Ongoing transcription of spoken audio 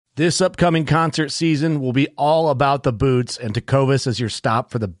This upcoming concert season will be all about the boots, and Tecovas is your stop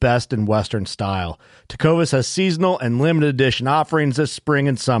for the best in Western style. Tecovas has seasonal and limited edition offerings this spring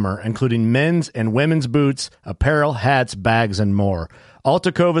and summer, including men's and women's boots, apparel, hats, bags, and more. All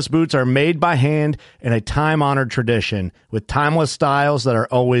Tecovas boots are made by hand in a time-honored tradition with timeless styles that are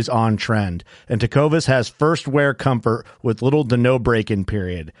always on trend. And Tecovas has first wear comfort with little to no break-in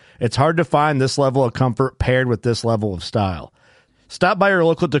period. It's hard to find this level of comfort paired with this level of style. Stop by your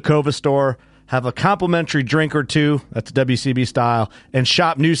local Tecovas store, have a complimentary drink or two, that's WCB style, and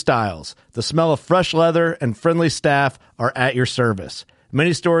shop new styles. The smell of fresh leather and friendly staff are at your service.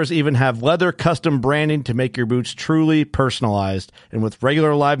 Many stores even have leather custom branding to make your boots truly personalized. And with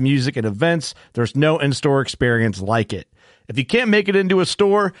regular live music and events, there's no in-store experience like it. If you can't make it into a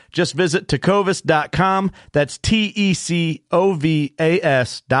store, just visit tecovas.com. That's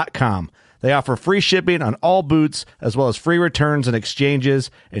TECOVAS.com. They offer free shipping on all boots, as well as free returns and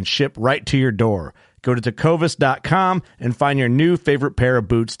exchanges, and ship right to your door. Go to tecovas.com and find your new favorite pair of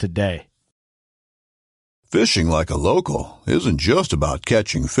boots today. Fishing like a local isn't just about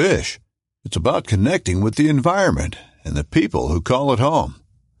catching fish. It's about connecting with the environment and the people who call it home.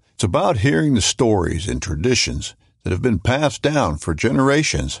 It's about hearing the stories and traditions that have been passed down for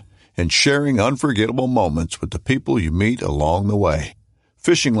generations and sharing unforgettable moments with the people you meet along the way.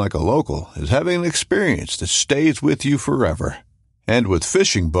 Fishing like a local is having an experience that stays with you forever. And with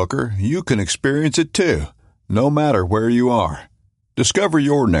Fishing Booker, you can experience it too, no matter where you are. Discover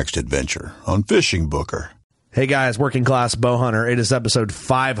your next adventure on Fishing Booker. Hey guys, Working Class Bowhunter. It is episode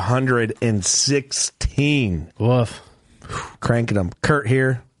 516. Woof. Cranking them. Kurt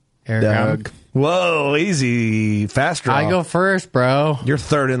here. Eric. Doug. Whoa, easy. Fast draw. I go first, bro. You're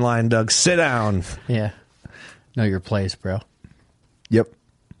third in line, Doug. Sit down. Yeah. Know your place, bro. Yep.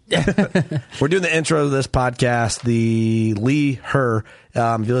 We're doing the intro to this podcast, the Lee Her.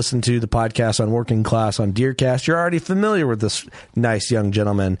 If you listen to the podcast on Working Class on Deercast, you're already familiar with this nice young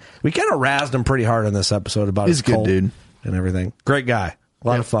gentleman. We kind of razzed him pretty hard in this episode about his good colt dude and everything. Great guy. A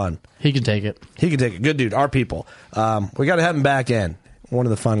lot of fun. He can take it. He can take it. Good dude. Our people. We got to have him back in. One of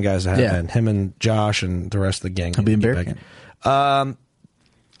the fun guys to have in. Him and Josh and the rest of the gang. I'll be in Bear Camp.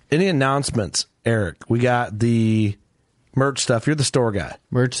 Any announcements, Eric? We got the merch stuff. You're the store guy.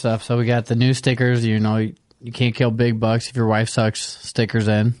 Merch stuff. So we got the new stickers. You know, you can't kill big bucks if your wife sucks. Stickers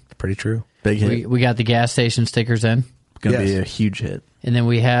in. Pretty true. Big hit. We got the gas station stickers in. Going to be a huge hit. And then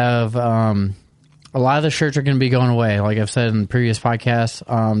we have a lot of the shirts are going to be going away. Like I've said in the previous podcasts,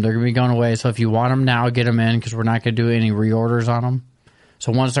 they're going to be going away. So if you want them now, get them in because we're not going to do any reorders on them.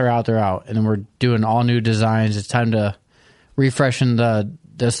 So once they're out, they're out. And then we're doing all new designs. It's time to refreshen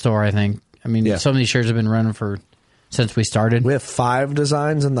the store, I think. I mean, some of these shirts have been running since we started. We have 5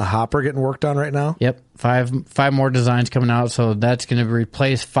 designs in the hopper getting worked on right now. Yep, five more designs coming out. So that's going to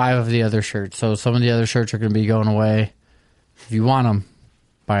replace 5 of the other shirts. So some of the other shirts are going to be going away. If you want them,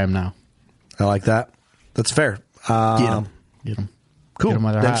 buy them now. I like that. That's fair. Get them. Cool. Get 'em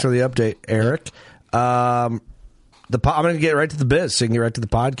while they're Thanks hot. for the update, Eric. I'm going to get right to the biz so you can get right to the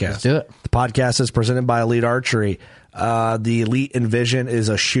podcast. Let's do it. The podcast is presented by Elite Archery. The Elite Envision is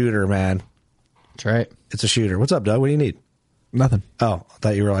a shooter, man. That's right. It's a shooter. What's up, Doug? What do you need? Nothing. Oh, I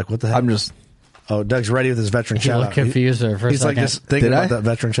thought you were like, what the heck? I'm just... Oh, Doug's ready with his veteran He shout looked confused there for a He's second. like just thinking Did about I? that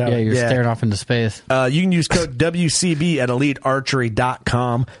veteran shout Yeah, you're staring off into space. You can use code WCB at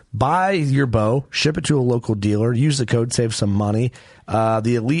EliteArchery.com. Buy your bow, ship it to a local dealer, use the code, save some money.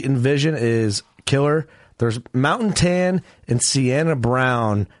 The Elite Envision is killer. There's Mountain Tan and Sienna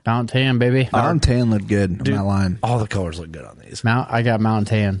Brown. Mountain Tan, baby. Mountain Tan looked good. Dude, I'm not lying. all the colors look good on these. I got Mountain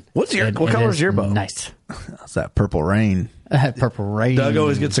Tan. What color is your bow? Nice. That's that Purple Rain. Purple rain. Doug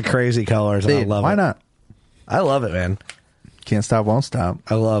always gets the crazy colors, and I Dude, love it. why not? I love it, man. Can't stop, won't stop.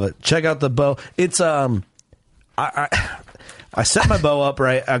 I love it. Check out the bow. It's I set my bow up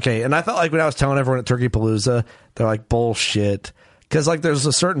right. Okay, and I felt like when I was telling everyone at Turkey Palooza, they're like bullshit because like there's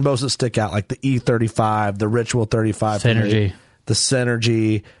a certain bows that stick out, like the E35, the Ritual 35, Synergy. the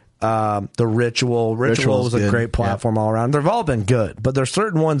Synergy, the Ritual. Ritual was a good. great platform all around. They've all been good, but there's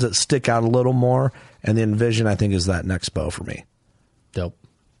certain ones that stick out a little more. And the Envision, I think, is that next bow for me. Dope.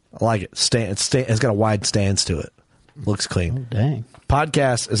 I like it. It's got a wide stance to it. Looks clean. Oh, dang.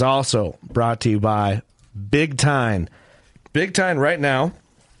 Podcast is also brought to you by Big Tine. Big Tine right now,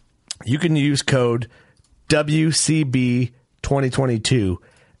 you can use code WCB2022.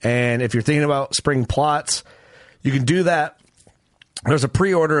 And if you're thinking about spring plots, you can do that. There's a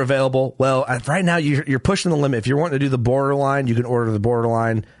pre-order available. Well, right now you're pushing the limit. If you're wanting to do the borderline, you can order the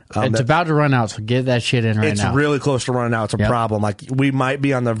borderline. It's about to run out, so get that shit in right now. It's really close to running out. It's a problem. Like, we might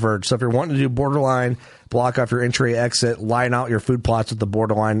be on the verge. So if you're wanting to do borderline, block off your entry, exit, line out your food plots with the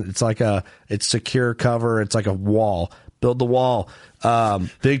borderline. It's secure cover. It's like a wall. Build the wall.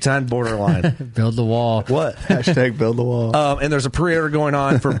 Big time borderline. Build the wall. What? Hashtag build the wall. And there's a pre-order going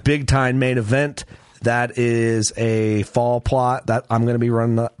on for Big Time Main Event. That is a fall plot that I'm going to be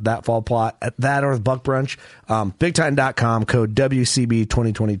running that fall plot at that or the Buck Brunch. BigTime.com, code WCB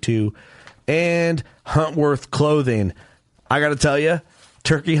 2022. And Huntworth Clothing. I got to tell you,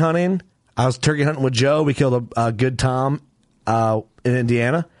 turkey hunting. I was turkey hunting with Joe. We killed a good tom in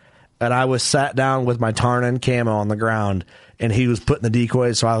Indiana. And I was sat down with my Tarnin camo on the ground. And he was putting the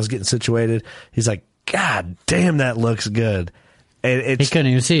decoys, so I was getting situated. He's like, God damn, that looks good. And he couldn't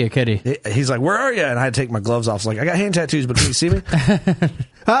even see it, could he? He's like, where are you? And I had to take my gloves off. I was like, I got hand tattoos, but can you see me?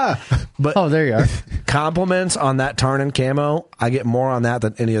 But oh, there you are. Compliments on that Tarnin camo. I get more on that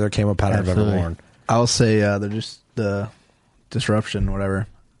than any other camo pattern I've ever worn. I'll say they're just the disruption, whatever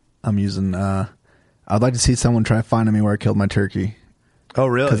I'm using. I'd like to see someone try finding me where I killed my turkey. Oh,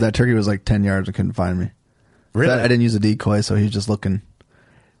 really? Because that turkey was like 10 yards and couldn't find me. Really? I didn't use a decoy, so he's just looking.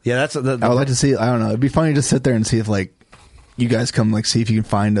 Yeah, that's. I would like to see. I don't know. It'd be funny to sit there and see if you guys come see if you can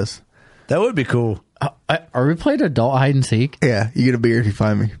find us. That would be cool. Are we playing adult hide and seek? Yeah, you get a beer if you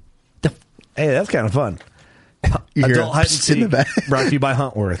find me. Hey, that's kind of fun. You hear Adult hide and seek in the back. brought to you by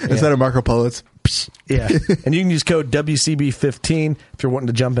Huntworth. Instead of Marco Polo, it's yeah. And you can use code WCB15 if you're wanting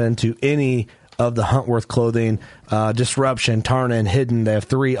to jump into any of the Huntworth clothing. Disruption, Tarnin, Hidden. They have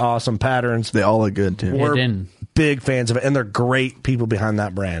 3 awesome patterns. They all look good too. We're big fans of it, and they're great people behind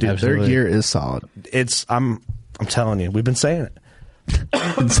that brand. Dude, their gear is solid. I'm telling you, we've been saying it.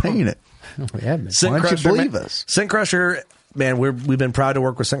 Been saying it. We have been. Why don't you believe us? Scent Crusher, man, we've been proud to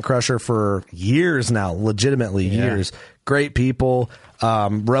work with Scent Crusher for years now, legitimately years. Great people.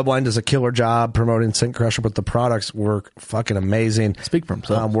 Rubline does a killer job promoting Scent Crusher, but the products work fucking amazing. Speak for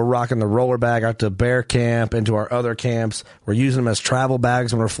himself. We're rocking the roller bag out to Bear Camp, into our other camps. We're using them as travel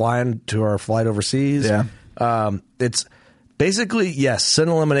bags when we're flying to our flight overseas. Yeah. It's basically, yes, scent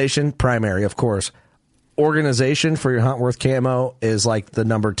elimination, primary, of course. Organization for your Huntworth camo is like the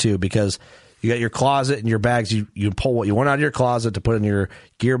number 2, because you got your closet and your bags. You pull what you want out of your closet to put in your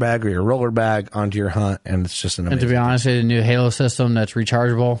gear bag or your roller bag onto your hunt, and it's just an amazing. And to be honest, the new Halo system that's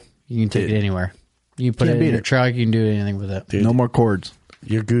rechargeable, you can take it anywhere. You can put it in your truck. You can do anything with it. Dude, no more cords.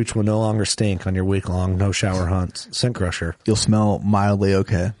 Your gooch will no longer stink on your week-long no shower hunts. Scent Crusher. You'll smell mildly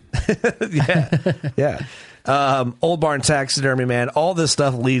okay. Yeah. Old Barn Taxidermy, man. All this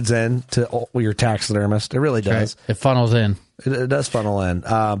stuff leads in to your taxidermist. It really does. Right. It funnels in. It does funnel in.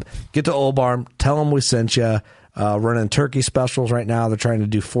 Get to Old Barn. Tell them we sent you. Running turkey specials right now. They're trying to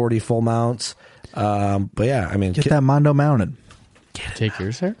do 40 full mounts. But yeah, I mean, get that Mondo mounted. Take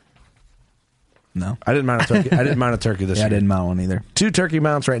yours there. No, I didn't mount a turkey. I didn't mount a turkey this year. I didn't mount one either. 2 turkey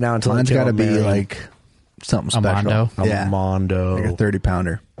mounts right now until mine's got to be like something special. Mondo? A Mondo. Like a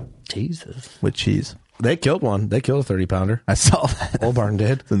 30-pounder Jesus. with cheese. They killed one. They killed a 30-pounder. I saw that. Old Barn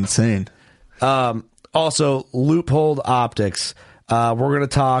did. It's insane. Also, Loophole Optics. We're going to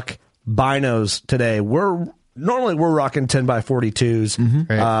talk binos today. We're rocking 10x42s. Mm-hmm.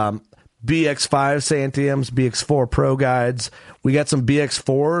 Right. BX5 Santiums, BX4 Pro Guides. We got some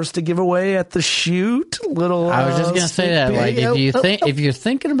BX4s to give away at the shoot. I was just gonna say that. Like, if you're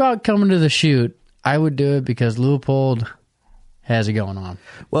thinking about coming to the shoot, I would do it because Loophole has it going on.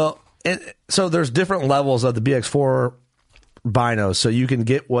 Well, so there's different levels of the BX4 binos, so you can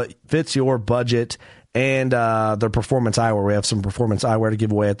get what fits your budget and their performance eyewear. We have some performance eyewear to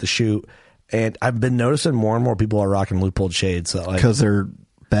give away at the shoot, and I've been noticing more and more people are rocking Loophole shades because they're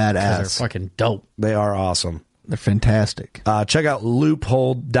badass. They're fucking dope. They are awesome. They're fantastic. Check out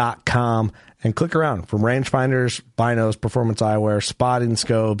loophole.com and click around from rangefinders, binos, performance eyewear, spotting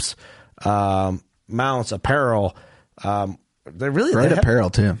scopes, mounts, apparel. They have apparel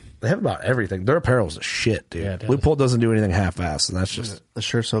too. They have about everything. Their apparel's a shit, dude. Yeah, Loophole doesn't do anything half-assed, and that's just the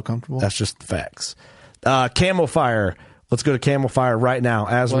shirt's so comfortable. That's just facts. Camo Fire. Let's go to Camo Fire right now.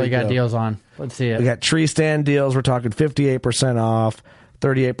 We got deals on. Let's see it. We got tree stand deals. We're talking 58% off,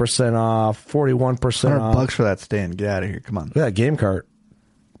 38% off, 41% off. $100 for that stand. Get out of here. Come on. Look at that game cart.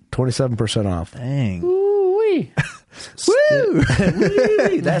 27% off. Dang. Ooh-wee. Woo!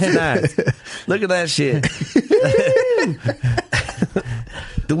 That's nice. Look at that shit.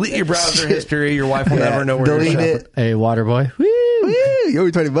 Delete your browser history. Your wife will never know where delete you're it. Hey, water boy. Woo! You owe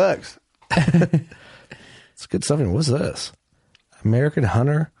me $20. It's good stuff. What's this? American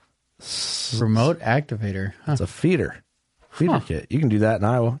Hunter Remote activator. Huh. It's a feeder. feeder kit. You can do that in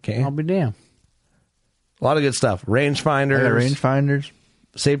Iowa, can't you? I'll be damned. A lot of good stuff. Rangefinders. I got rangefinders,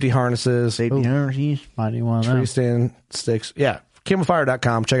 Safety harnesses. safety harnesses. Might need one of Tree them. stand sticks. Yeah.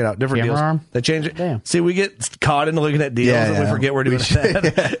 Camelfire.com. Check it out. Different Camera deals. arm? They change it. Damn. See, we get caught into looking at deals Yeah, and we yeah. forget we're doing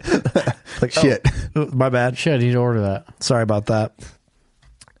that. Like, Shit. oh, my bad. Shit, I need to order that. Sorry about that.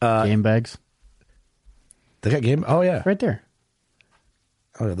 Game bags. They got game. Oh, yeah. Right there.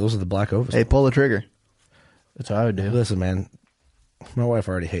 Oh, yeah. Those are the Black Ovis. Hey, pull the trigger. That's what I would do. Listen, man. My wife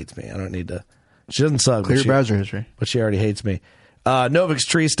already hates me. I don't need to. She doesn't suck. Clear but she- browser history. but she already hates me. Novix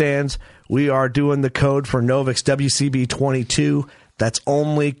tree stands. We are doing the code for Novix WCB22. That's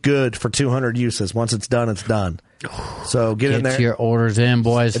only good for 200 uses. Once it's done, it's done. So get in Get there. your orders in,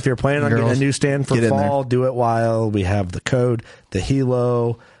 boys. If you're planning on getting a Girls. new stand for Get in fall, there. do it while we have the code. The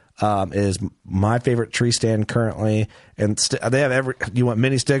Hilo is my favorite tree stand currently, and they have every. You want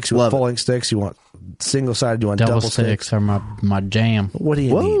mini sticks? You want Love it. full length sticks? You want single sided? You want double double sticks? sticks are my jam. What do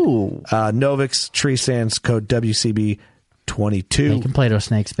you Whoa. need? Novix tree stands code WCB22. Making Play-Doh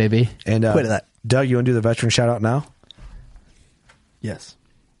snakes, baby. And Quit that. Doug, you want to do the veteran shout out now? Yes.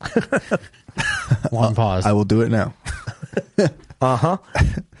 One pause. I will do it now.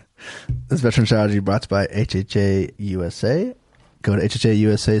 This veteran strategy brought to you by HHA USA. Go to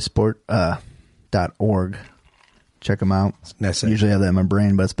HHAUSAsport.org. Check them out. Nice. Usually have that in my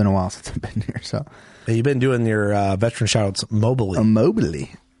brain, but it's been a while since I've been here. So Hey, you've been doing your veteran shout outs mobily.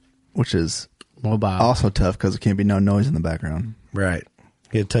 mobility, which is Mobile. also tough because there can't be no noise in the background. Right.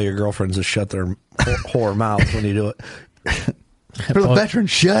 You got to tell your girlfriends to shut their whore mouths when you do it. For the veteran,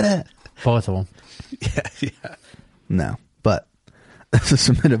 shut it. Both of them. Yeah. No, but this is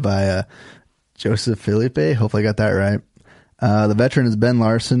submitted by Joseph Felipe. Hopefully I got that right. The veteran is Ben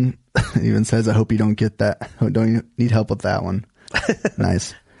Larson. Even says, I hope you don't get that. Don't you need help with that one?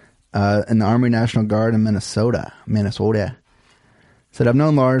 Nice. In the Army National Guard in Minnesota. Said, I've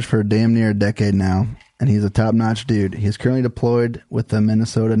known Lars for damn near a decade now, and he's a top-notch dude. He is currently deployed with the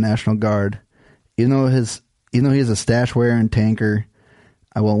Minnesota National Guard. Even though he is a stash wearer and tanker,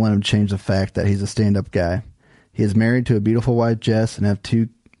 I won't let him change the fact that he's a stand-up guy. He is married to a beautiful wife, Jess, and have two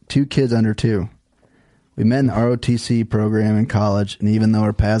kids under 2. We met in the ROTC program in college, and even though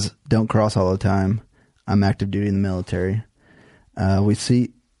our paths don't cross all the time, I'm active duty in the military. We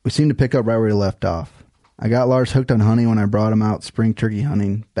seem to pick up right where we left off. I got Lars hooked on hunting when I brought him out spring turkey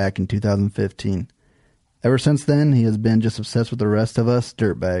hunting back in 2015. Ever since then, he has been just obsessed with the rest of us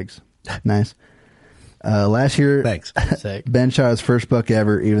dirtbags. Nice. Last year, Thanks. Sick. Ben shot his first buck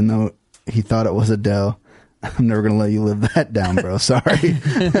ever, even though he thought it was a doe. I'm never gonna let you live that down, bro. Sorry.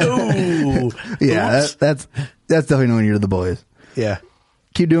 Ooh. Yeah, that's definitely knowing you're the boys. Yeah.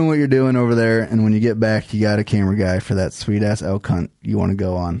 Keep doing what you're doing over there, and when you get back, you got a camera guy for that sweet ass elk hunt you want to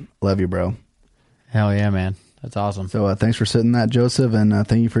go on. Love you, bro. Hell yeah, man. That's awesome. So thanks for sitting that, Joseph, and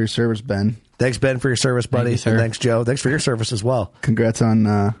thank you for your service, Ben. Thanks, Ben, for your service, buddy. you, sir. And thanks, Joe. Thanks for your service as well. Congrats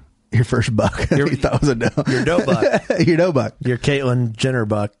on your first buck. You thought it was a doe. Your doe buck. Your doe buck. Your Caitlyn Jenner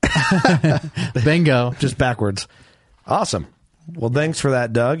buck. Bingo. Just backwards. Awesome. Well, thanks for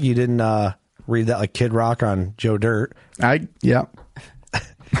that, Doug. You didn't read that like Kid Rock on Joe Dirt. Yeah.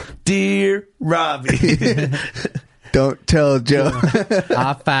 Dear Robbie. Don't tell Joe.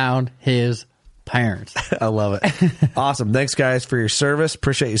 I found his parents. I love it. Awesome. Thanks, guys, for your service.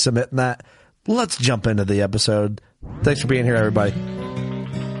 Appreciate you submitting that. Let's jump into the episode. Thanks for being here, everybody.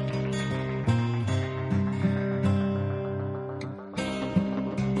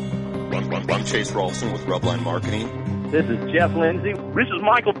 I'm Chase Rolfson with Rubline Marketing. This is Jeff Lindsay. This is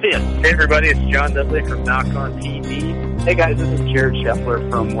Michael Pitt. Hey, everybody, it's John Dudley from Knock on TV. Hey, guys, this is Jared Scheffler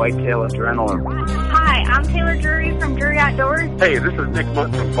from Whitetail Adrenaline. Hi, I'm Taylor Drury from Drury Outdoors. Hey, this is Nick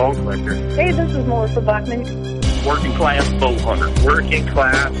Munt from Bone Collector. Hey, this is Melissa Buckman. Working Class Bow Hunter. Working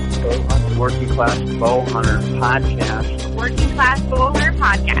Class Bow Hunter. Working Class Bow Hunter Podcast. Working Class Bow Hunter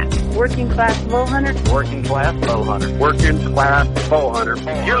Podcast. Working Class Bow Hunter. Working Class Bow Hunter. Working Class Bow Hunter.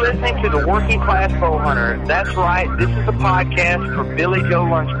 You're listening to the Working Class Bow Hunter. That's right. This is a podcast for Billy Joe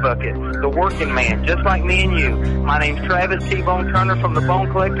Lunchbucket, the working man, just like me and you. My name's Travis T-Bone Turner from the Bone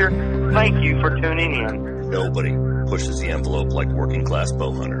Collector. Thank you for tuning in. Nobody pushes the envelope like Working Class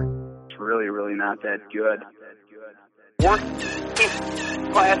Bow Hunter. It's really, really not that good.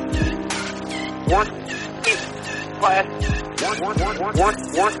 Working Class. Working Class.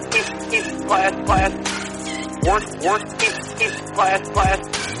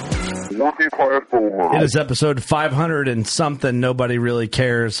 It is episode 500 and something. Nobody really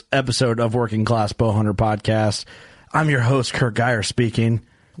cares. Episode of Working Class Bow Hunter Podcast. I'm your host, Kurt Geyer, speaking.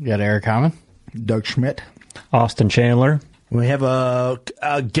 You got Eric Hammond? Doug Schmidt. Austin Chandler. We have a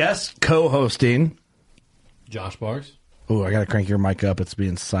guest co-hosting. Josh Barks. Oh, I got to crank your mic up. It's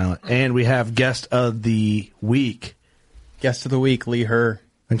being silent. And we have guest of the week. Guest of the week, Lee Herr.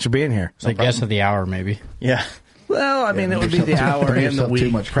 Thanks for being here. It's like guest of the hour, maybe. Yeah. Well, I mean, it would be the hour and the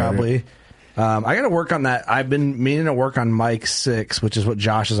week, probably. I got to work on that. I've been meaning to work on Mic 6, which is what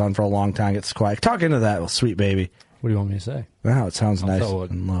Josh is on for a long time. It's quiet. Talk into that, sweet baby. What do you want me to say? Wow, it sounds nice.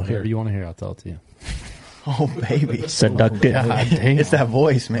 And low. Whatever you want to hear, I'll tell it to you. Oh, baby. Seductive. It's that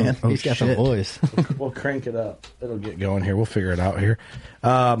voice, man. He's got the voice. We'll crank it up. It'll get going here. We'll figure it out here.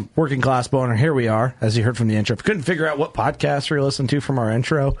 Working Class Boner, here we are, as you heard from the intro. If you couldn't figure out what podcast you're listening to from our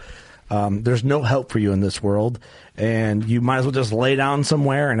intro, there's no help for you in this world, and you might as well just lay down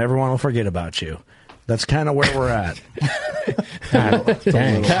somewhere and everyone will forget about you. That's kind of where we're at. God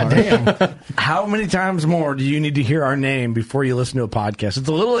damn. How many times more do you need to hear our name before you listen to a podcast? It's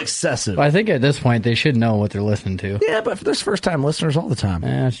a little excessive. Well, I think at this point they should know what they're listening to. Yeah, but there's first-time listeners all the time.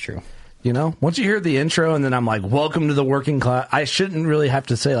 That's true. You know, once you hear the intro and then I'm like, welcome to the Working Class. I shouldn't really have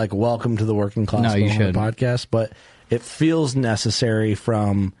to say, like, welcome to the Working Class No, you shouldn't. podcast, but it feels necessary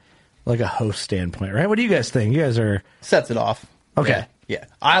from, like, a host standpoint, right? What do you guys think? You guys are... Sets it off. Okay. Yeah.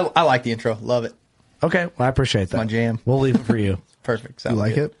 I like the intro. Love it. Okay, well, I appreciate that. My jam. We'll leave it for you. Perfect. You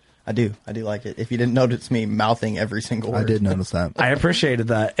like it? I do. I do like it. If you didn't notice me mouthing every single word. I did notice that. I appreciated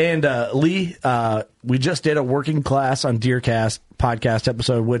that. And Lee, we just did a Working Class on Deercast podcast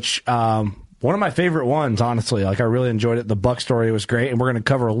episode, which one of my favorite ones, honestly. Like, I really enjoyed it. The Buck story was great, and we're going to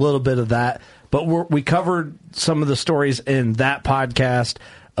cover a little bit of that. But we covered some of the stories in that podcast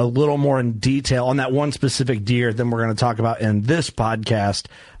a little more in detail on that one specific deer than we're going to talk about in this podcast.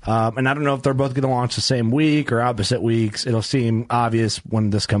 And I don't know if they're both going to launch the same week or opposite weeks. It'll seem obvious when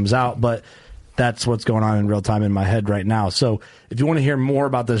this comes out, but that's what's going on in real time in my head right now. So if you want to hear more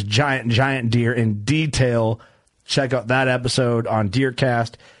about this giant deer in detail, check out that episode on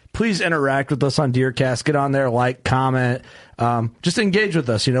Deercast. Please interact with us on Deercast. Get on there, like, comment, just engage with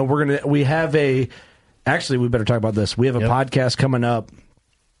us. You know, we better talk about this. We have a podcast coming up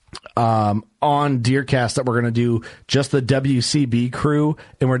on Deercast that we're going to do just the WCB crew,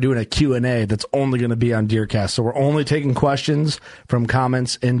 and we're doing a Q&A that's only going to be on Deercast. So we're only taking questions from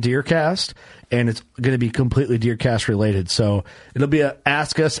comments in Deercast, and it's going to be completely Deercast related. So it'll be a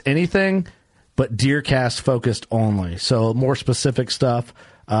Ask Us Anything, but Deercast focused only. So more specific stuff.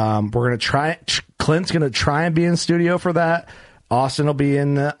 We're going to try. Clint's going to try and be in studio for that. Austin will be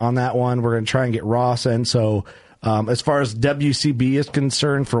in on that one. We're going to try and get Ross in. So as far as WCB is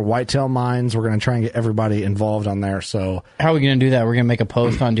concerned for whitetail mines, we're going to try and get everybody involved on there. So how are we going to do that? We're going to make a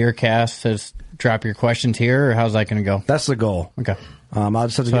post on Deercast to drop your questions here, or how's that going to go? That's the goal. Okay. I'll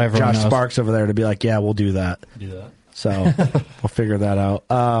just have to get Josh Sparks over there to be like, yeah, we'll do that. So we'll figure that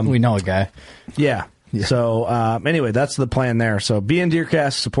out. We know a guy. Yeah. So anyway, that's the plan there. So be in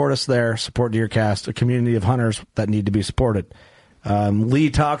Deercast, support us there, support Deercast, a community of hunters that need to be supported.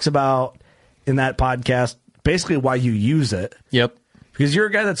 Lee talks about in that podcast basically why you use it. Yep. Because you're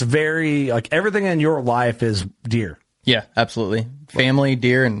a guy that's very, like, everything in your life is deer. Yeah, absolutely. Family,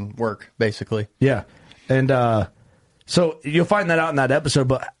 deer, and work, basically. Yeah. And so you'll find that out in that episode.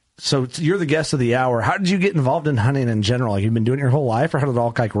 But so you're the guest of the hour. How did you get involved in hunting in general? Like, you've been doing it your whole life, or how did it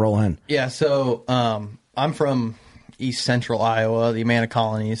all like roll in? Yeah, so I'm from East Central Iowa, the Amana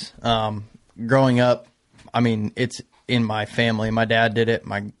Colonies. Growing up, I mean, it's in my family. My dad did it.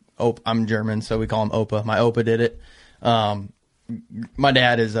 I'm German, so we call him Opa. My Opa did it. My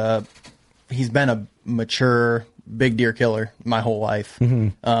dad he's been a mature big deer killer my whole life.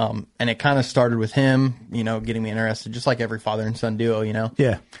 Mm-hmm. And it kind of started with him, you know, getting me interested, just like every father and son duo, you know?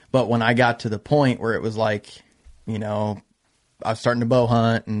 Yeah. But when I got to the point where it was like, you know, I was starting to bow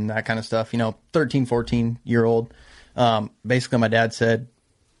hunt and that kind of stuff, you know, 13, 14-year-old, basically my dad said,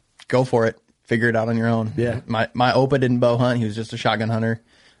 go for it. Figure it out on your own. Yeah. My Opa didn't bow hunt. He was just a shotgun hunter.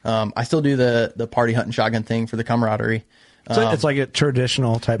 I still do the party hunting shotgun thing for the camaraderie. So it's like a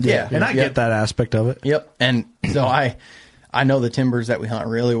traditional type thing. Yeah. And I get that aspect of it. Yep. And so I know the timbers that we hunt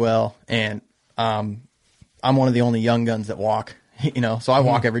really well. And I'm one of the only young guns that walk, you know, so I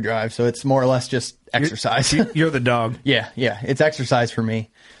walk every drive. So it's more or less just exercise. You're the dog. Yeah. It's exercise for me.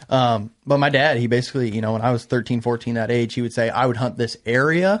 But my dad, he basically, you know, when I was 13, 14, that age, he would say I would hunt this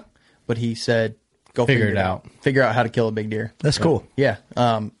area, but he said, go figure it out. Figure out how to kill a big deer. That's cool. Yeah.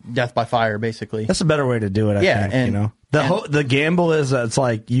 Death by fire, basically. That's a better way to do it, I think. And, you know, the gamble is it's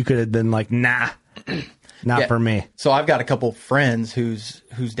like you could have been like, nah, not for me. So I've got a couple friends whose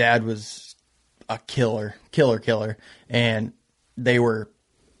dad was a killer, and they were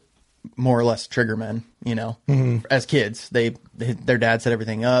more or less trigger men, you know. Mm-hmm. As kids, their dad set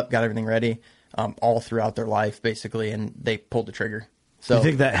everything up, got everything ready, all throughout their life, basically, and they pulled the trigger. So you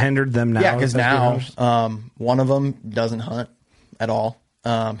think that hindered them now? Yeah, because as now hunters? one of them doesn't hunt at all.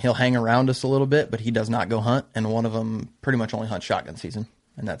 He'll hang around us a little bit, but he does not go hunt. And one of them pretty much only hunts shotgun season,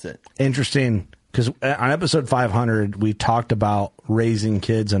 and that's it. Interesting, because on episode 500 we talked about raising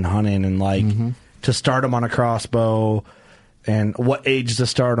kids and hunting, and like to start them on a crossbow, and what age to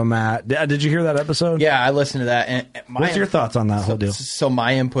start them at. Did you hear that episode? Yeah, I listened to that. And what's your thoughts on that whole deal? So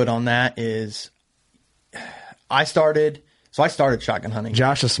my input on that is, I started shotgun hunting.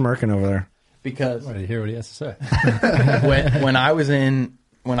 Josh is smirking over there because I hear what he has to say. when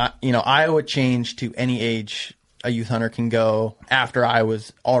Iowa changed to any age a youth hunter can go after I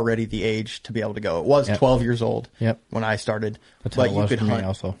was already the age to be able to go. It was 12 years old when I started, That's how but it you was could for me hunt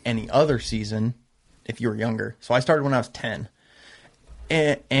also. any other season if you were younger. So I started when I was 10,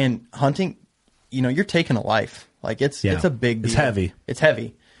 and hunting, you're taking a life. Like it's a big deal. It's heavy. It's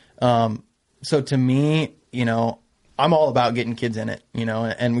heavy. So to me, I'm all about getting kids in it,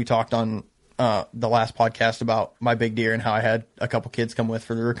 and we talked on the last podcast about my big deer and how I had a couple kids come with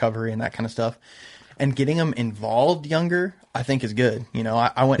for the recovery and that kind of stuff. And getting them involved younger, I think is good.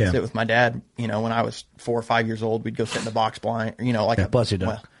 I went and sit with my dad, when I was 4 or 5 years old. We'd go sit in the box blind, like bless you,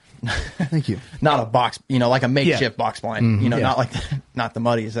 Dad. Thank you. Not a box, like a makeshift box blind, not the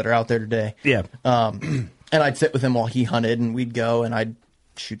muddies that are out there today. Yeah. And I'd sit with him while he hunted, and we'd go and I'd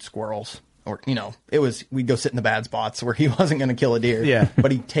shoot squirrels. Or, we'd go sit in the bad spots where he wasn't going to kill a deer. Yeah.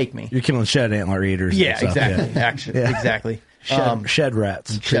 But he'd take me. You're killing shed antler eaters. Yeah, and stuff. exactly. Yeah. Actually, Yeah. exactly. Shed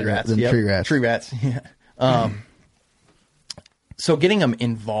rats. Shed rats. Them Yep. tree rats. Tree rats. Yeah. So getting them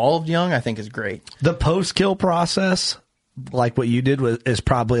involved young, I think, is great. The post kill process, like what you did, is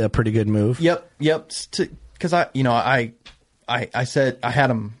probably a pretty good move. Yep. Because I said I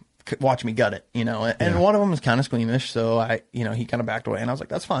had him watch me gut it, and one of them was kind of squeamish, so he kind of backed away, and I was like,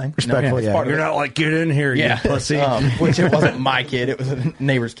 that's fine. Respectful, it's yeah. part of You're it. not like, get in here, you pussy. Which it wasn't my kid, it was a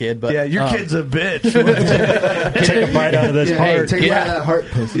neighbor's kid. But yeah, your kid's a bitch. Take a bite out of this heart. Take a bite out of that heart,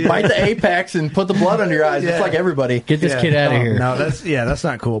 pussy. Bite the apex and put the blood under your eyes. It's like everybody. Get this kid out of here. No, that's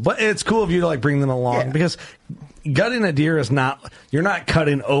not cool. But it's cool of you to like bring them along because gutting a deer is not, you're not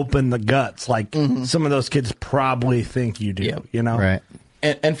cutting open the guts like some of those kids probably think you do. Right.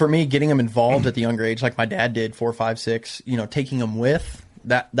 And for me, getting them involved at the younger age, like my dad did, 4, 5, 6, taking them with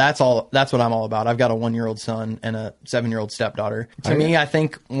that's what I'm all about. I've got a 1-year-old son and a 7-year-old stepdaughter. To me, I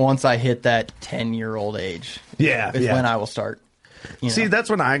think once I hit that 10-year-old age, is when I will start. See, that's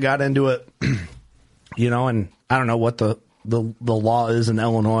when I got into it, and I don't know what the law is in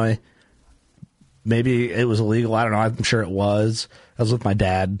Illinois. Maybe it was illegal. I don't know. I'm sure it was. I was with my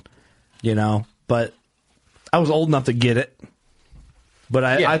dad, but I was old enough to get it. But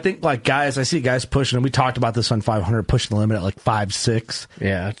I think like guys, I see guys pushing, and we talked about this on 500, pushing the limit at like 5, 6.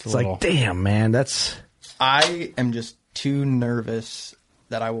 Yeah, it's like, damn, man, I am just too nervous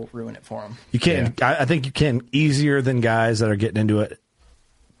that I will ruin it for them. You can. Yeah. I think you can easier than guys that are getting into it.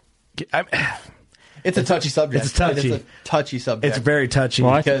 It's a touchy subject. It's touchy. It's a touchy subject. It's very touchy.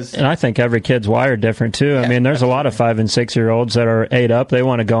 Well, and I think every kid's wired different too. I mean, there's a lot of 5 and 6 year olds that are 8 up. They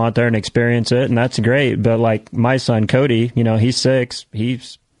want to go out there and experience it, and that's great. But like my son Cody, he's 6.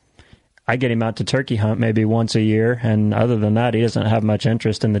 I get him out to turkey hunt maybe once a year, and other than that, he doesn't have much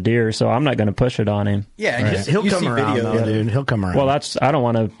interest in the deer. So I'm not going to push it on him. Yeah, and he'll come around, though, dude. He'll come around. Well, I don't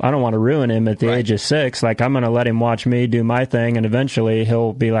want to ruin him at the age of 6. Like I'm going to let him watch me do my thing, and eventually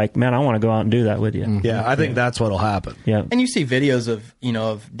he'll be like, "Man, I want to go out and do that with you." Mm-hmm. Yeah, I think that's what'll happen. Yeah, and you see videos of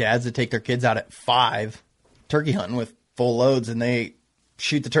of dads that take their kids out at 5 turkey hunting with full loads, and they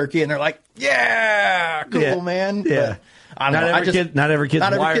shoot the turkey, and they're like, "Yeah, cool, man." Yeah. But I don't know. Not every kid's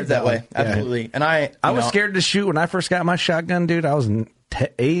wired that way. Absolutely. And I was scared to shoot when I first got my shotgun, dude. I was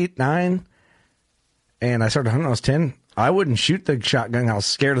 8, 9, and I started hunting when I was 10. I wouldn't shoot the shotgun. I was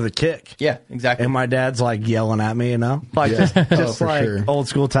scared of the kick. Yeah, exactly. And my dad's like yelling at me, like just like sure. old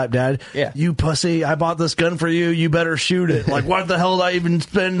school type dad. Yeah. You pussy! I bought this gun for you. You better shoot it. Like, what the hell did I even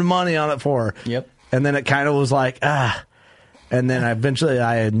spend money on it for? Yep. And then it kind of was like And then eventually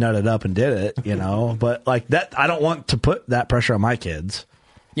I had nutted up and did it, But like that, I don't want to put that pressure on my kids.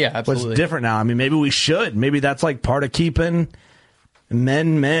 Yeah, absolutely. But it's different now. I mean, maybe we should. Maybe that's like part of keeping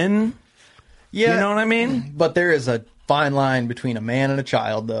men. Yeah. You know what I mean? But there is a fine line between a man and a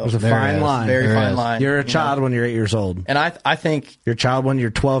child, though. There's a fine line. Very fine line. You're a child when you're 8 years old. And I think... You're a child when you're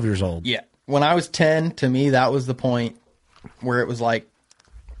 12 years old. Yeah. When I was 10, to me, that was the point where it was like,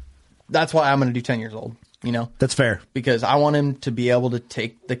 that's why I'm going to do 10 years old. That's fair. Because I want him to be able to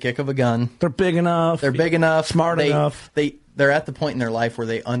take the kick of a gun. They're big enough. They're big enough. Smart enough. They're at the point in their life where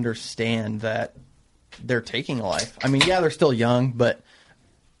they understand that they're taking a life. I mean, yeah, they're still young, but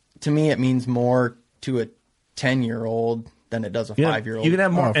to me it means more to a 10-year-old than it does a You 5-year-old. can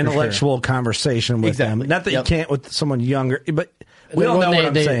have more for intellectual conversation with them. Exactly. Not that Yep. you can't with someone younger, but we all know what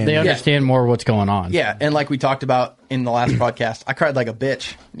I'm saying. They understand more what's going on. Yeah, and like we talked about in the last podcast, I cried like a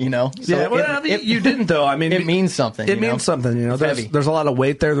bitch, you know? So Yeah, well, you didn't though. I mean, it means something. It you know? means something. You know, It's heavy. there's a lot of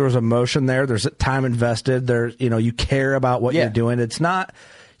weight there. There's emotion there. There's time invested. There's you care about what Yeah. you're doing. It's not,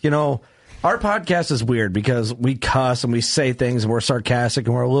 our podcast is weird because we cuss and we say things and we're sarcastic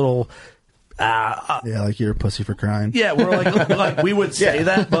and we're a little. Yeah, like you're a pussy for crying. Yeah, we're like we would say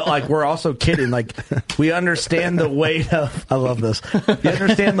that, but like we're also kidding. Like we understand the weight of. I love this. You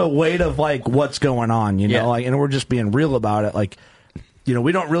understand the weight of like what's going on, Yeah. like, and we're just being real about it. Like, we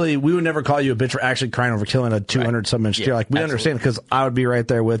would never call you a bitch for actually crying over killing a 200 some inch deer. Like we understand because I would be right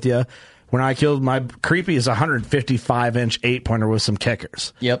there with you. When I killed my creepy is 155 inch 8-pointer with some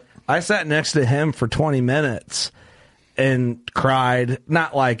kickers. Yep. I sat next to him for 20 minutes and cried,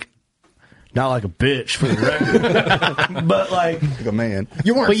 not like a bitch for the record, but like a man.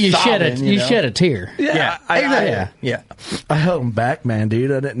 You weren't But you sobbing, shed know? a tear. Yeah, Yeah. I held him back, man,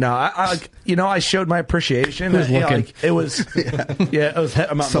 dude. I didn't know. I showed my appreciation. Who's looking? Like, it was, it was.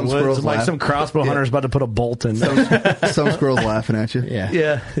 I'm out Some in the woods. squirrels And, like laugh. some crossbow hunter's about to put a bolt in. Some squirrels laughing at you. Yeah.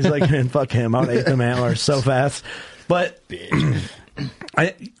 Yeah, he's like, man, fuck him. I would eat them antlers so fast. But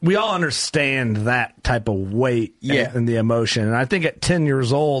we all understand that type of weight and the emotion. And I think at 10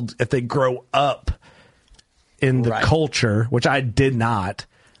 years old, if they grow up in the culture, which I did not,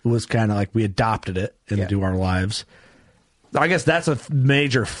 it was kind of like we adopted it into our lives. I guess that's a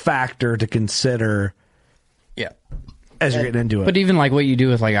major factor to consider. Yeah. As you're getting into it. But even like what you do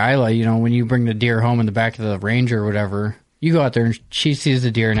with like Isla, when you bring the deer home in the back of the Ranger or whatever, you go out there and she sees the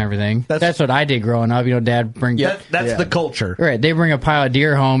deer and everything. That's what I did growing up. Dad brings that's the culture, right? They bring a pile of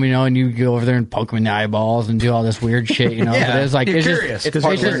deer home, and you go over there and poke them in the eyeballs and do all this weird shit. Yeah. But it's like You're it's curious, just 'cause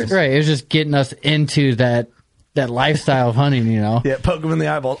you're curious. right. It's just getting us into that lifestyle of hunting. Yeah, poke him in the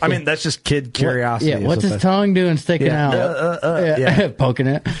eyeball. I mean, that's just kid curiosity. Yeah, what's his tongue doing sticking out? Poking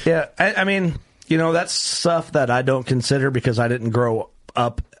it. Yeah, I mean, that's stuff that I don't consider because I didn't grow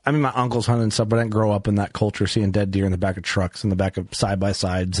up. I mean, my uncles hunted and stuff, but I didn't grow up in that culture, seeing dead deer in the back of trucks, in the back of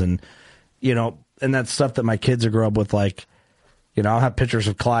side-by-sides, and, and that's stuff that my kids will grow up with, like, I'll have pictures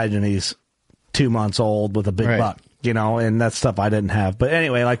of Clyde and he's 2 months old with a big buck, and that's stuff I didn't have. But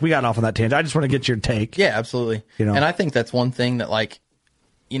anyway, like, we got off on that tangent. I just want to get your take. Yeah, absolutely. And I think that's one thing that, like,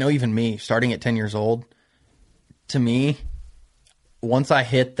 even me, starting at 10 years old, to me, once I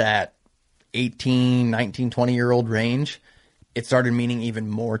hit that 18, 19, 20-year-old range, it started meaning even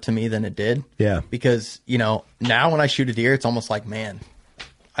more to me than it did. Yeah. Because, now when I shoot a deer, it's almost like, man,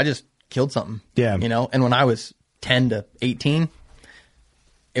 I just killed something. Yeah. And when I was 10 to 18,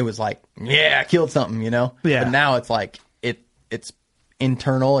 it was like, yeah, I killed something, Yeah. But now it's like, it's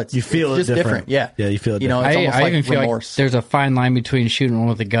internal. You feel it's it just different. Yeah. Yeah, you feel it It's I almost like even feel remorse. like there's a fine line between shooting one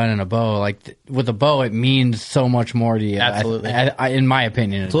with a gun and a bow. Like with a bow, it means so much more to you. Absolutely. In my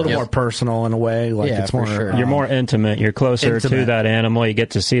opinion, It's a little more personal in a way. Like, Yeah, it's for more. sure. You're more intimate. You're closer to Intimate. that animal. You get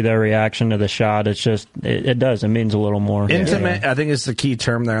to see their reaction to the shot. It's just, it does. It means a little more. Intimate, I think, is the key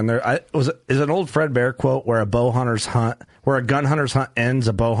term there. And is an old Fred Bear quote where a gun hunter's hunt ends,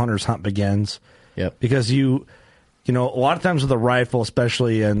 a bow hunter's hunt begins. Yep. Because a lot of times with a rifle,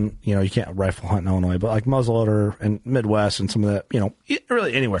 especially in, you can't rifle hunt in Illinois, but like muzzleloader and Midwest and some of that,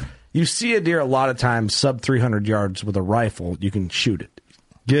 really anywhere. You see a deer a lot of times sub 300 yards with a rifle, you can shoot it,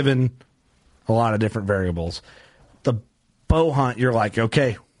 given a lot of different variables. The bow hunt, you're like,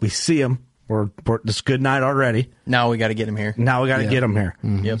 okay, we see him. It's good night already. Now we got to get him here. Now we got to get him here.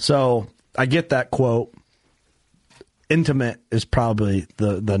 Yep. So I get that quote. Intimate is probably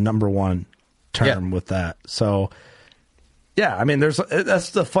the number one term with that. So, yeah, I mean, that's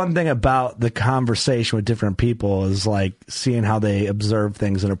the fun thing about the conversation with different people is like seeing how they observe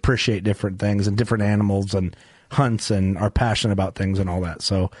things and appreciate different things and different animals and hunts and are passionate about things and all that.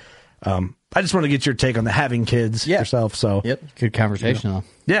 So, I just want to get your take on the having kids yourself. So, good conversation though.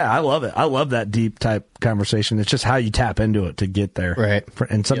 Yeah, I love it. I love that deep type conversation. It's just how you tap into it to get there. Right.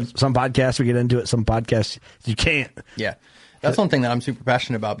 And some podcasts we get into it, some podcasts you can't. Yeah. That's one thing that I'm super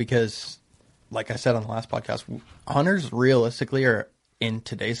passionate about because, like I said on the last podcast, hunters realistically are in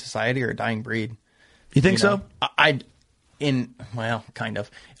today's society are a dying breed. You think so? Well, kind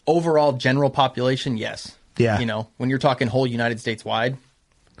of. Overall general population, yes. Yeah. When you're talking whole United States wide,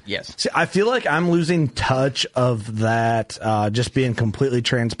 yes. See, I feel like I'm losing touch of that. Just being completely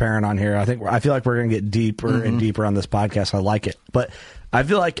transparent on here. I feel like we're going to get deeper and deeper on this podcast. I like it, but I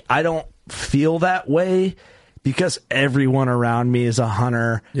feel like I don't feel that way because everyone around me is a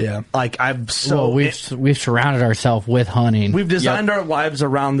hunter. Yeah. Like we've surrounded ourselves with hunting. We've designed our lives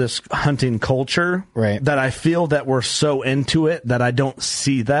around this hunting culture, right? That I feel that we're so into it that I don't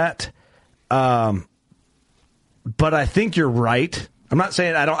see that. But I think you're right. I'm not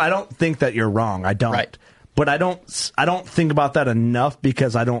saying I don't think that you're wrong. I don't. Right. But I don't think about that enough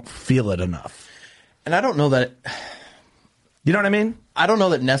because I don't feel it enough. And I don't know that. You know what I mean? I don't know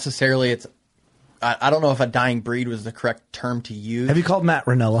that necessarily it's. I don't know if a dying breed was the correct term to use. Have you called Matt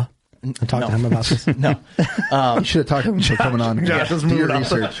Ranella and talked to him about this? No. You should have talked to him before coming on. Josh is Do your moving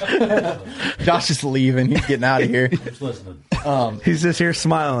research. Josh is leaving. He's getting out of here. He's listening. He's just here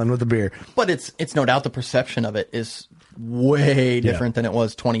smiling with a beer. But it's no doubt the perception of it is way different than it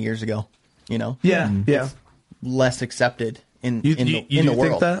was 20 years ago. You know? Yeah, yeah. It's less accepted in You the world.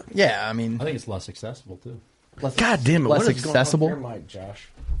 think that? Yeah, I mean, I think it's less accessible too. God damn it! Less what is accessible. Going on with your mic, Josh?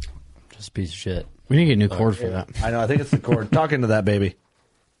 Just a piece of shit. We need to get a new cord for that. I know. I think it's the cord. Talk into that, baby.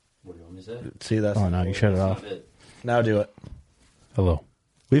 What do you want me to say? See that? Oh no, you shut it off. Now do it. Hello.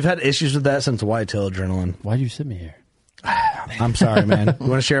 We've had issues with that since Whitetail Adrenaline. Why'd you send me here? I'm sorry, man. You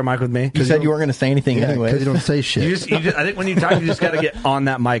want to share a mic with me? You said you weren't going to say anything anyway. Because you don't say shit. You just, I think when you talk, you just got to get on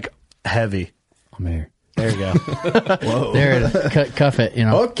that mic heavy. I'm here. There you go. Whoa. There it is. Cuff it, you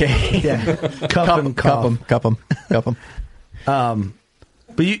know. Okay. Yeah. Cup him.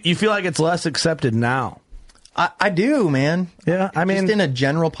 But you feel like it's less accepted now. I do, man. Yeah, I mean, just in a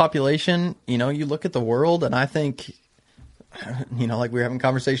general population, you know, you look at the world, and I think, you know, like we were having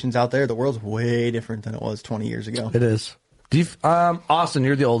conversations out there, the world's way different than it was 20 years ago. It is. Austin,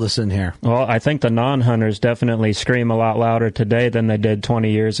 you're the oldest in here. Well, I think the non-hunters definitely scream a lot louder today than they did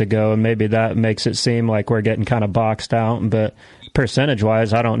 20 years ago, and maybe that makes it seem like we're getting kind of boxed out. But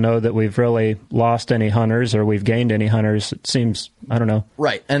percentage-wise, I don't know that we've really lost any hunters or we've gained any hunters. It seems, I don't know.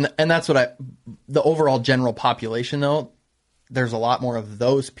 Right, and that's what the overall general population, though, there's a lot more of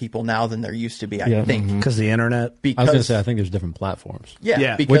those people now than there used to be, I think. Because the internet? I was going to say, I think there's different platforms.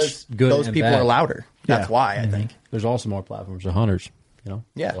 Yeah, because those people are louder. That's why, I think. There's also more platforms for hunters, you know?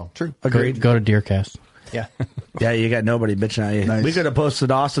 Yeah, So. true. Agreed. Go to Deercast. Yeah. Yeah, you got nobody bitching at you. Nice. We could have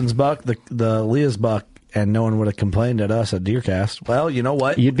posted Austin's buck, the Leah's buck, and no one would have complained at us at Deercast. Well, you know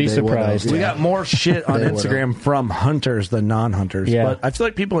what? You'd be surprised. We got more shit on Instagram from hunters than non-hunters. Yeah. But I feel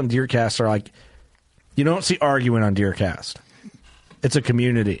like people in Deercast are like, you don't see arguing on Deercast. It's a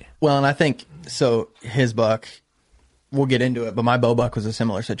community. Well, and I think, so his buck, we'll get into it, but my bow buck was a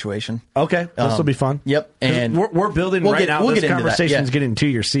similar situation. Okay, this will be fun. Yep, and we're building we'll right get- now. we'll This get into that, conversation's yeah. getting to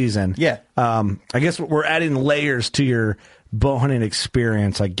your season. Yeah. I guess we're adding layers to your bow hunting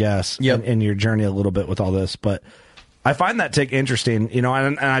experience, I guess, in your journey a little bit with all this. But I find that take interesting, you know,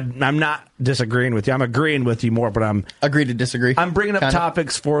 and I'm not disagreeing with you. I'm agreeing with you more, but I'm agree to disagree. I'm bringing up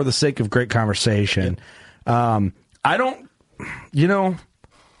topics for the sake of great conversation. I don't, you know,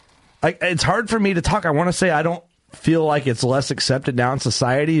 it's hard for me to talk. I want to say I don't feel like it's less accepted now in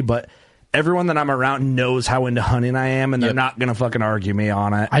society, but everyone that I'm around knows how into hunting I am, and they're not going to fucking argue me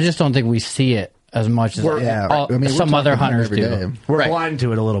on it. I just don't think we see it as much as some other hunters do. We're blind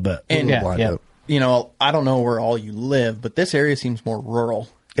to it a little bit. And you know, I don't know where all you live, but this area seems more rural.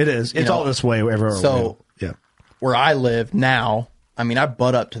 It is. It's all this way everywhere. So yeah, where I live now, I mean, I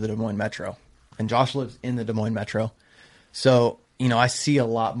butt up to the Des Moines Metro, and Josh lives in the Des Moines Metro. So, you know, I see a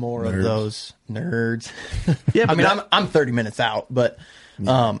lot more of those nerds. Yeah, I mean, I'm 30 minutes out, but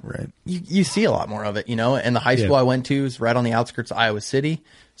you see a lot more of it, you know. And the high school I went to is right on the outskirts of Iowa City.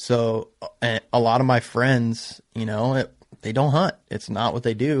 So a lot of my friends, you know, they don't hunt. It's not what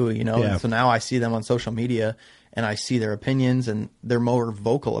they do, you know. Yeah. And so now I see them on social media, and I see their opinions, and they're more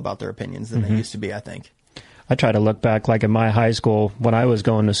vocal about their opinions than they used to be, I think. I try to look back, like in my high school, when I was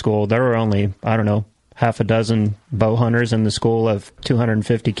going to school, there were only, I don't know, half a dozen bow hunters in the school of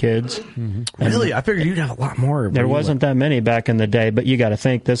 250 kids. Really? I figured you'd have a lot more. There wasn't that many back in the day, but you got to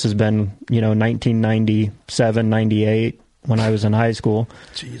think this has been, you know, 1997, 98 when I was in high school.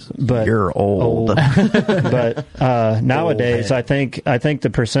 Jesus, but you're old. But nowadays, I think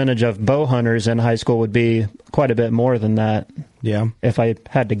the percentage of bow hunters in high school would be quite a bit more than that. Yeah, if I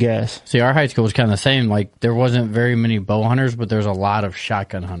had to guess. See, our high school was kind of the same. Like, there wasn't very many bow hunters, but there's a lot of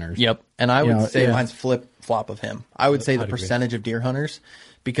shotgun hunters. Yep. And I would say yeah. mine's flip-flop of him. I would say the percentage of deer hunters,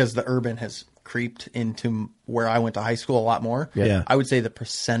 because the urban has creeped into where I went to high school a lot more. Yeah. I would say the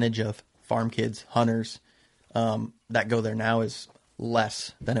percentage of farm kids, hunters, that go there now is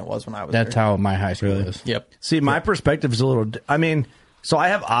less than it was when I was That's there. how my high school is. Yep. See, my perspective is a little. I mean, so I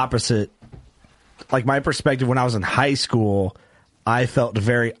have opposite. Like my perspective when I was in high school, I felt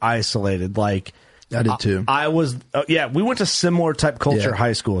very isolated. Like I did too. I was, we went to similar type culture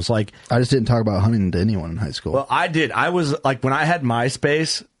high schools. Like, I just didn't talk about hunting to anyone in high school. well, I did. I was like, when I had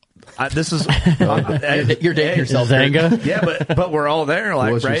MySpace, this is You're dating yourself, Zanga. Yeah, but we're all there.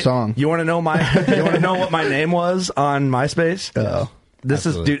 Like, What's your right? song? You want to know what my name was on MySpace? This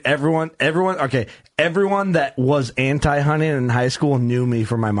Absolutely. is, dude. Everyone that was anti-hunting in high school knew me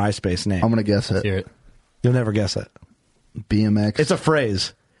for my MySpace name. I'm gonna guess it. Hear it. You'll never guess it. BMX. It's a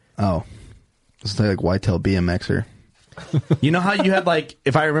phrase. Oh, it's like Whitetail BMXer. You know how you had, like,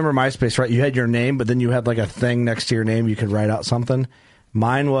 if I remember MySpace right, you had your name, but then you had like a thing next to your name you could write out something.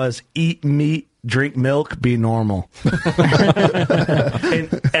 Mine was eat meat, drink milk, be normal.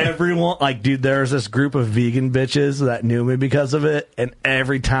 And everyone, like, dude, there's this group of vegan bitches that knew me because of it, and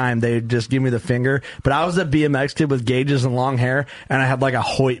every time they'd just give me the finger. But I was a BMX kid with gauges and long hair, and I had like a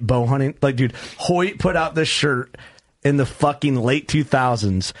Hoyt bow hunting. Like, dude, Hoyt put out this shirt in the fucking late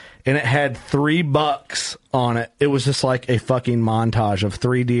 2000s, and it had 3 bucks on it. It was just like a fucking montage of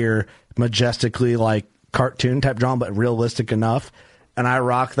 3 deer, majestically, like, cartoon type drawn, but realistic enough. And I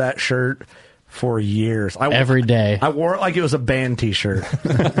rocked that shirt for years. Every day. I wore it like it was a band t-shirt.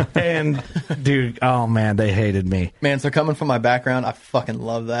 And, dude, oh man, they hated me. Man, so coming from my background, I fucking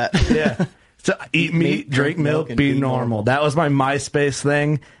love that. Yeah. So eat meat, drink milk, and be normal. That was my MySpace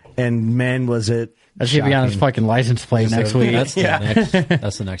thing, and man, was it That should be on his fucking license plate next week. That's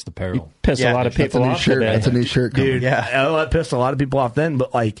the next apparel. Piss a lot of people off shirt. today. That's a new shirt, coming. Dude, that pissed a lot of people off then,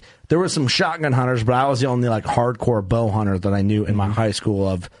 but like there were some shotgun hunters, but I was the only like hardcore bow hunter that I knew in my high school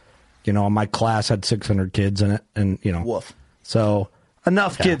of, my class had 600 kids in it, and Woof. So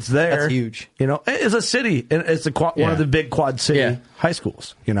enough kids there. That's huge. It's a city, and it's one of the big quad city high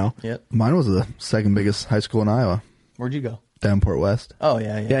schools, Yep. Mine was the second biggest high school in Iowa, Where'd you go? Davenport West. Oh,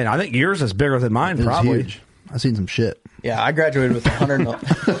 yeah. Yeah, and I think yours is bigger than mine, It was probably. huge. I've seen some shit. Yeah, I graduated with 100.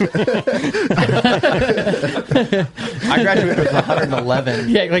 I graduated with 111.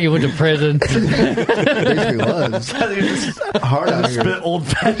 Yeah, like you went to prison. Basically was. Hard out here. Spit old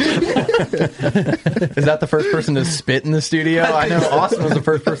fashioned. Is that the first person to spit in the studio? I know Austin was the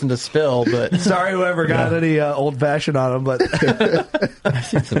first person to spill, but Sorry, whoever got any old fashioned on them, but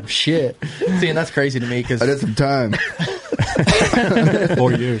some shit. See, and that's crazy to me because I did some time.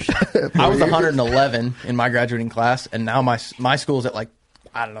 4 years. I was 111 in my graduating class, and now my school's at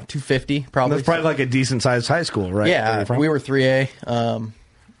 250 probably. that's probably like a decent sized high school, right? Where Yeah, you're from? we were 3A.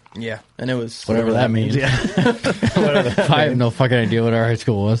 Yeah, and it was Whatever that means. Yeah. I have no fucking idea what our high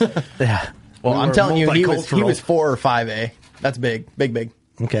school was. Yeah. Well, We I'm were telling you, he multicultural. was 4 or 5A. That's big.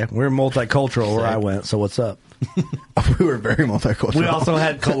 Okay, we're multicultural where I went, so what's up? We were very multicultural. We also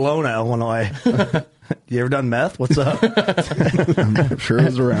had Kelowna, Illinois. You ever done meth? What's up? I'm sure it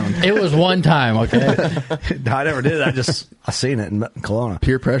was around. It was one time, okay? I never did. I seen it in Kelowna.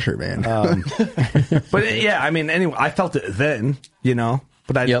 Peer pressure, man. But anyway, I felt it then,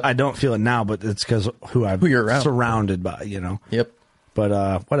 but I don't feel it now, but it's because who you're around. surrounded by, Yep.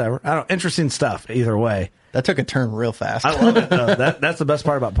 But whatever. I don't. Interesting stuff. Either way, That took a turn real fast. I love it. Though. That's the best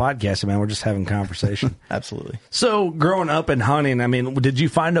part about podcasting, man. We're just having conversation. Absolutely. So, growing up and hunting, did you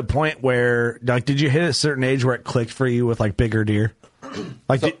find a point where, did you hit a certain age where it clicked for you with bigger deer?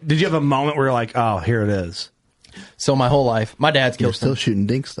 Did you have a moment where you're like, oh, here it is? So my whole life, my dad's You're killed still some. shooting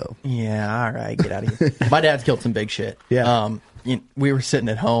dinks, though. Yeah, all right, get out of here. My dad's killed some big shit. Yeah. We were sitting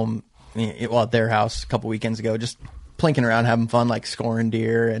at home, at their house a couple weekends ago, just plinking around, having fun, scoring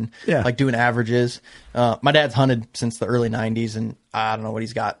deer and doing averages. My dad's hunted since the early '90s, and I don't know what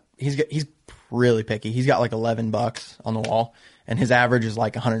he's got. He's really picky. He's got 11 bucks on the wall, and his average is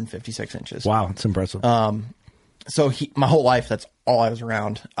 156 inches. Wow, it's impressive. So my whole life, that's all I was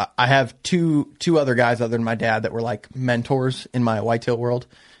around. I have two other guys other than my dad that were mentors in my whitetail world,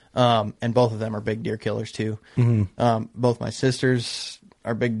 and both of them are big deer killers too. Mm-hmm. Both my sisters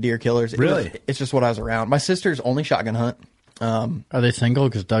are big deer killers. Really? It's just what I was around. My sisters only shotgun hunt. Are they single?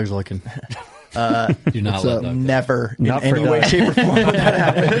 Because Doug's looking. Do not let Doug. Never Not in for any way, Doug. shape, or form would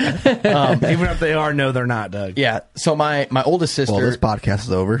that happen. Even if they are, no, they're not, Doug. Yeah. So my oldest sister. Well, this podcast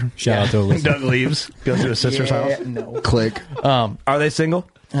is over. Shout out to Alyssa. Doug leaves, goes to his sister's house. No. Click. Are they single?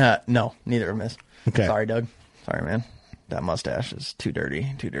 No, neither of them is. Okay. Sorry, Doug. Sorry, man. That mustache is too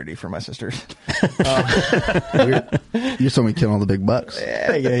dirty for my sisters. You saw me killing all the big bucks.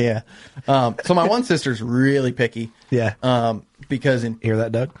 Yeah. So my one sister's really picky. Yeah. Because in Hear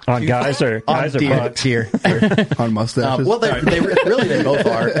that, Doug? On guys or bucks? deer. On mustaches. Well, they both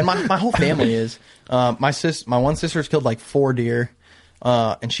are, and my whole family is. My one sister's killed 4 deer,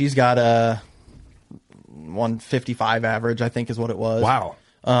 and she's got a 155 average, I think is what it was. Wow.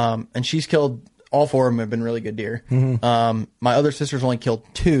 And she's killed all 4 of them have been really good deer. Mm-hmm. My other sister's only killed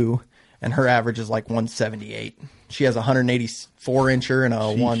 2, and her average is like 178. She has a 184 incher and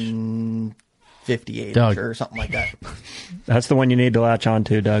a 158 Doug. incher or something like that. That's the one you need to latch on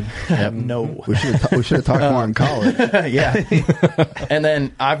to, Doug. No. We should have talked more in college. Yeah. And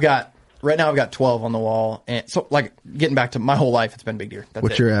then right now I've got 12 on the wall. And so, like, getting back to my whole life, it's been big deer. That's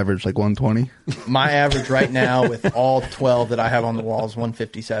What's it. your average? Like 120? My average right now with all 12 that I have on the wall is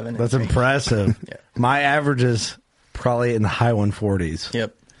 157. That's impressive. Yeah. My average is probably in the high 140s.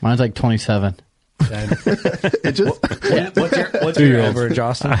 Yep. Mine's like 27. It just What's your average,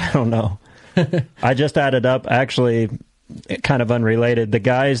 Austin? I don't know. I just added up, actually, kind of unrelated. The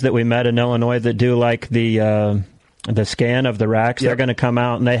guys that we met in Illinois that do like the scan of the racks, they're going to come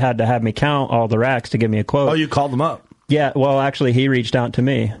out, and they had to have me count all the racks to give me a quote. Oh, you called them up? Yeah, well, actually, he reached out to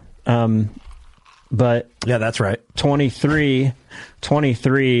me. But yeah, that's right. 23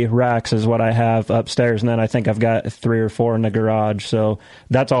 racks is what I have upstairs, and then I think I've got 3 or 4 in the garage. So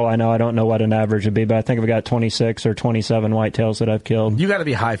that's all I know. I don't know what an average would be, but I think I've got 26 or 27 whitetails that I've killed. You got to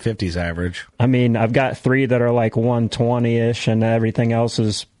be high 50s average. I mean, I've got 3 that are like 120-ish, and everything else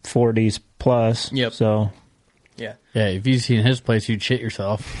is 40s plus. Yep. So, yeah. Yeah, if you've seen his place, you'd shit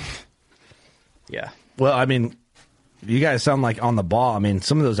yourself. Yeah. Well, I mean, you guys sound like on the ball. I mean,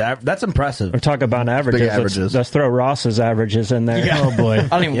 some of those that's impressive. we're talking about averages. Big averages. Let's throw Ross's averages in there. Oh, boy. I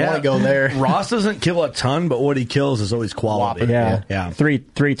don't even want to go there. Ross doesn't kill a ton, but what he kills is always quality. Yeah. 3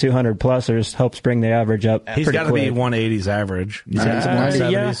 200 plusers helps bring the average up. He's pretty got to be quick. 180s average. He's got some Yeah,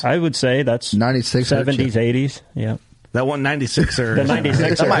 170s. I would say that's 96 hurts 70s, 80s. Yeah. That 196er. The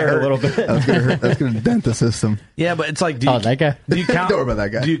 96 That might hurt a hurt. little bit. That's going to dent the system. Yeah, but it's like, do That guy? you count, Don't worry about that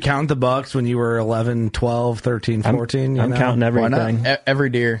guy. Do you count the bucks when you were 11, 12, 13, 14? I'm counting everything. Every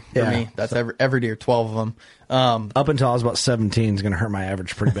deer for Yeah. me. That's every deer, 12 of them. Up until I was about 17 is going to hurt my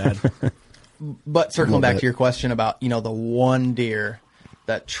average pretty bad. But circling back bit. to your question about, the one deer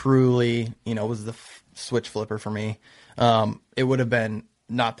that truly, was the switch flipper for me, it would have been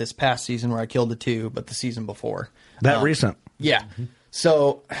not this past season where I killed the 2, but the season before. That recent. Yeah.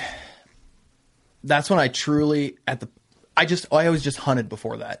 So that's when I truly I always just hunted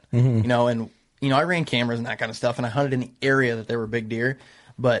before that, and I ran cameras and that kind of stuff, and I hunted in the area that there were big deer.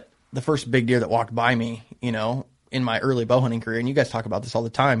 But the first big deer that walked by me, in my early bow hunting career, and you guys talk about this all the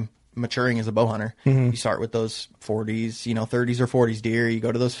time, maturing as a bow hunter, you start with those 40s, 30s or 40s deer, you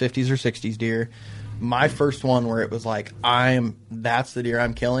go to those 50s or 60s deer. My first one where it was like, that's the deer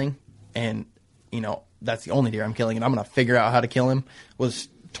I'm killing, and, that's the only deer I'm killing, and I'm going to figure out how to kill him, was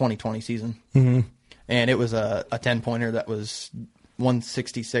 2020 season. Mm-hmm. And it was a 10-pointer that was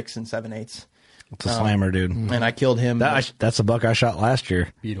 166 and 7/8. It's a slammer, dude. And I killed him. That's a buck I shot last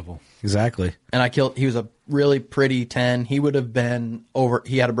year. Beautiful. Exactly. And he was a really pretty 10. He would have been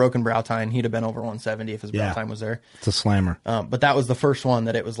he had a broken brow tine. He'd have been over 170 if his brow tine was there. It's a slammer. But that was the first one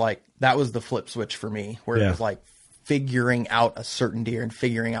that it was like, that was the flip switch for me, where it was like figuring out a certain deer and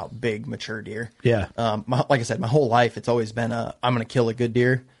figuring out big, mature deer. Yeah. Like I said, my whole life, it's always been I'm going to kill a good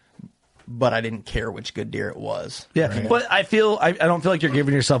deer, but I didn't care which good deer it was. Yeah. Right? But I don't feel like you're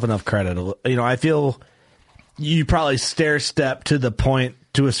giving yourself enough credit. I feel you probably stair step to the point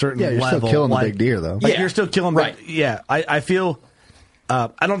to a certain Yeah, you're level. still killing the big deer, though. Like, you're still killing Right. I feel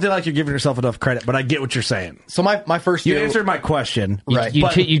I don't feel like you're giving yourself enough credit, but I get what you're saying. So my first You deer, answered my question. Right.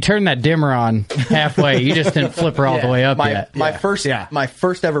 You turned that dimmer on halfway. You just didn't flip her all the way up yet. My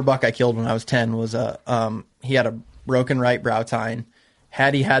first ever buck I killed when I was 10 was he had a broken right brow tine.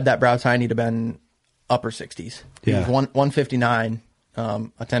 Had he had that brow tine, he'd have been upper 60s. He was 159, a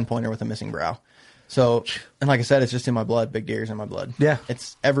 10-pointer with a missing brow. So, and like I said, it's just in my blood. Big deer's in my blood. Yeah.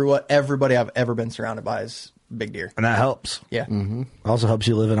 It's everybody I've ever been surrounded by is big deer. And that helps. Yeah. Mm-hmm. Also helps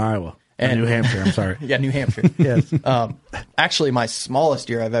you live in Iowa. And New Hampshire, I'm sorry. Yeah, New Hampshire. Yes. Actually, my smallest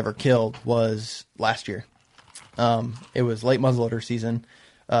deer I've ever killed was last year. It was late muzzleloader season.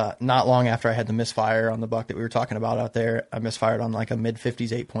 Not long after I had the misfire on the buck that we were talking about out there, I misfired on like a mid-50s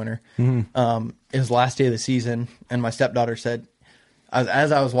 8-pointer. Mm-hmm. It was the last day of the season, and my stepdaughter said,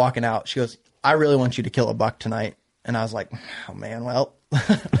 as I was walking out, she goes, "I really want you to kill a buck tonight." And I was like, "Oh man, well."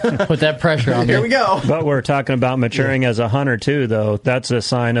 Put that pressure on me. Here we go. But we're talking about maturing as a hunter too, though. That's a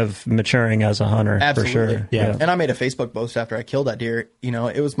sign of maturing as a hunter, Absolutely. for sure. Yeah. And I made a Facebook post after I killed that deer.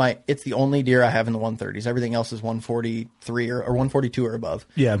 It's the only deer I have in the 130s. Everything else is 143 or 142 or above.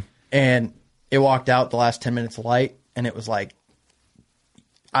 Yeah. And it walked out the last 10 minutes of light, and it was like,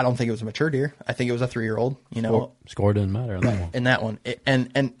 I don't think it was a mature deer. I think it was a 3-year-old, Score didn't matter on that one. in that one.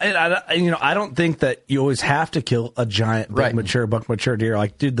 And I don't think that you always have to kill a giant, big, Right. mature deer.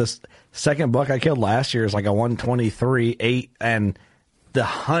 Like, dude, this second buck I killed last year is like a 123, 8, and the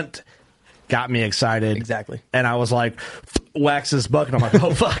hunt got me excited. Exactly. And I was like, wax this buck, and I'm like,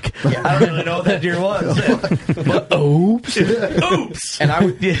 oh fuck, I don't really know what that deer was. But, oops. And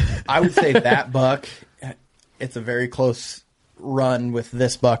I would say that buck, it's a very close run with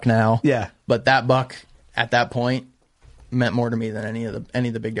this buck now. Yeah. But that buck at that point meant more to me than any of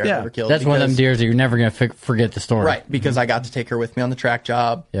the big deer I've ever killed. That's one of them deers that you're never going to forget the story. Right, because I got to take her with me on the track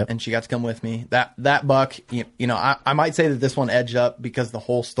job, and she got to come with me. That buck, you know, I might say that this one edged up because the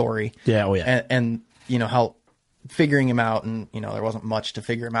whole story. Yeah, oh yeah. And you know, how figuring him out, and you know, there wasn't much to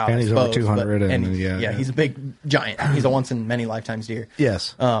figure him out. And I he's suppose, over 200, but, and he's a big giant. He's a once in many lifetimes deer.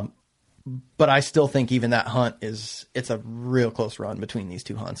 Yes. But I still think even that hunt it's a real close run between these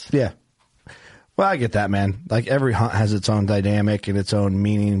two hunts. Yeah. Well, I get that, man. Like, every hunt has its own dynamic and its own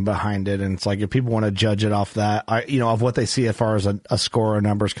meaning behind it. And it's like, if people want to judge it off that, of what they see as far as a score or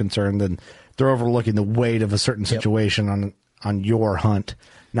numbers concerned, then they're overlooking the weight of a certain situation on your hunt,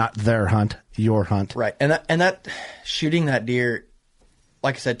 not their hunt, your hunt. Right. And that shooting that deer,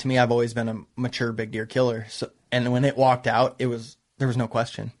 like I said, to me, I've always been a mature big deer killer. So, and when it walked out, there was no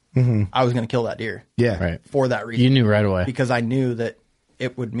question. Mm-hmm. I was going to kill that deer. Yeah. Right. For that reason. You knew right away. Because I knew that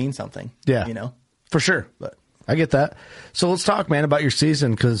it would mean something. Yeah. You know? For sure. But I get that. So let's talk, man, about your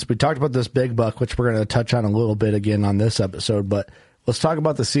season, because we talked about this big buck, which we're going to touch on a little bit again on this episode. But let's talk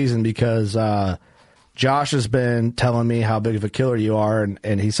about the season, because Josh has been telling me how big of a killer you are,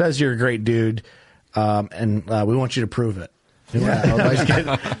 and he says you're a great dude, and we want you to prove it.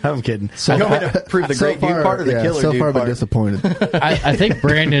 Yeah, I'm kidding. So you want me to prove the great dude part or the killer so dude far I've been part? disappointed. I think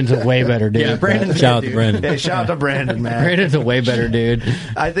Brandon's a way better dude. Yeah, Brandon's Shout out a to good Brandon. Hey, shout out to Brandon, man. Brandon's a way better dude.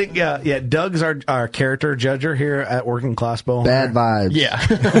 I think, Doug's our character judger here at Working Class Bow Hunter. Bad vibes.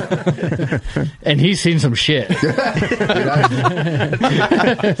 Yeah. And he's seen some shit.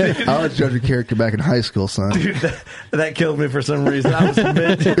 I was judge your character back in high school, son. Dude, that killed me for some reason. I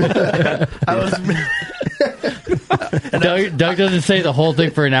was Doug doesn't say the whole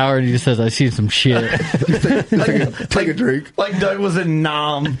thing for an hour, and he just says, "I've sing some shit." Take a drink. like Doug was in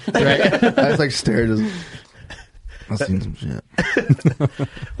Nam. Right? I was like stared at I've seen some shit.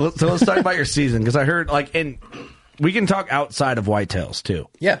 So let's talk about your season, because I heard, like, and we can talk outside of whitetails too.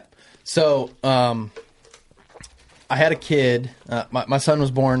 Yeah. So I had a kid. My son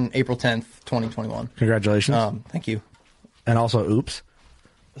was born April 10th, 2021. Congratulations. Thank you. And also, oops.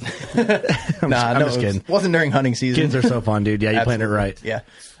 I'm just kidding. It wasn't during hunting season. Kids are so fun, dude. Yeah, you planned it right. Yeah.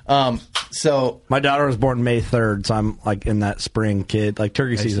 So my daughter was born May 3rd, so I'm like in that spring kid, like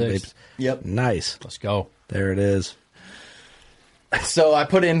turkey May season, 6th. babes. Yep. Nice. Let's go. There it is. So I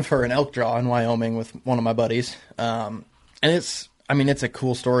put in for an elk draw in Wyoming with one of my buddies. And it's a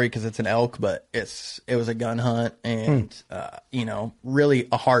cool story because it's an elk, but it was a gun hunt and, really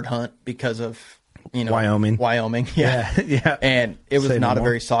a hard hunt because of, Wyoming. Yeah. Yeah. And it was Say no not a more.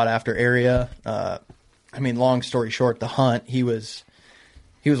 very sought after area. Long story short, the hunt, it was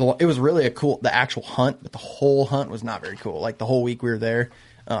really the actual hunt, but the whole hunt was not very cool. Like the whole week we were there.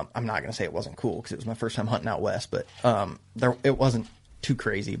 I'm not going to say it wasn't cool because it was my first time hunting out west, but it wasn't too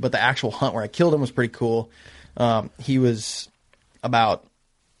crazy. But the actual hunt where I killed him was pretty cool. He was about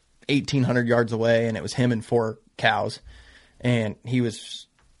 1,800 yards away, and it was him and 4 cows. And he was,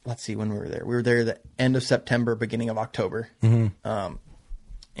 let's see when we were there. We were there the end of September, beginning of October. Mm-hmm.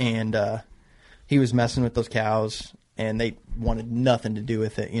 And he was messing with those cows, and they wanted nothing to do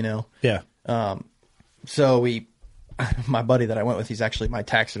with it, Yeah. So my buddy that I went with, he's actually my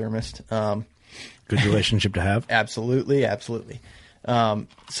taxidermist. Good relationship to have. Absolutely.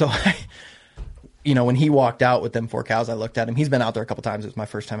 So when he walked out with them 4 cows, I looked at him. He's been out there a couple times. It was my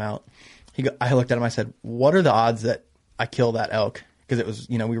first time out. I looked at him. I said, "What are the odds that I kill that elk?" Because it was,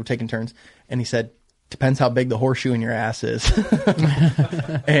 we were taking turns. And he said, "Depends how big the horseshoe in your ass is."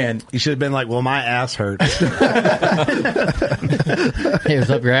 And you should have been like, "Well, my ass hurts." Hey, it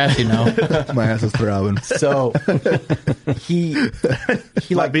was up your ass, My ass is throbbing. So he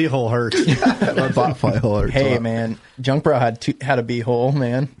my beehole hurts. My bot fly hole hurts. Hey man, Junk Bro had a beehole,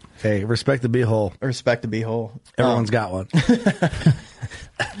 man. Hey, respect the beehole. Respect the beehole. Everyone's got one.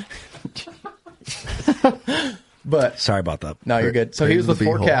 But sorry about that. No, you're good. So he was with the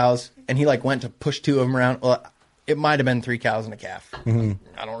 4 beehole. cows, and he went to push 2 of them around. Well, it might have been 3 cows and a calf. Mm-hmm.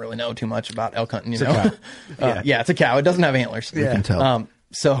 I don't really know too much about elk hunting. It's a cow. Yeah, it's a cow. It doesn't have antlers. Yeah. You can tell.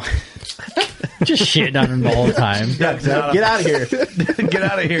 So Just shitting on him the whole time. get out of here. Get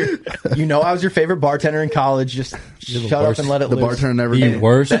out of here. I was your favorite bartender in college. Just shut up and let it The loose. bartender never The came.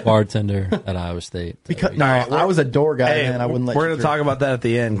 worst bartender at Iowa State. Because I was a door guy, Hey, man. I wouldn't let we're you going to through. talk about that at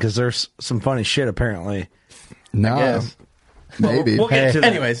the end, because there's some funny shit apparently. No. Yes. Maybe. We'll get to that.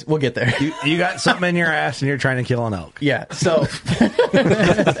 Anyways, we'll get there. You got something in your ass and you're trying to kill an elk. Yeah. So,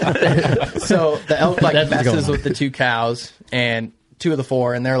 so the elk like messes with the 2 cows and 2 of the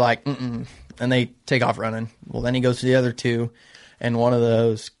 4, and they're like, mm-mm, and they take off running. Well, then he goes to the other 2, and one of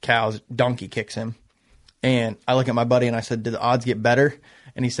those cows donkey kicks him. And I look at my buddy and I said, "Did the odds get better?"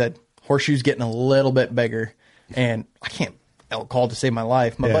 And he said, "Horseshoe's getting a little bit bigger." And I can't elk call to save my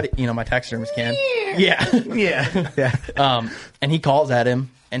life. My buddy, my taxidermist can. Yeah. And he calls at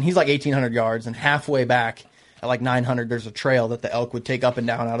him, and he's like 1,800 yards, and halfway back at like 900, there's a trail that the elk would take up and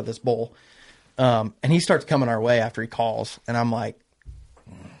down out of this bowl. And he starts coming our way after he calls, and I'm like,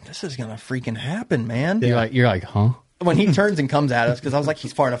 this is gonna freaking happen, man. You're like, huh? When he turns and comes at us, because I was like,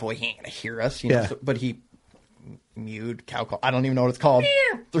 he's far enough away, he ain't gonna hear us, you know. So, but he mewed, cow call. I don't even know what it's called.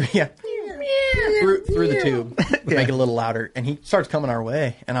 Through the tube, make it a little louder, and he starts coming our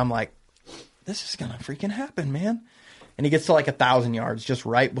way, and I'm like, this is gonna freaking happen, man. And he gets to like 1,000 yards, just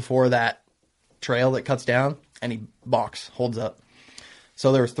right before that trail that cuts down, and he holds up.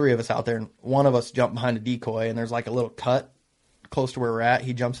 So there was 3 of us out there, and one of us jumped behind a decoy, and there's like a little cut close to where we're at.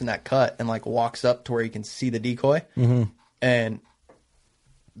 He jumps in that cut and like walks up to where he can see the decoy, and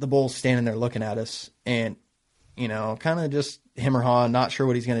the bull's standing there looking at us, and kind of just him or haw, not sure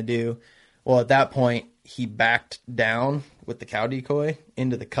what he's gonna do. Well, at that point, he backed down with the cow decoy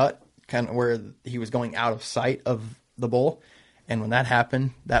into the cut, kind of where he was going out of sight of the bull. And when that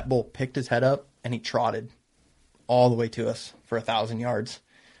happened, that bull picked his head up and he trotted all the way to us for 1,000 yards,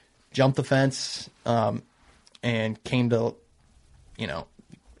 jumped the fence, and came to,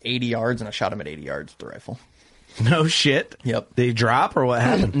 80 yards, and I shot him at 80 yards with the rifle. No shit. Yep. Did he drop or what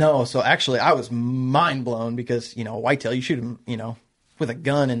happened? No. So actually, I was mind blown because, whitetail, you shoot him, with a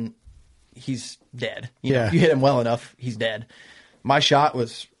gun and he's dead. You know, if you hit him well enough, he's dead. My shot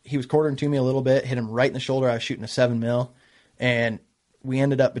was, he was quartering to me a little bit, hit him right in the shoulder. I was shooting a 7mm, and we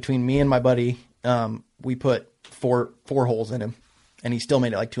ended up, between me and my buddy, we put four holes in him, and he still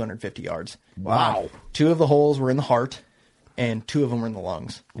made it like 250 yards. Wow. 2 of the holes were in the heart, and 2 of them were in the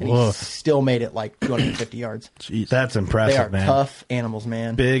lungs. And he still made it like 250 yards. Jeez. That's impressive, they are man. tough animals,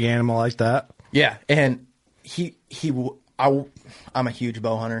 man. Big animal like that. Yeah, and I'm a huge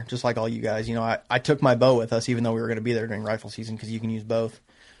bow hunter, just like all you guys. I took my bow with us, even though we were going to be there during rifle season, because you can use both.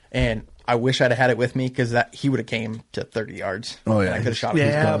 And I wish I'd have had it with me, because he would have came to 30 yards. Oh yeah, and I could have shot him.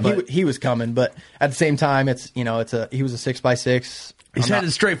 Yeah, he was coming, but at the same time, he was a 6x6. He's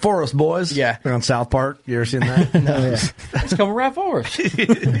headed straight for us, boys. Yeah, on South Park. You ever seen that? No, it's coming right for us.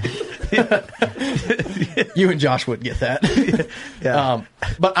 You and Josh would get that. Yeah.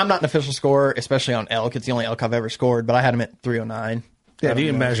 But I'm not an official scorer, especially on elk. It's the only elk I've ever scored, but I had him at 309. Yeah, if you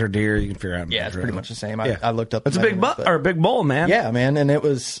can measure deer, you can figure out. Yeah, it's pretty much the same. Yeah. I looked up. It's a big or a big bull, man. Yeah, man, and it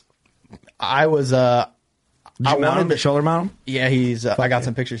was. I was. I wanted to shoulder mount him. Yeah, he's. I got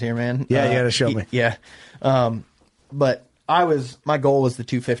some pictures here, man. Yeah, you got to show me. Yeah, but my goal was the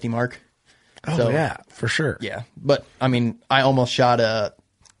 250 mark. Oh so, yeah, for sure. Yeah, but I mean, I almost shot a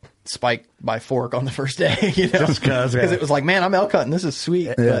spike by fork on the first day. Just because it was like, man, I'm elk hunting. This is sweet.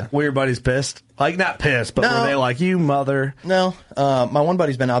 Yeah. But, were your buddies pissed? Like not pissed, but were they like, you mother? No, my one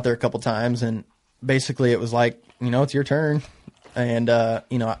buddy's been out there a couple times, and basically it was like, it's your turn, and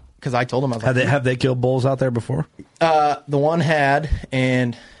because I told him I was have they killed bulls out there before? The one had,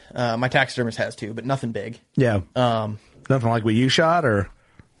 and my taxidermist has too, but nothing big. Yeah. Nothing like what you shot, or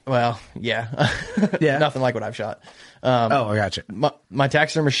well, yeah, yeah, nothing like what I've shot. I got you. My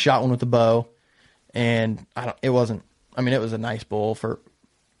taxidermist shot one with a bow, and it wasn't. I mean, it was a nice bull for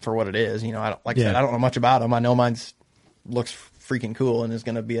what it is. I said, I don't know much about him. I know mine's looks freaking cool and is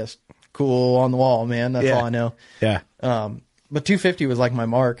going to be a cool on the wall, man. That's all I know. Yeah. But 250 was like my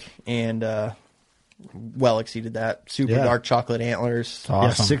mark, and well exceeded that. Super dark chocolate antlers. Awesome.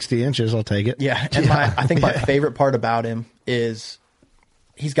 Yeah, 60 inches. I'll take it. Yeah, and I think my favorite part about him is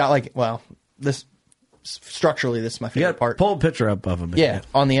he's got this structurally. This is my favorite part. Pull a picture up of him. Yeah,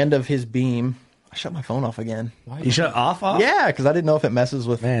 on the end of his beam. I shut my phone off again. You shut off? Yeah, because I didn't know if it messes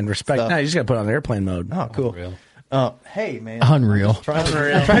with. Man, respect. Stuff. No, you just got to put it on airplane mode. Oh, cool. Hey, man. Unreal. Trying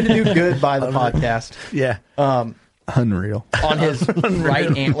to do good by the podcast. Yeah. Unreal. On his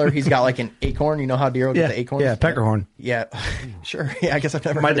right antler, he's got like an acorn. You know how deer will get the acorns? Yeah, peckerhorn. Yeah, sure. Yeah, I guess I've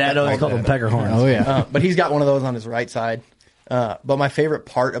never. My dad always called them peckerhorns. Oh yeah. But he's got one of those on his right side. But my favorite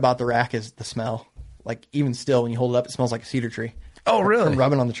part about the rack is the smell. Like even still, when you hold it up, it smells like a cedar tree. Oh, really? From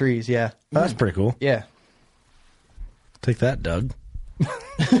rubbing on the trees. Yeah. Oh, that's pretty cool. Yeah. Take that, Doug.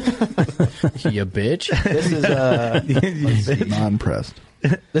 You bitch. This is Not impressed.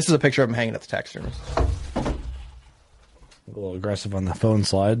 This is a picture of him hanging at the taxidermist. A little aggressive on the phone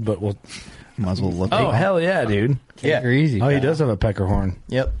slide, but we'll. Might as well look. Oh, hell yeah, dude. Yeah. Easy. Oh, he does have a pecker horn.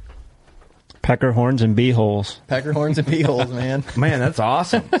 Yep. Pecker horns and bee holes. Pecker horns and pee holes, man. Man, that's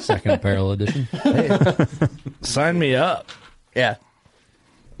awesome. Second apparel edition. Sign me up. Yeah.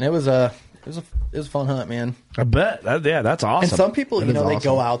 And it was a fun hunt, man. I bet. That's awesome. And some people, That you is know, they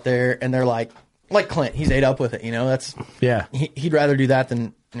awesome. go out there and they're like Clint, he's ate up with it, you know. That's Yeah. he'd rather do that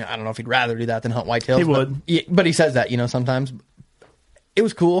than, you know, I don't know if he'd rather do that than hunt whitetails. He would. But he says that, you know, sometimes. It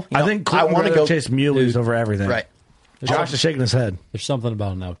was cool. You know, I think Clint would want to rather go chase muleys over everything. Right. Josh is shaking his head. There's something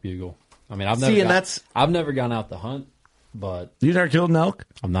about an elk bugle. I mean, I've never gone out to hunt, but You never killed an elk?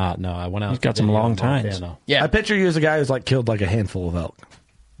 I'm not. No, I went out. He's got some long tines. Montana. Yeah. I picture you as a guy who's like killed like a handful of elk.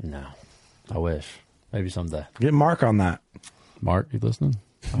 No, I wish. Maybe someday. Get Mark on that. Mark, you listening?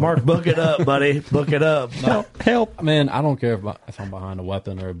 Mark, book it up, buddy. Book it up. Help. Man, I don't care if I'm behind a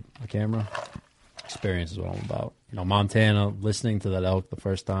weapon or a camera. Experience is what I'm about. You know, Montana, listening to that elk the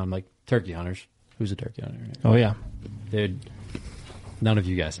first time, like turkey hunters. Who's a turkey hunter? Oh, yeah. Dude, none of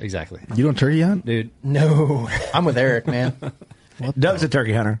you guys. Exactly. You don't turkey hunt? Dude, No. I'm with Eric, man. Doug's a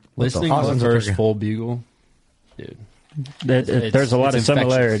turkey hunter. listening to the Austin's a first turkey. full bugle, dude. There's a lot of infectious.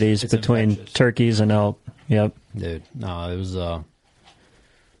 similarities It's between infectious. turkeys and elk. Yep. Dude, no, it was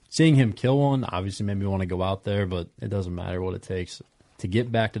seeing him kill one obviously made me want to go out there, but it doesn't matter what it takes to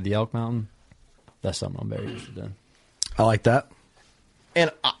get back to the elk mountain. That's something I'm very interested in. I like that.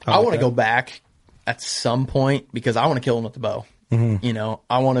 And I want to go back at some point because I want to kill him with the bow. Mm-hmm. You know,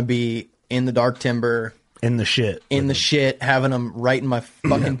 I want to be in the dark timber, In the shit. in the shit, having them right in my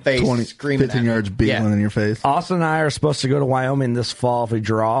fucking face, 20, screaming 15 at me. yards beetling Yeah. in your face. Austin and I are supposed to go to Wyoming this fall if we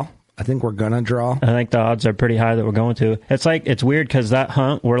draw. I think we're going to draw. I think the odds are pretty high that we're going to. It's weird because that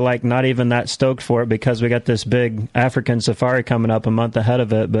hunt, we're like not even that stoked for it because we got this big African safari coming up a month ahead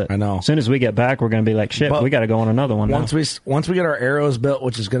of it. But I know. as soon as we get back, we're going to be like, shit, But we got to go on another one now. Once we get our arrows built,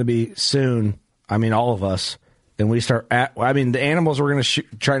 which is going to be soon, I mean, all of us, and we start the animals we're going to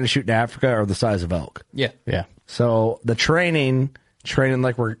trying to shoot in Africa are the size of elk. Yeah. Yeah. So the training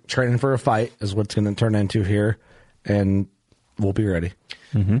like we're training for a fight is what's going to turn into here, and we'll be ready.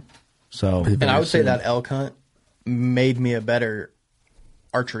 Mm-hmm. So, And I would say that elk hunt made me a better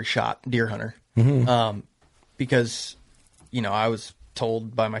archery shot deer hunter. Because, you know, I was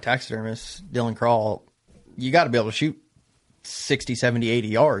told by my taxidermist, Dylan Crawl, you got to be able to shoot 60, 70, 80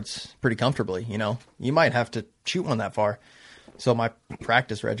 yards pretty comfortably, you know. You might have to shoot one that far. So my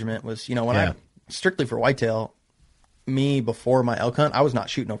practice regiment was, you know, when I strictly for whitetail, me before my elk hunt, I was not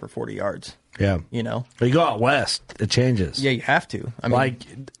shooting over 40 yards. yeah. You know? But you go out west, it changes. Yeah, you have to. I mean, Like,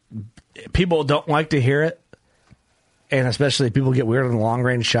 people don't like to hear it, and especially if people get weird on long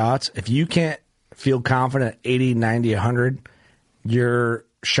range shots. If you can't feel confident at 80, 90, 100, your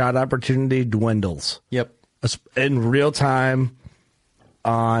shot opportunity dwindles. yep. In real time,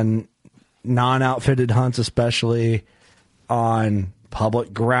 on non-outfitted hunts, especially on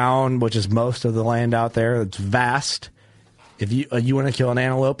public ground, which is most of the land out there. It's vast. If you want to kill an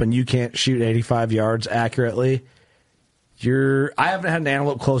antelope and you can't shoot 85 yards accurately, I haven't had an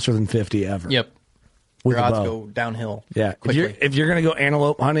antelope closer than 50 ever. Yep. With Your a odds bow. go downhill. Yeah, quickly. if you're going to go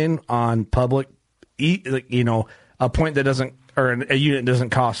antelope hunting on public, you know, a point that doesn't, or a unit doesn't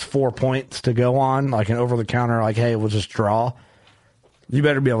cost 4 points to go on, like an over the counter, like, hey, we'll just draw. You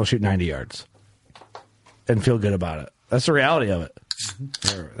better be able to shoot 90 yards and feel good about it. That's the reality of it.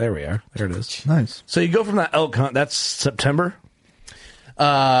 There we are. There it is. Nice. So you go from that elk hunt. That's September.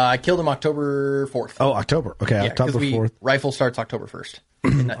 I killed him October 4th. Oh, October. Okay, Yeah, October 4th. Rifle starts October 1st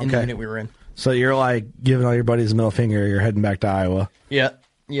in the unit we were in. So you're like giving all your buddies a middle finger. You're heading back to Iowa. Yeah.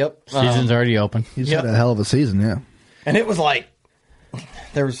 Yep. Season's already open. He's Yep. had a hell of a season, yeah. And it was like,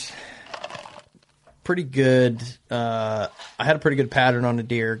 there was pretty good, I had a pretty good pattern on a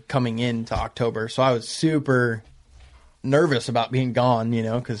deer coming into October. So I was super nervous about being gone, you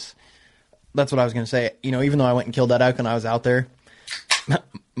know, because that's what I was going to say. You know, even though I went and killed that elk and I was out there,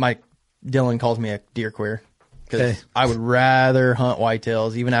 Dylan calls me a deer queer. Because I would rather hunt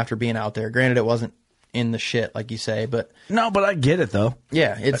whitetails even after being out there. Granted, it wasn't in the shit like you say, but No, but I get it though.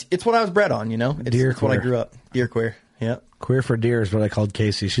 yeah, it's what I was bred on. You know, Deer it's what I queer. grew up. Deer queer. Yeah. Queer for deer is what I called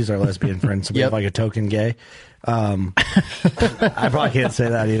Casey. She's our lesbian friend, so we have Yep. like a token gay. I probably can't say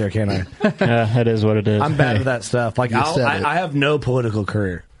that either, can I? Yeah, it is what it is. I'm bad at that stuff. Like You said it. I have no political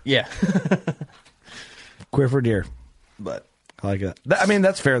career. Yeah. Queer for deer. But I like that. I mean,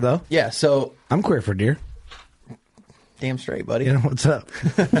 that's fair though. yeah, so I'm queer for deer. damn straight, buddy. You know what's up?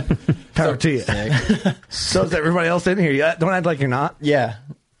 Power to you. So is everybody else in here. Yeah, don't act like you're not. Yeah.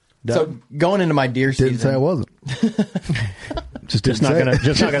 Doug? So going into my deer Didn't say I season, wasn't. Just not gonna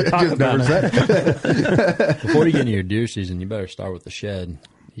talk about it. Before you get into your deer season, you better start with the shed.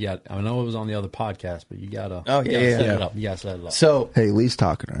 I know it was on the other podcast, but you gotta. Oh yeah. Set it up. You gotta set it up. So hey, Lee's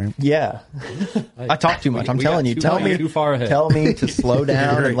talking, right? Yeah, I talk too much. I'm telling you. Too far ahead. Tell me to slow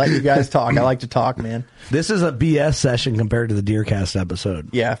down and let you guys talk. I like to talk, man. This is a BS session compared to the Deercast episode.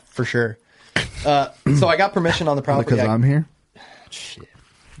 Yeah, for sure. So I got permission on the property. Because I'm here. Shit.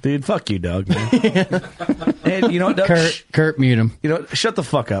 Dude, fuck you, Doug. Man. Hey, you know what, Doug? Kurt, mute him. You know, shut the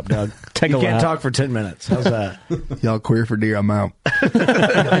fuck up, Doug. You can't lap. talk for 10 minutes. How's that? Y'all queer for deer, I'm out.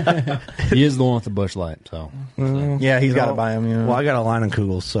 He is the one with the bush light, so. Yeah, he's got to buy them. You know. Well, I got a line on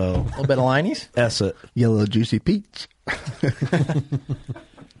Kugel, so. A little bit of Liney's? S it. Yellow juicy peach.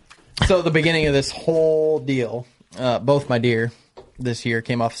 So the beginning of this whole deal, both my deer this year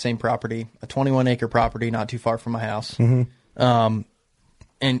came off the same property, a 21-acre property not too far from my house. Mm-hmm.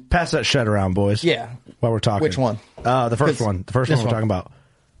 And pass that shed around, boys. Yeah. While we're talking. Which one? The first one. The first one we're talking about.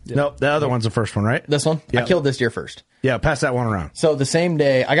 Yeah. Nope, the other one's the first one, right? This one? Yeah. I killed this deer first. Yeah, pass that one around. So the same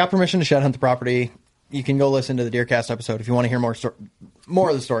day, I got permission to shed hunt the property. You can go listen to the Deercast episode if you want to hear more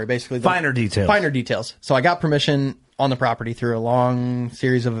of the story, basically. Finer details. So I got permission on the property through a long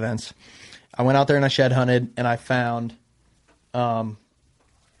series of events. I went out there and I shed hunted, and I found junk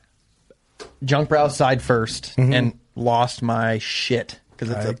browse side first and lost my shit.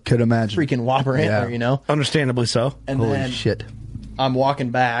 Because it's could imagine. Freaking whopper antler, you know? Understandably so. And holy then shit. I'm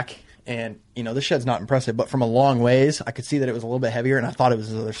walking back, and, you know, this shed's not impressive, but from a long ways, I could see that it was a little bit heavier, and I thought it was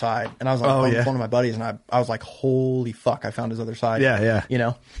his other side. And I was on the phone with my buddies, and I was like, holy fuck, I found his other side. Yeah. You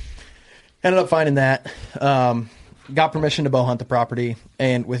know? Ended up finding that. Got permission to bow hunt the property,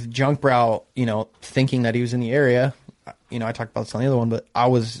 and with Junk Brow, you know, thinking that he was in the area, you know, I talked about this on the other one, but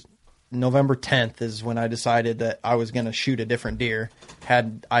November 10th is when I decided that I was going to shoot a different deer,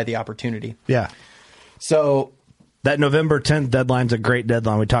 had I the opportunity. Yeah. So that November 10th deadline's a great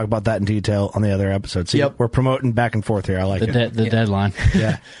deadline. We talk about that in detail on the other episode. See, we're promoting back and forth here. I like it. The deadline.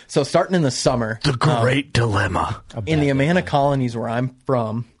 Yeah. So starting in the summer. The great dilemma. In the Amana colonies where I'm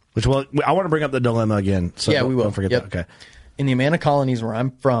from. Which, well, I want to bring up the dilemma again. So yeah, we will. Don't forget that. Okay. In the Amana colonies where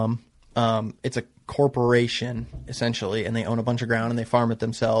I'm from, it's a corporation, essentially, and they own a bunch of ground and they farm it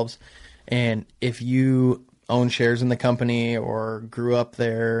themselves. And if you own shares in the company or grew up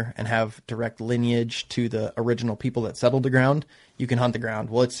there and have direct lineage to the original people that settled the ground, you can hunt the ground.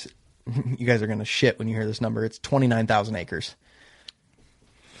 Well, you guys are going to shit when you hear this number. It's 29,000 acres.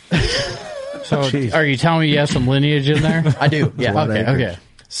 So are you telling me you have some lineage in there? I do. Yeah. Okay.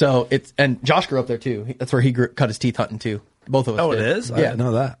 So and Josh grew up there too. That's where he cut his teeth hunting too. Both of us. Oh, did. it is? Yeah. I didn't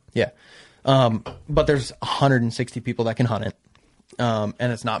know that. Yeah. But there's 160 people that can hunt it. And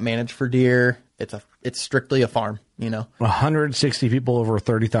it's not managed for deer. It's strictly a farm, you know. 160 people over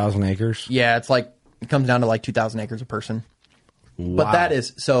 30,000 acres. Yeah, it comes down to like 2,000 acres a person. Wow. But that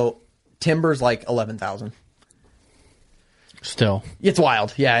is timber's like 11,000. Still, it's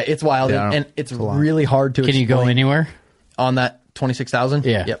wild. Yeah, it's wild, Yeah, and it's really hard to. Can you go anywhere on that 26,000?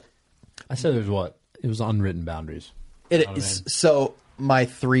 Yeah. Yep. I said it was unwritten boundaries. It is. So my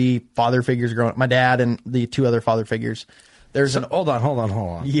 3 father figures growing up, my dad and the 2 other father figures. Hold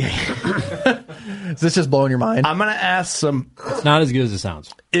on. Yeah. Is this just blowing your mind? I'm going to ask some. It's not as good as it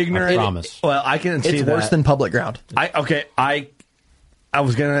sounds. Ignorant. I promise. Well, I can see it's that. worse than public ground. I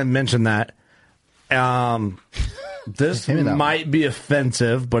was going to mention that. This might be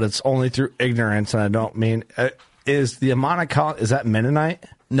offensive, but it's only through ignorance, and I don't mean. Is the Amana colony, is that Mennonite?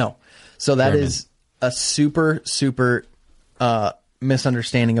 No. So that is a super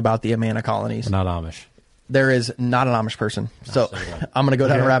misunderstanding about the Amana colonies. Not Amish. There is not an Amish person. So I'm going to go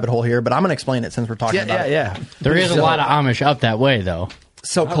down a rabbit hole here, but I'm going to explain it since we're talking about it. Yeah. There is a lot of Amish up that way, though.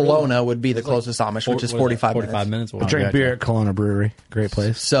 So Kelowna would be the closest Amish, which is 45 minutes. I drink beer at Kelowna Brewery. Great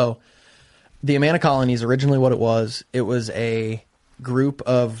place. So the Amana colonies, originally what it was a group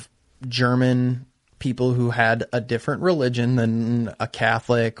of German people who had a different religion than a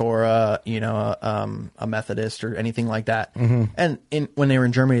Catholic or a Methodist or anything like that. Mm-hmm. And when they were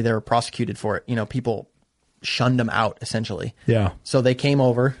in Germany, they were prosecuted for it. You know, people shunned them out, essentially. Yeah. So they came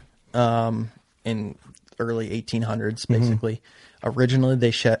over in early 1800s, basically. Mm-hmm. Originally,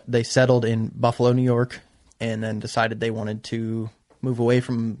 they settled in Buffalo, New York, and then decided they wanted to move away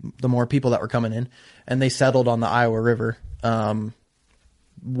from the more people that were coming in. And they settled on the Iowa River,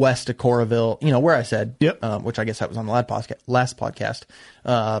 west of Coralville, where I said, which I guess that was on the last podcast.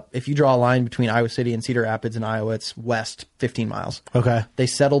 If you draw a line between Iowa City and Cedar Rapids in Iowa, it's west 15 miles. Okay. They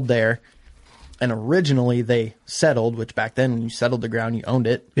settled there. And originally they settled, which back then when you settled the ground, you owned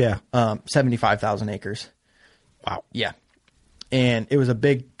it. Yeah. 75,000 acres. Wow. Yeah. And it was a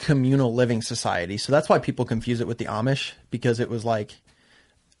big communal living society. So that's why people confuse it with the Amish, because it was like,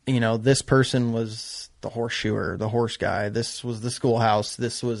 you know, this person was the horseshoer, the horse guy. This was the schoolhouse.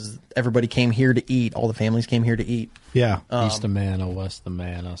 This was, everybody came here to eat. All the families came here to eat. Yeah. East of Mana, West of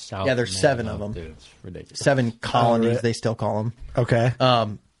Mana, South. Yeah, there's of 7 Mana. of them. Dude, it's ridiculous. 7 colonies, they still call them. Okay.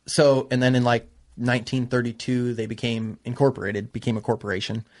 So, and then in like 1932, they became incorporated, became a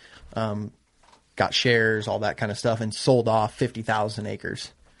corporation, got shares, all that kind of stuff, and sold off 50,000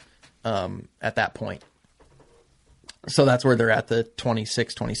 acres at that point. So that's where they're at, the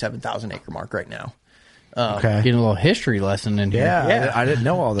 27,000 acre mark right now. Okay. Getting a little history lesson in here. Yeah. I didn't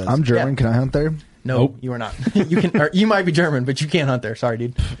know all this. I'm German. Yeah. Can I hunt there? No, Nope. you are not. You can, or you might be German, but you can't hunt there. Sorry,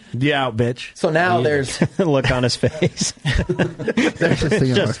 dude. Yeah, bitch. So now there's Look on his face. Just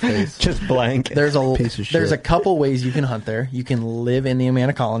thinking of my face. Just blank. there's a Piece of there's shit. a couple ways you can hunt there. You can live in the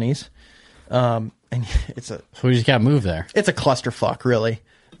Amana colonies, and it's a So we just got to move there. it's a clusterfuck, really.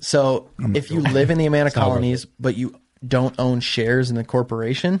 So if you live in the Amana colonies, but you don't own shares in the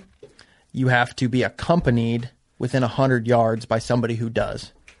corporation, you have to be accompanied within 100 yards by somebody who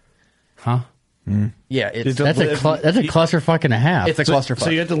does. Huh? Yeah, it's That's a clusterfuck and a half. it's a clusterfuck. So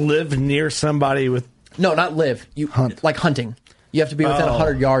you have to live near somebody with. No, not live. You Hunt. like hunting. You have to be within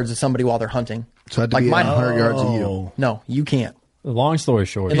 100 yards of somebody while they're hunting. So I had to Like be mine- 100 yards of Oh. you. No, you can't. Long story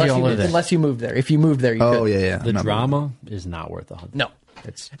short, Unless don't you, live there. unless you move there. If you moved there, you Oh, could. yeah. the I'm not- drama is not worth the hunt. No.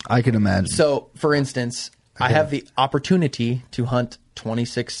 It's I can imagine. So, for instance, I have the opportunity to hunt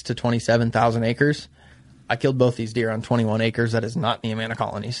 26 to 27,000 acres. I killed both these deer on 21 acres. That is not in the Amana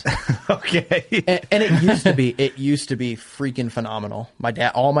colonies. Okay. And it used to be freaking phenomenal.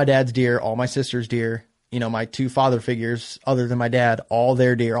 All my dad's deer, all my sister's deer, you know, my 2 father figures other than my dad, all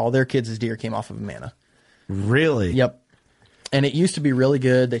their deer, all their kids' deer came off of Amana. Really? Yep. And it used to be really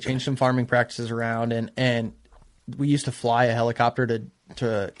good. They changed some farming practices around, and we used to fly a helicopter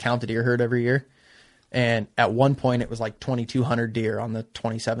to count the deer herd every year. And at one point, it was like 2,200 deer on the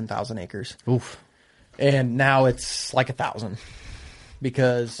 27,000 acres. Oof. And now it's like 1,000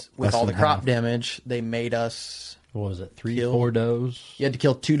 because with Less all the than crop half. damage, they made us. what was it? 3, Kill. 4 does. You had to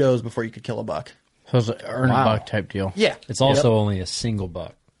kill 2 does before you could kill a buck. So it's an earn a buck type deal. Yeah, It's also only a single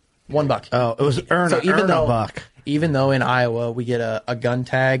buck. 1 buck. Oh, it was earn a buck. Even though in Iowa we get a gun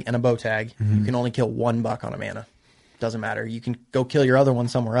tag and a bow tag, you can only kill 1 buck on Amana. Doesn't matter. You can go kill your other one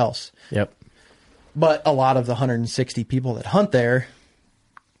somewhere else. Yep. But a lot of the 160 people that hunt there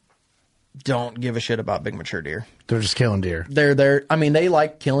don't give a shit about big mature deer. They're just killing deer. I mean, they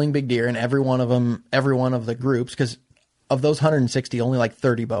like killing big deer, and every one of the groups, because of those 160, only like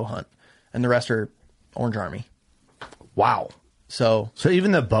 30 bow hunt, and the rest are Orange Army. Wow. So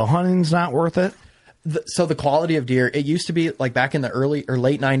even the bow hunting's not worth it? so the quality of deer, it used to be like back in the early or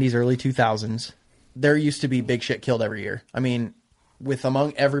late 90s, early 2000s, there used to be big shit killed every year. I mean,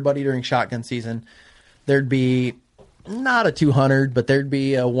 among everybody during shotgun season, there'd be not a 200, but there'd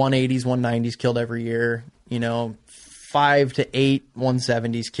be a 180s, 190s killed every year. You know, 5 to 8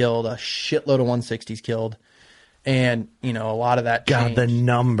 170s killed, a shitload of 160s killed. And, you know, a lot of that God, changed. the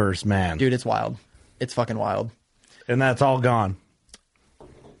numbers, man. Dude, it's wild. It's fucking wild. And that's all gone.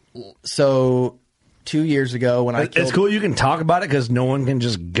 So 2 years ago when I killed... It's cool you can talk about it because no one can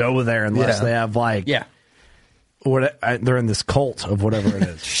just go there unless Yeah. they have like... Yeah. They're in this cult of whatever it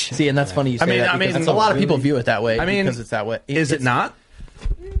is. See, and that's funny you say that because a lot of people view it that way. I mean, because it's that way. Is it not?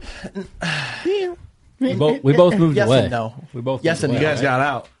 We both moved yes away. And no. We both yes moved and away, no. You guys got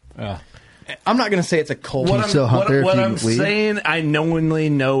out. Yeah. I'm not going to say it's a cult. What still hunt there if what you I'm leave? saying, I knowingly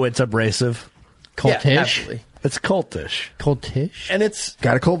know it's abrasive. Yeah, Cultish? absolutely. It's cultish. Cultish? And it's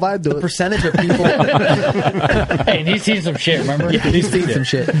Got a cool vibe to the it. percentage of people. Hey, and he's seen some shit, remember? Yeah, he's seen some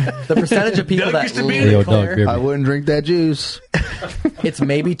shit. The percentage of people Doug that used to be live Yo, Doug, there, beer I wouldn't drink that juice. it's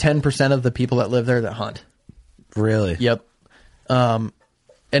maybe 10% of the people that live there that hunt. Really? Yep. And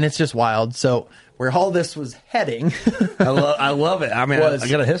it's just wild. So where all this was heading, I love it. I mean, Was- I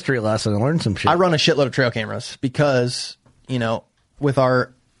got a history lesson and learned some shit. I run a shitload of trail cameras because, you know, with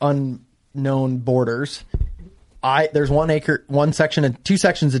our unknown borders, there's 1 section and 2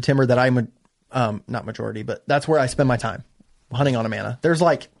 sections of timber that I'm not majority, but that's where I spend my time hunting on Amana. There's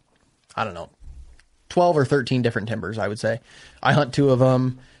like, I don't know, 12 or 13 different timbers, I would say. I hunt 2 of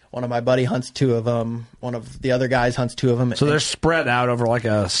them. One of my buddy hunts 2 of them. One of the other guys hunts 2 of them. So they're spread out over like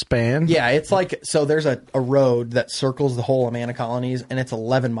a span? Yeah, it's like, so there's a road that circles the whole Amana colonies, and it's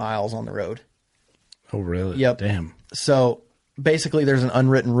 11 miles on the road. Oh, really? Yep. Damn. So basically there's an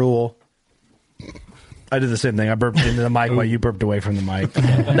unwritten rule I did the same thing. I burped into the mic while you burped away from the mic.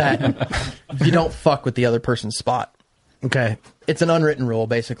 that you don't fuck with the other person's spot. Okay. It's an unwritten rule,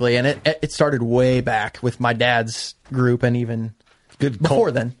 basically, and it started way back with my dad's group and even Good before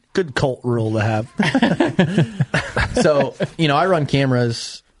cult, then. Good cult rule to have. So, I run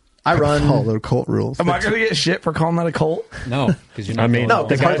cameras. I run all their cult rules. Am I going to get shit for calling that a cult? No, because you're not. I mean, No,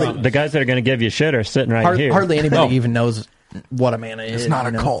 the guys that are going to give you shit are sitting right here. hardly anybody even knows what a mana is. It's not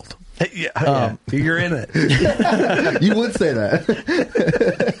a cult. Yeah, you're in it. You would say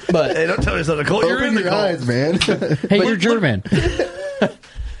that. But Hey, don't tell me it's not a cult. You're Open in the your cult. eyes, man. Hey, you're German.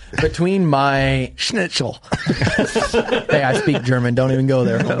 between my Schnitzel. hey, I speak German. Don't even go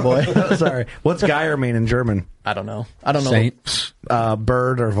there, homeboy. Sorry. What's Geyer mean in German? I don't know. I don't know. Saint.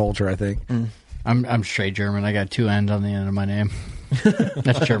 Bird or vulture, I think. I'm straight German. I got 2 N's on the end of my name.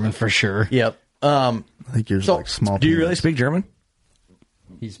 That's German for sure. Yep. I think yours is like small. Do you really penis. speak German?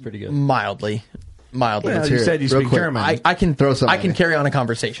 He's pretty good. Mildly. Well, Let's you hear said it, you real speak quick. German. I can Throw something I can at me. carry on a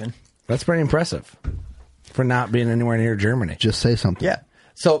conversation. That's pretty impressive for not being anywhere near Germany. Just say something. Yeah.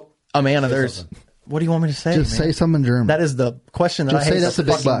 So, Amanda, there's. What do you want me to say? Just man? say something in German. That is the question that Just I hate say that's the a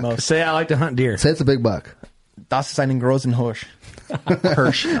big fucking buck. most. Say I like to hunt deer. Say it's a big buck. Das ist ein großen Hirsch.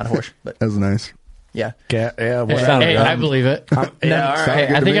 Hirsch, not Hirsch, but That's nice. yeah. Yeah, Hey, I believe it. Yeah, all right.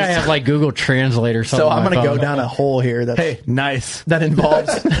 Hey, I think I have like Google Translate or something. So I'm on my going to go phone. down a hole here that's, Hey, nice. that involves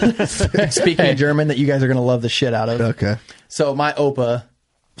speaking German that you guys are going to love the shit out of. Okay. So my Opa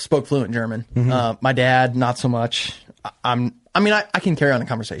spoke fluent German. My dad, not so much. I can carry on a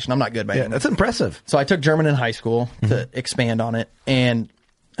conversation. I'm not good by Yeah, any that's impressive. So I took German in high school to expand on it. And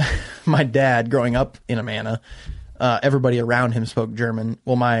my dad, growing up in Amana, everybody around him spoke German.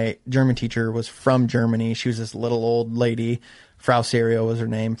 Well, my German teacher was from Germany. She was this little old lady. Frau Serio was her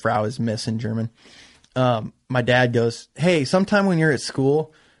name. Frau is Miss in German. My dad goes, hey, sometime when you're at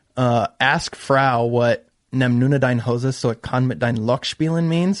school, ask Frau what Nem nuna dein Hose so it kann mit dein Loch spielen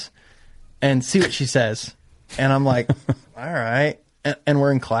means and see what she says. And I'm like, all right. And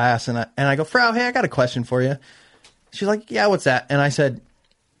we're in class and I go, Frau, hey, I got a question for you. She's like, yeah, what's that? And I said,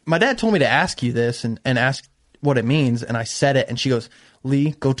 my dad told me to ask you this and ask what it means. And I said it and she goes,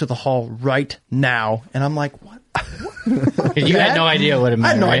 Lee, go to the hall right now. And I'm like, what? You had no idea what it meant. I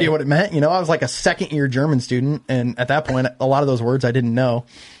had no right? idea what it meant. I was like a second year German student. And at that point, a lot of those words I didn't know.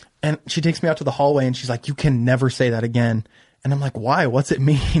 And she takes me out to the hallway and she's like, you can never say that again. And I'm like, why? What's it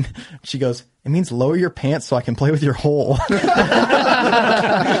mean? She goes, it means lower your pants so I can play with your hole.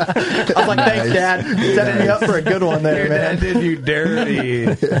 I was like, thanks, Dad. Setting me up for a good one there, man. That did you dirty.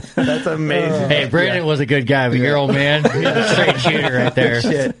 That's amazing. Hey, Brandon was a good guy, but your old man, he's a straight shooter right there.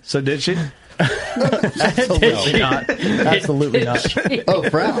 Shit. So did she? Absolutely not. Absolutely not. Oh,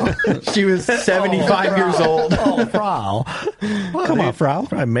 Frau. She was 75 years old. Oh, Frau. Come on, Frau.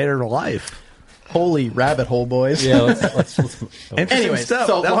 I made her to life. Holy rabbit hole, boys. Yeah, let's Interesting Anyways, stuff.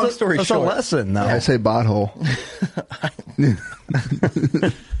 so That long was story that's short. a lesson, though. I say botthole.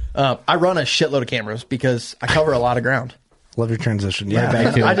 I run a shitload of cameras because I cover a lot of ground. Love your transition. Yeah,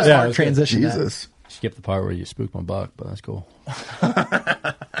 back to I it. just hard transition. that. Jesus. skip the part where you spooked my buck, but that's cool.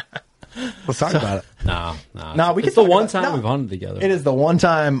 Let's talk about it. Nah. No, we it's can the talk one about- time no. we've hunted together. It is the one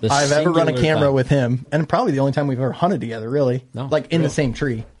time The I've ever run a singular camera time. with him, and probably the only time we've ever hunted together, really. No, like in real. the same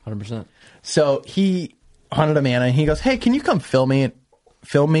tree. 100%. So he hunted a manna, and he goes, "Hey, can you come film me?"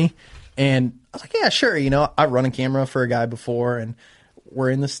 And I was like, "Yeah, sure." You know, I run a camera for a guy before, and we're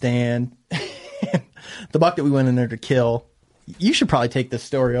in the stand. The buck that we went in there to kill. You should probably take this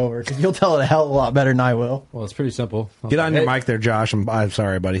story over because you'll tell it a hell of a lot better than I will. Well, it's pretty simple. Get on your Hey, mic there, Josh. I'm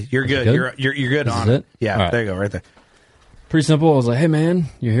sorry, buddy. You're good. good? You're good This on is it? Yeah, All right. there you go, right there. Pretty simple. I was like, "Hey, man,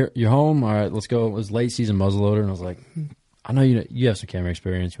 you're here. You're home. All right, let's go." It was late season muzzleloader, and I was like, "I know you have some camera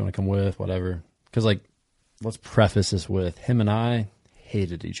experience. You want to come with, whatever." Because let's preface this with him and I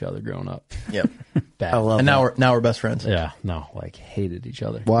hated each other growing up. Yep. Bad. I love And that. now we're best friends. Yeah, no, hated each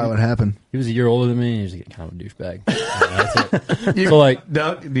other. Why? What happened? He was a year older than me. He was kind of a douchebag. That's it. So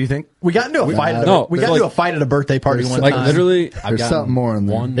Doug, do you think? We got into a fight. At no, we got like- into a fight at a birthday party one like time. literally, I've There's gotten something more in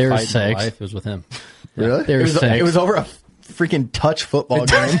there. one There fight was in my sex. life. It was with him. Really? There It was was, sex. it was over a freaking touch football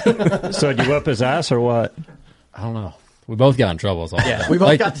game. So did you whip his ass or what? I don't know. We both got in trouble. Is all Yeah, we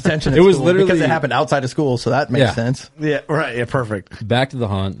both got detention. At It was school literally because it happened outside of school, so that makes Yeah. sense. Yeah, right. Yeah, perfect. back to the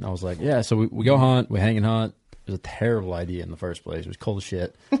hunt. And I was like, yeah. So we go hunt. We hang and hunt. It was a terrible idea in the first place. It was cold as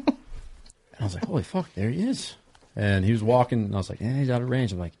shit. And I was like, holy fuck, there he is. And he was walking. And I was like, yeah, he's out of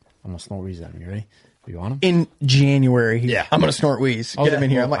range. I'm like, I'm gonna snort wheeze at him. You ready? You on him? In January, Yeah. I'm gonna snort wheeze. Get him in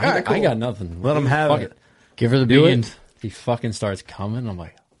here. I'm like, all right, cool. I got nothing. Let him have Fuck it. Give her the Do beans. it. He fucking starts coming. I'm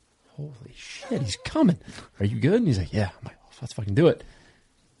like, holy shit, he's coming. Are you good? And he's like, yeah. I'm like, let's fucking do it.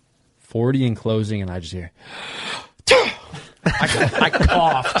 40 in closing, and I just hear, I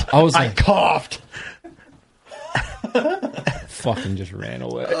coughed. I was I like, coughed. fucking just ran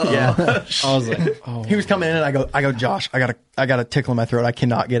away. Yeah. I was like, oh. He was coming in and I go, Josh, I got a tickle in my throat. I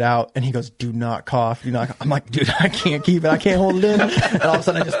cannot get out. And he goes, do not cough. Do not cough. I'm like, dude, I can't keep it. I can't hold it in. And all of a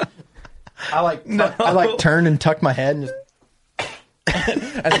sudden I turned and tucked my head and just, and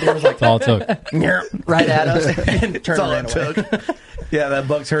the deer was like, That's all it took. right at us and turned and ran That's all away. it took. Yeah, that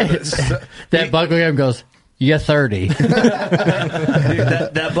buck's heard it. That buck looked at him and goes, "Yeah, 30." Dude,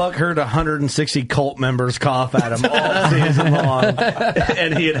 that buck heard 160 cult members cough at him all season long,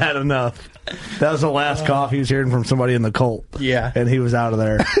 and he had enough. That was the last cough he was hearing from somebody in the cult. Yeah. And he was out of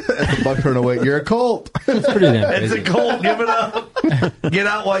there. The buck turned away. You're a cult. It's pretty damn It's crazy. a cult. Give it up. Get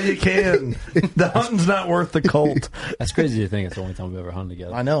out while you can. The hunting's not worth the cult. That's crazy to think it's the only time we've ever hunted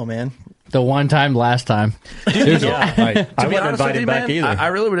together. I know, man. The one time last time. Seriously, like, I To be wouldn't honest invite with him you, back man, either. I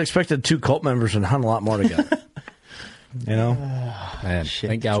really would have expected 2 cult members would hunt a lot more together. You know? man,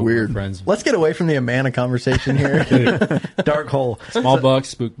 thank God weird. we're friends. Let's get away from the Amana conversation here. Dark hole. Small bucks,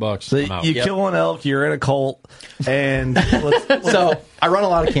 spook bucks. So I'm out. you kill an elk, you're in a cult, and So I run a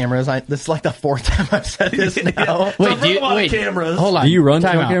lot of cameras. This is like the 4th time I've said this now. Wait, do you cameras? Hold on. Do you run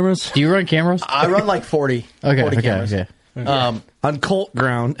Time kill out. cameras? Do you run cameras? I run like 40. Okay, 40 okay, cameras. okay. On cult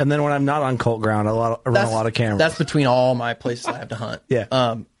ground, and then when I'm not on cult ground, I run a lot of cameras. That's between all my places I have to hunt.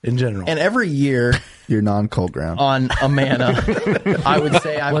 Yeah. In general. And every year You're non-cold ground. on Amana, I would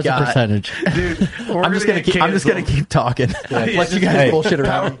say I've What's got. the percentage? Dude, I'm just gonna keep talking. Let you guys bullshit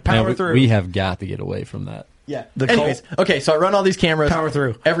around. Power Man, through. we have got to get away from that. Yeah. The Anyways, okay, so I run all these cameras. Power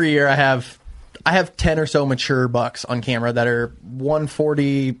through. Every year I have 10 or so mature bucks on camera that are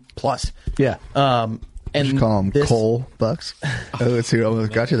 140 plus. Yeah. And You call them this- coal bucks. Oh, let's see.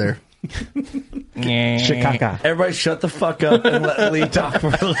 Almost got you there. Chicago. Everybody shut the fuck up and let Lee talk for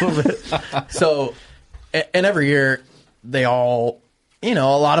a little bit. So, and every year they all, a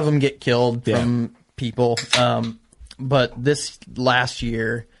lot of them get killed from people. But this last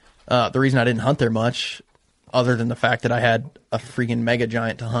year, the reason I didn't hunt there much, other than the fact that I had a freaking mega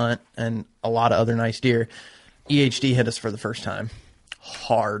giant to hunt and a lot of other nice deer, EHD hit us for the first time.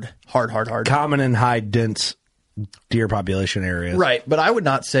 Hard. Common in high dense deer population areas. Right, but I would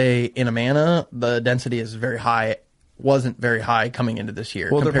not say in Amana the density is very high. Wasn't very high coming into this year.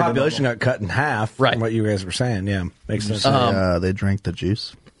 Well, their compared to population normal. got cut in half Right. from what you guys were saying. Yeah, makes sense. They drank the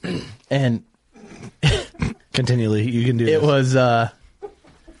juice. And Continually, you can do it this. was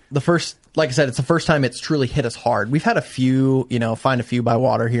the first. Like I said, it's the first time it's truly hit us hard. We've had a few, find a few by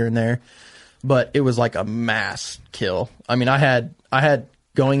water here and there, but it was like a mass kill. I mean, I had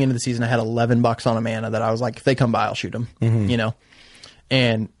going into the season, I had 11 bucks on Amana that I was like, if they come by, I'll shoot them.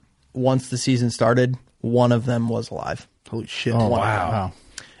 And once the season started, one of them was alive. Holy shit. Oh, Wow.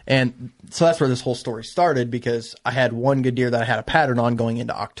 And so that's where this whole story started, because I had one good deer that I had a pattern on going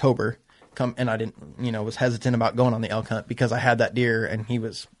into October. And I didn't, was hesitant about going on the elk hunt because I had that deer and he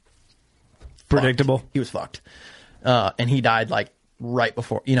was predictable. fucked. He was fucked. And he died like right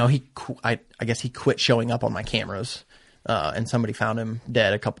before, I guess he quit showing up on my cameras. And somebody found him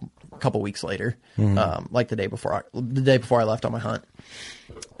dead a couple weeks later, like the day before I left on my hunt.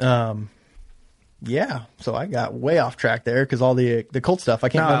 Yeah, so I got way off track there because all the cult stuff. I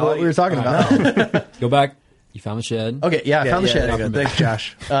can't remember what we were talking about. Go back. You found the shed. Okay, yeah, I found the shed. there you go. Thanks,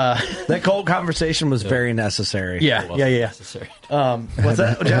 Josh. That cold conversation was very necessary. Yeah. Necessary. What's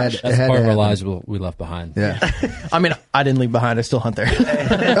that, Josh? That's part of our lives we left behind. Yeah. I mean, I didn't leave behind. I still hunt there.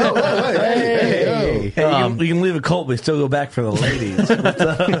 Hey, you can leave a cult, but still go back for the ladies.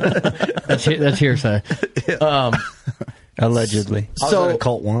 That's hearsay. Allegedly. I was in a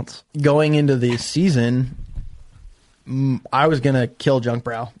cult once. Going into the season, I was going to kill Junk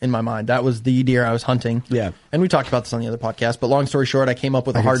Brow in my mind. That was the deer I was hunting. Yeah. And we talked about this on the other podcast, but long story short, I came up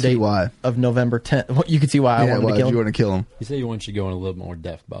with a I can hard see date why. of November 10th. Well, you can see why I wanted to kill you him. want to kill him? You say you want you to go in a little more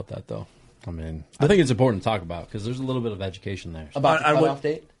depth about that, though. I mean, I think it's important to talk about because there's a little bit of education there. About the cutoff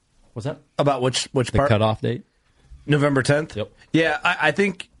date? What's that? About which The part? cutoff date? November 10th? Yep. Yeah, I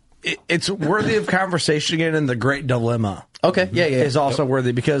think it's worthy of conversation again, and the Great Dilemma. Okay, yeah. Is also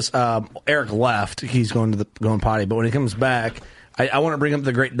worthy because Eric left. He's going potty, but when he comes back, I want to bring up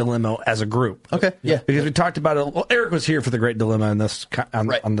the Great Dilemma as a group. Okay, yeah. Because we talked about it. Well, Eric was here for the Great Dilemma on the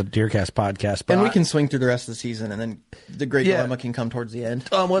Deercast podcast, but And we can swing through the rest of the season, and then the Great Dilemma can come towards the end.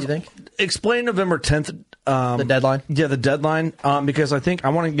 You think? Explain November 10th. The deadline? Yeah, the deadline. Because I think I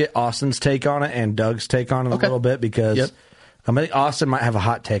want to get Austin's take on it and Doug's take on it a little bit because I think Austin might have a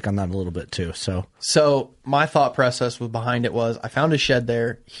hot take on that a little bit too. So my thought process behind it was I found a shed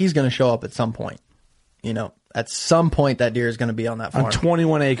there. He's going to show up at some point. At some point that deer is going to be on that farm. on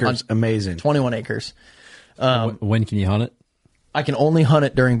 21 acres, amazing. 21 acres. When can you hunt it? I can only hunt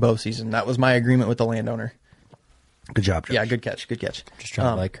it during bow season. That was my agreement with the landowner. Good job, Josh. Yeah, good catch. Good catch. Just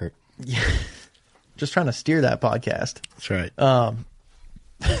trying to like Kurt. Yeah. Just trying to steer that podcast. That's right.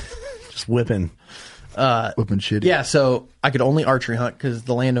 Just whipping. Whipping shitty. Yeah, so I could only archery hunt because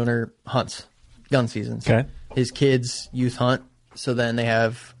the landowner hunts gun seasons. Okay. His kids youth hunt. So then they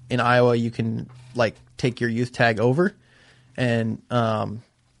have, in Iowa, you can like take your youth tag over and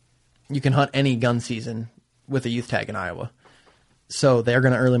you can hunt any gun season with a youth tag in Iowa. So they're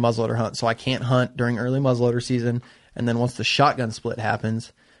going to early muzzleloader hunt. So I can't hunt during early muzzleloader season. And then once the shotgun split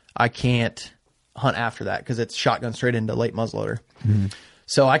happens, I can't hunt after that because it's shotgun straight into late muzzleloader. Mm-hmm.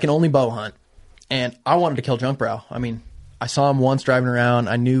 So I can only bow hunt. And I wanted to kill Junk Brow. I mean, I saw him once driving around.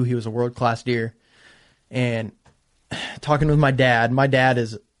 I knew he was a world-class deer. And talking with my dad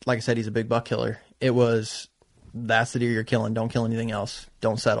is, like I said, he's a big buck killer. It was, that's the deer you're killing. Don't kill anything else.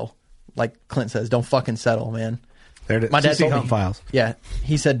 Don't settle. Like Clint says, don't fucking settle, man. My dad told me, files. Yeah,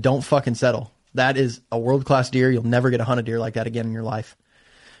 he said, don't fucking settle. That is a world-class deer. You'll never get to hunt a deer like that again in your life.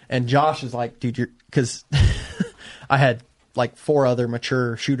 And Josh is like, dude, because I had like 4 other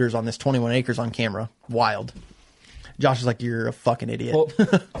mature shooters on this 21 acres on camera. Wild. Josh is like, you're a fucking idiot.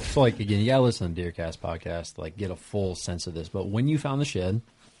 Well, so like, again, you gotta listen to Deercast podcast, like get a full sense of this. But when you found the shed,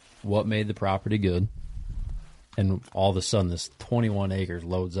 what made the property good? And all of a sudden this 21 acres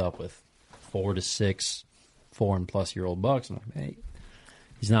loads up with 4 to 6 4-and-plus-year-old bucks. I'm like, hey,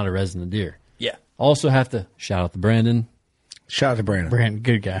 he's not a resident deer. Yeah. Also have to shout out to Brandon. Shout out to Brandon. Brandon,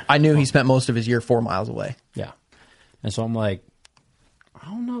 good guy. I knew he spent most of his year 4 miles away. Yeah. And so I'm like, I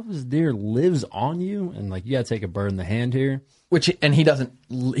don't know if this deer lives on you, and like you got to take a bird in the hand here. And he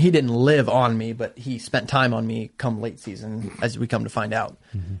didn't live on me, but he spent time on me come late season, as we come to find out.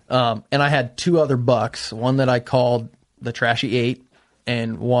 Mm-hmm. And I had 2 other bucks, one that I called the Trashy 8,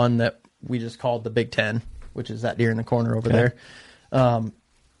 and one that we just called the Big 10, which is that deer in the corner over there.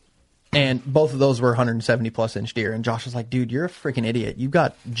 And both of those were 170 plus inch deer. And Josh was like, dude, you're a freaking idiot. You've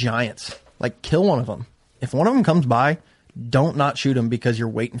got giants. Like, kill one of them. If one of them comes by, don't not shoot him because you're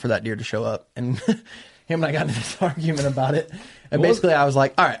waiting for that deer to show up. And him and I got into this argument about it. And basically I was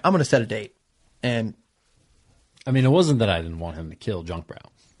like, all right, I'm going to set a date. And I mean, it wasn't that I didn't want him to kill Junk Brow,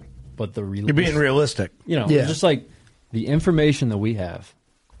 but you're being realistic. You know, Yeah. just like the information that we have,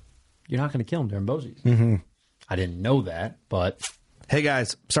 you're not going to kill him during bow season. Mm-hmm. I didn't know that, but Hey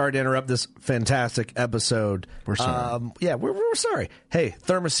guys, sorry to interrupt this fantastic episode. We're sorry. Yeah, we're sorry. Hey,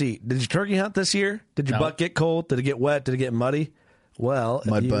 Thermoset, did you turkey hunt this year? Did your butt get cold? Did it get wet? Did it get muddy? Well,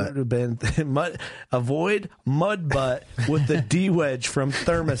 Mud if you butt. would have been avoid mud butt with the D wedge from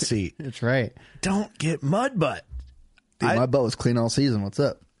Thermoset. That's right. Don't get mud butt. Dude, my butt was clean all season. What's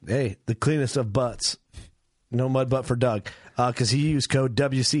up? Hey, the cleanest of butts. No mud butt for Doug, because he used code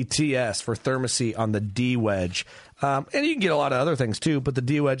WCTS for Thermoset on the D wedge. And you can get a lot of other things too, but the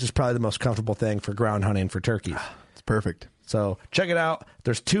D wedge is probably the most comfortable thing for ground hunting for turkeys. It's perfect. So check it out.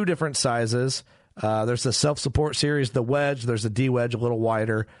 There's 2 different sizes. There's the self-support series, the wedge. There's the D wedge, a little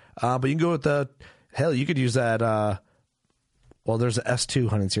wider. But you can go with you could use that. Well, there's the S2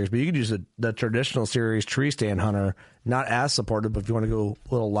 hunting series, but you could use the traditional series tree stand hunter, not as supported, but if you want to go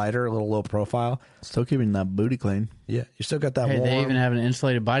a little lighter, a little low profile. Still keeping that booty clean. Yeah, you still got that Hey, warm. they even have an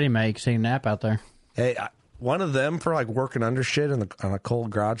insulated body mat. You can take a nap out there. Hey, one of them for like working under shit on a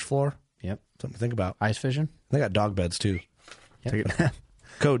cold garage floor. Yep. Something to think about. Ice fishing. They got dog beds too. Yep. Take it.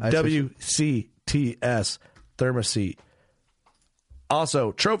 Code Ice fishing. WCTS Thermoset.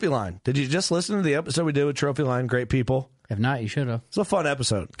 Also, Trophy Line. Did you just listen to the episode we did with Trophy Line? Great people. If not, you should have. It's a fun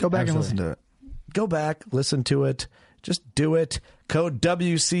episode. Go back Absolutely. and listen to it. Go back, listen to it. Just do it. Code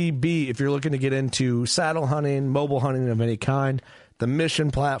WCB if you're looking to get into saddle hunting, mobile hunting of any kind. The Mission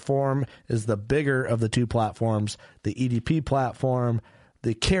platform is the bigger of the 2 platforms. The EDP platform,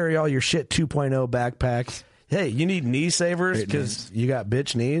 the Carry All Your Shit 2.0 backpack. Hey, you need knee savers because you got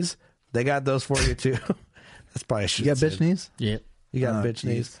bitch knees. They got those for you too. That's probably You got bitch knees? Yep. You got bitch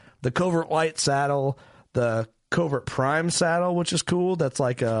knees. The Covert Light saddle, the Covert Prime saddle, which is cool. That's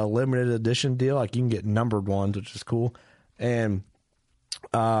like a limited edition deal. Like you can get numbered ones, which is cool. And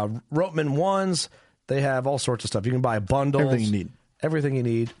Ropeman ones, they have all sorts of stuff. You can buy bundles. Everything you need. Everything you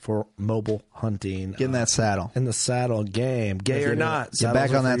need for mobile hunting. Get in that saddle. In the saddle game. Gay or not. Get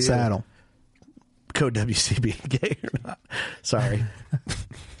back on that saddle. Code WCB. Gay or not. Sorry.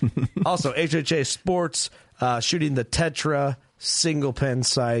 Also, HHA Sports, shooting the Tetra single pen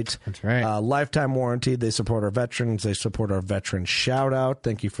sight. That's right. Lifetime warranty. They support our veterans. They support our veteran shout out.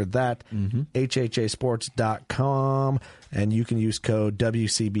 Thank you for that. HHAsports.com. And you can use code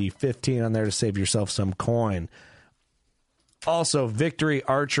WCB15 on there to save yourself some coin. Also, Victory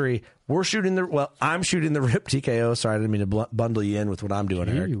Archery. I'm shooting the RIP TKO. Sorry, I didn't mean to bundle you in with what I'm doing,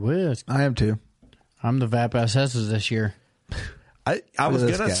 Eric. Gee whiz. I am too. I'm the VAP SS's this year. I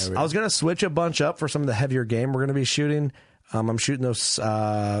was gonna switch a bunch up for some of the heavier game we're gonna be shooting. I'm shooting those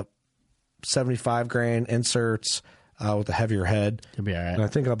 75 grain inserts with a heavier head. You'll be all right. And I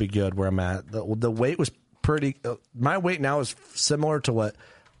think I'll be good where I'm at. The weight was pretty. My weight now is similar to what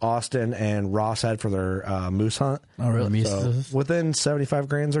Austin and Ross had for their moose hunt. Oh, really? So within 75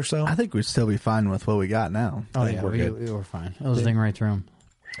 grains or so. I think we'd still be fine with what we got now. Oh, yeah, we were fine. I was thinking right through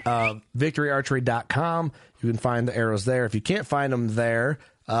them. VictoryArchery.com. You can find the arrows there. If you can't find them there,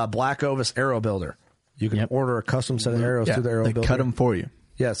 Black Ovis Arrow Builder. You can order a custom set of arrows through the arrow builder. They cut them for you.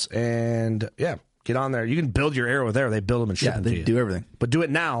 Yes, and get on there. You can build your arrow there. They build them and ship them to you. They do everything. But do it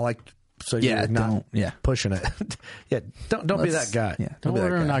now, so you're not pushing it. Don't be that guy. Yeah, don't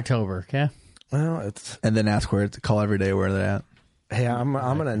order in October, okay? Well, and then ask where to call every day where they're at. Hey, I'm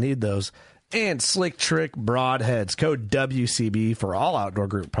gonna need those. And Slick Trick broadheads, code WCB for all Outdoor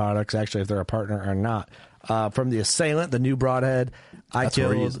Group products. Actually, if they're a partner or not. From the Assailant, the new broadhead, I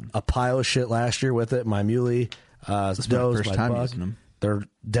killed a pile of shit last year with it. My muley, this does, is my first time using them. They're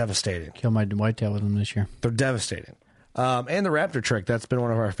devastating. Killed my whitetail with them this year. They're devastating. And the Raptor Trick, that's been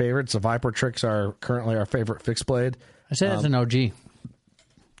one of our favorites. The Viper Tricks are currently our favorite fixed blade. I say that's an OG. The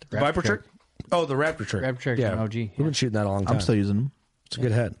Viper Trick? Oh, the Raptor Trick. Raptor Trick, an OG. We've been shooting that a long time. I'm still using them. It's a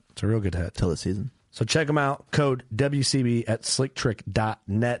good head. It's a real good head. Till the season. So check them out. Code WCB at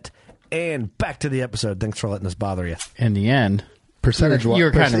slicktrick.net. And back to the episode. Thanks for letting us bother you. In the end, percentage. You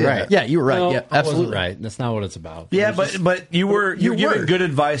were kind of right. Yeah, you were right. No, yeah, I absolutely wasn't right. That's not what it's about. Yeah, but you're giving good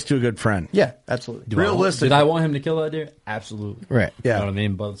advice to a good friend. Yeah, absolutely. Realistic. Did I want him to kill that deer? Absolutely. Right. Yeah. You know what I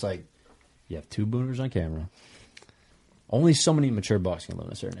mean? But it's like, you have 2 booners on camera. Only so many mature bucks can live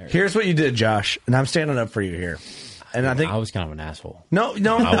in a certain area. Here's what you did, Josh, and I'm standing up for you here. And I think I was kind of an asshole. No,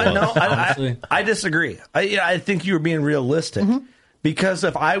 I disagree. I think you were being realistic. Because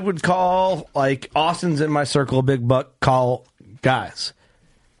if I would call, like, Austin's in my circle of big buck call guys,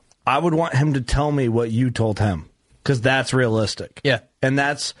 I would want him to tell me what you told him. Because that's realistic. Yeah. And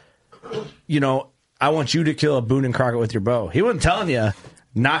that's, I want you to kill a Boone and Crockett with your bow. He wasn't telling you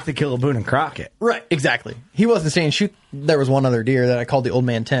not to kill a Boone and Crockett. Right, exactly. He wasn't saying shoot. There was one other deer that I called the Old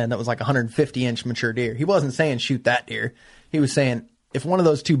Man 10 that was like a 150-inch mature deer. He wasn't saying shoot that deer. He was saying if one of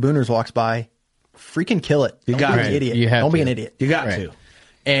those 2 booners walks by, freaking kill it. Don't be an idiot. Don't be an idiot. You got to.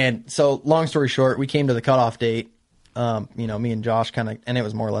 And so, long story short, we came to the cutoff date. Me and Josh and it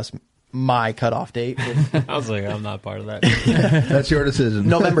was more or less my cutoff date. I was like, I'm not part of that. That's your decision.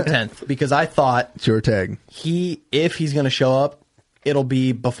 November 10th, because I thought it's your tag. If he's going to show up, it'll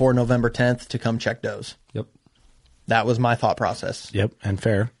be before November 10th to come check does. Yep. That was my thought process. Yep, and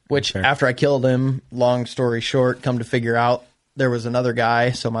fair. Which, after I killed him, long story short, come to figure out, there was another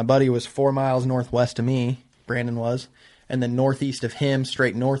guy. So my buddy was 4 miles northwest of me, Brandon was, and then northeast of him,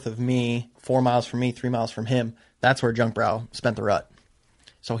 straight north of me, 4 miles from me, 3 miles from him. That's where Junkbrow spent the rut.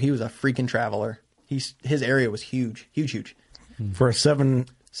 So he was a freaking traveler. His area was huge. For a 7...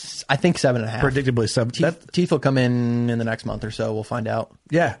 I think 7.5. Predictably 7. Teeth will come in the next month or so. We'll find out.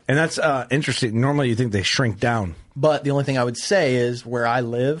 Yeah, and that's interesting. Normally you think they shrink down. But the only thing I would say is where I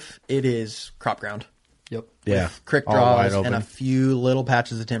live, it is crop ground. Yep. Yeah. With creek draws and a few little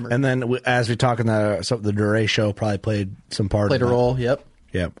patches of timber. And then as we talk in the Duray show probably played some part. Played a role, yep.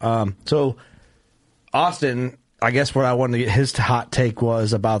 Yep. So Austin, I guess what I wanted to get his hot take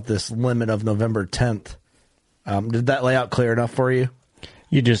was about this limit of November 10th. Did that lay out clear enough for you?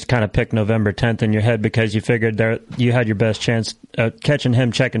 You just kind of picked November 10th in your head because you figured you had your best chance catching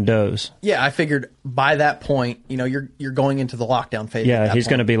him checking does. Yeah, I figured by that point, you're going into the lockdown phase. Yeah, he's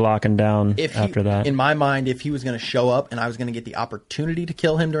going to be locking down after that. In my mind, if he was going to show up and I was going to get the opportunity to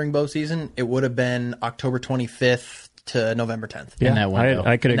kill him during bow season, it would have been October 25th to November 10th. Yeah,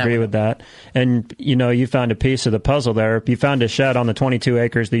 I could agree with that. And, you found a piece of the puzzle there. You found a shed on the 22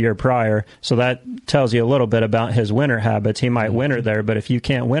 acres the year prior, so that tells you a little bit about his winter habits. He might winter there, but if you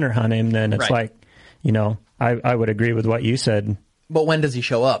can't winter hunt him, then it's like, I would agree with what you said. But when does he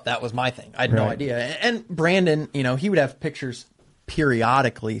show up? That was my thing. I had no idea. And Brandon, he would have pictures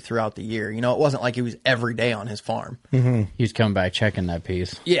periodically throughout the year. It wasn't like he was every day on his farm. Mm-hmm. He was coming back checking that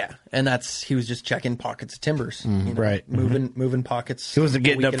piece. Yeah, and he was just checking pockets of timbers. Right. Moving pockets. He wasn't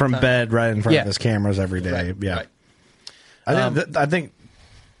getting up from bed right in front of his cameras every day. Right. Yeah. Right. I think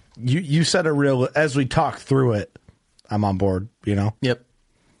you said as we talk through it, I'm on board, Yep.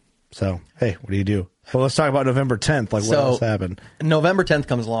 So, hey, what do you do? Well, let's talk about November 10th. Like, what else happened? November 10th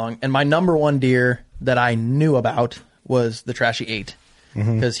comes along, and my number one deer that I knew about was the Trashy 8.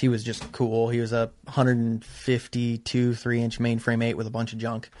 Because he was just cool. He was a 152 3-inch mainframe 8 with a bunch of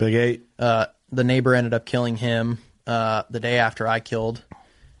junk. Big 8. The neighbor ended up killing him the day after I killed.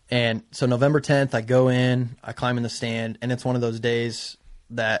 And so November 10th, I go in, I climb in the stand, and it's one of those days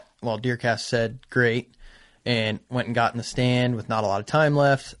that, well, DeerCast said great, and went and got in the stand with not a lot of time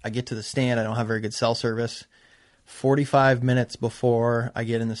left. I get to the stand, I don't have very good cell service. 45 minutes before I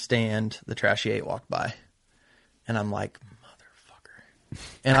get in the stand, the Trashy 8 walked by. And I'm like, motherfucker.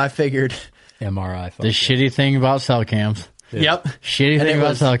 And I figured... MRI. The shitty thing about cell cams. Yep. Shitty And thing it about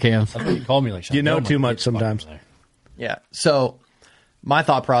was- cell cams. You called me like You know too much sometimes. Yeah. So my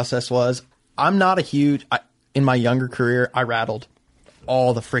thought process was, I'm not a huge... in my younger career, I rattled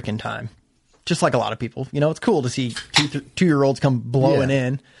all the freaking time. Just like a lot of people. You know, it's cool to see 2-year-olds come blowing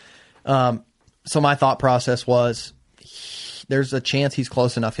in. So my thought process was, there's a chance he's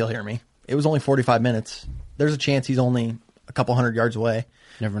close enough he'll hear me. It was only 45 minutes. There's a chance he's only a couple hundred yards away.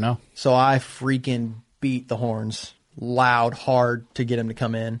 Never know. So I freaking beat the horns loud, hard to get him to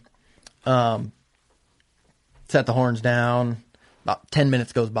come in. Set the horns down. About 10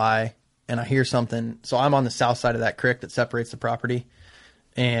 minutes goes by, and I hear something. So I'm on the south side of that creek that separates the property,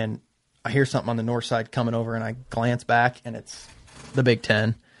 and I hear something on the north side coming over, and I glance back, and it's the Big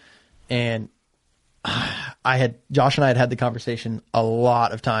Ten. And Josh and I had the conversation a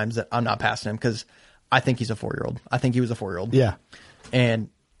lot of times that I'm not passing him because I think he's a 4-year-old. I think he was a 4-year-old. Yeah. And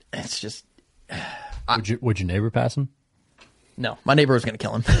it's just... Would your neighbor pass him? No, my neighbor was going to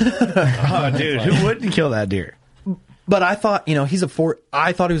kill him. Oh, dude, who wouldn't kill that deer? But I thought, you know,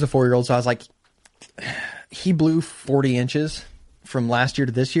 I thought he was a 4-year-old, so I was like, he blew 40 inches from last year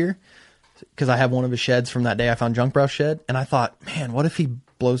to this year because I have one of his sheds from that day I found Junk Browse shed, and I thought, man, what if he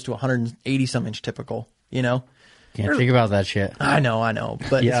blows to 180-some inch typical, you know? Can't think about that shit. I know,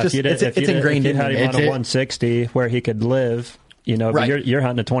 but Yeah, it's just, it's ingrained in had me. him on a 160 where he could live, you know, Right. but you're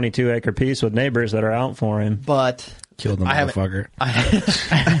hunting a 22-acre piece with neighbors that are out for him. But Killed the I haven't- motherfucker. I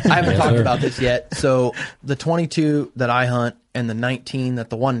haven't talked about this yet. So the 22 that I hunt and the 19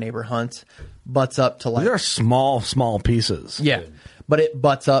 that the one neighbor hunts butts up to like... They're small pieces. Yeah, but it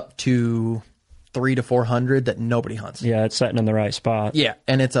butts up to 300 to 400 that nobody hunts. Yeah, it's setting in the right spot. Yeah,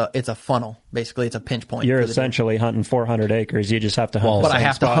 and it's a funnel. Basically, it's a pinch point. You're for the essentially hunting 400 acres. You just have to hunt the but I same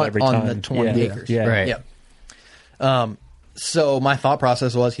have to spot hunt every on time. the 20 Yeah. acres. Yeah. Right. Yep. So my thought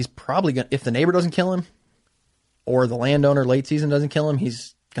process was he's probably going to, if the neighbor doesn't kill him or the landowner late season doesn't kill him,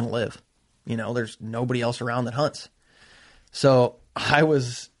 he's going to live. You know, there's nobody else around that hunts. So I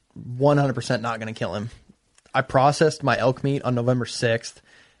was 100% not going to kill him. I processed my elk meat on November 6th,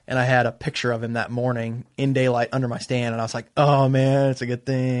 and I had a picture of him that morning in daylight under my stand, and I was like, oh, man, it's a good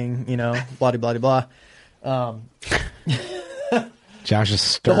thing, you know, blah, blah, blah, blah. Josh is The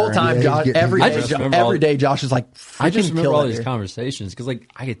stirring. whole time, Yeah, Josh, he's getting- every I day, just remember all- every day, Josh is like, I just freaking remember kill all that these deer. conversations because, like,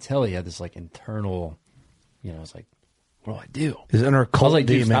 I could tell he had this like internal, you know, it's like, what do I do? His inner I was cult like,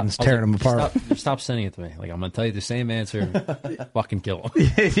 dude, demons stop. I was tearing like, him apart. Stop sending it to me. Like, I'm gonna tell you the same answer. Fucking kill him.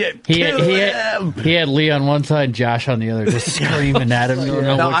 He had Lee on one side, Josh on the other, just screaming at him. You don't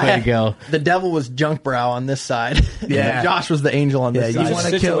know No, which I way to had- go. The devil was Junk Brow on this side. Yeah. Josh was the angel on this Yeah, you side.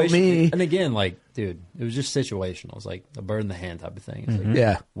 wanna kill me. And again, like, dude, it was just situational. It's like a bird in the hand type of thing. It's like,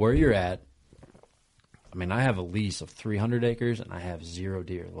 Yeah. where you're at. I mean, I have a lease of 300 acres, and I have 0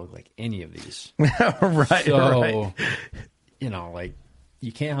 deer that look like any of these. right, So, right. you know, like,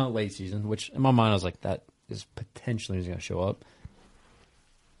 you can't hunt late season, which in my mind I was like, that is potentially going to show up.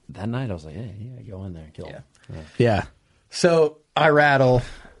 That night I was like, hey, yeah, go in there and kill him. Yeah. Yeah. So I rattle.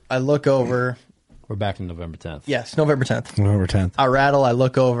 I look over. We're back to November 10th. Yes, November 10th. November 10th. I rattle. I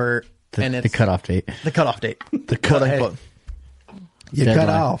look over, and it's The cutoff date. the cutoff date. The cut. Quote, unquote. You cut Deadline.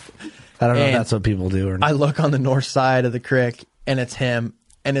 off. I don't know if And that's what people do or not. I look on the north side of the creek, and it's him.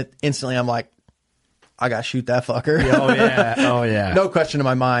 And it instantly, I'm like, I gotta shoot that fucker. Oh, yeah. Oh, yeah. No question in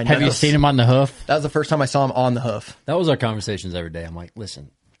my mind. Have you seen him on the hoof? That was the first time I saw him on the hoof. That was our conversations every day. I'm like, listen,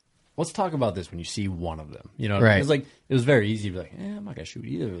 let's talk about this when you see one of them. You know, Right. It was like, it was very easy to be like, I'm not going to shoot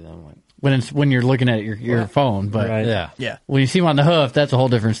either of them. I'm like, When you're looking at your phone, but Right. yeah. Yeah. when you see him on the hoof, that's a whole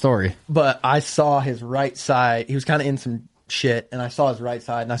different story. But I saw his right side. He was kind of in some shit, and I saw his right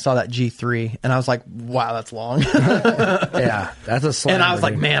side, and I saw that G3, and I was like, wow, that's long. Yeah. That's a slammer. And I was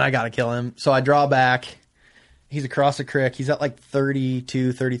like, dude. man, I got to kill him. So I draw back. He's across the creek. He's at like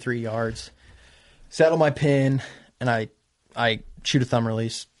 32, 33 yards. Settle my pin, and I shoot a thumb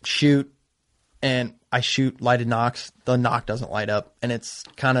release. Shoot, and I shoot lighted knocks. The knock doesn't light up, and it's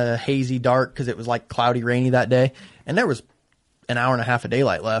kind of hazy dark because it was like cloudy, rainy that day. And there was an hour and a half of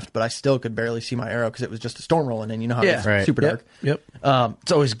daylight left, but I still could barely see my arrow because it was just a storm rolling in. You know how it's Right. super dark. Yep.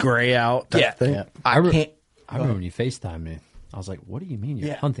 It's always gray out. Type thing. Yeah. I can't. I remember when you FaceTimed me, I was like, what do you mean you're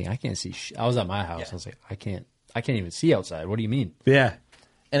Yeah. hunting? I can't see. I was at my house. I was like, I can't even see outside. What do you mean? Yeah.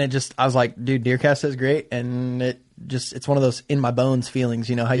 And I was like, dude, deer cast is great. And it's one of those in my bones feelings.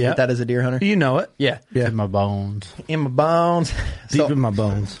 You know how you get that as a deer hunter? You know it. Yeah. In my bones. In my bones. Deep in my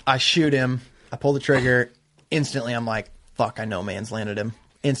bones. I shoot him. I pull the trigger. Instantly, I'm like, fuck, I know man's landed him.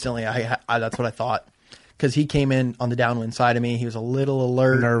 Instantly, that's what I thought. Because he came in on the downwind side of me. He was a little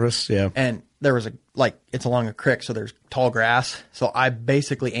alert. Nervous, yeah. And there was it's along a creek, so there's tall grass. So I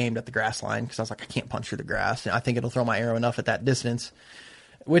basically aimed at the grass line because I was like, I can't punch through the grass. And I think it'll throw my arrow enough at that distance,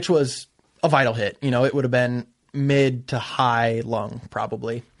 which was a vital hit. You know, it would have been mid to high lung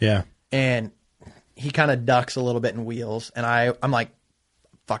probably. Yeah. And he kind of ducks a little bit and wheels. And I'm like,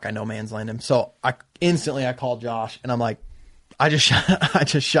 fuck, I know man's landed him. So I called Josh and I'm like, I just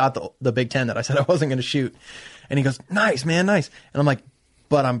shot the Big Ten that I said I wasn't going to shoot. And he goes, nice, man, nice. And I'm like,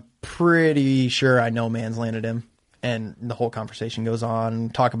 but I'm pretty sure I know man's landed him. And the whole conversation goes on,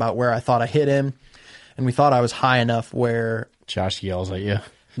 talk about where I thought I hit him. And we thought I was high enough where Josh yells at you.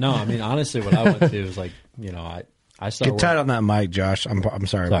 No, I mean, honestly, what I went to was like, you know, I started. Get tight on that mic, Josh. I'm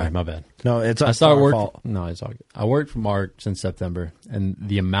sorry. Sorry, my bad. No, it's I started our work. fault. No, it's all good. I worked for Mark since September, and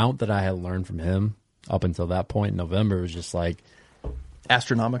the amount that I had learned from him up until that point in November was just like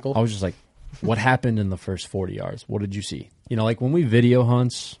astronomical. I was just like, what happened in the first 40 yards? What did you see? You know, like when we video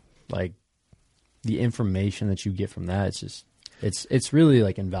hunts, like the information that you get from that, it's really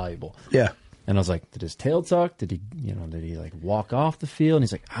like invaluable. Yeah. And I was like, did his tail tuck? Did he like walk off the field? And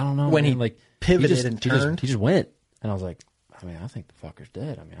he's like, I don't know. When man. he like pivoted and turned? he just went. And I was like, I mean, I think the fucker's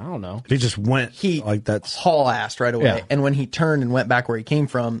dead. I mean, I don't know. He just went. That's haul-assed right away. Yeah. And when he turned and went back where he came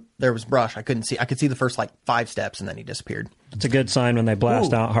from, there was brush. I could see the first 5 steps and then he disappeared. It's a good sign when they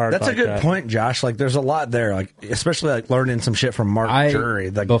blast out hard. That's like a good that. point, Josh. Like, there's a lot there. Like, especially like learning some shit from Mark Jury,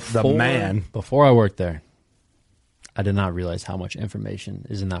 the man. Before I worked there, I did not realize how much information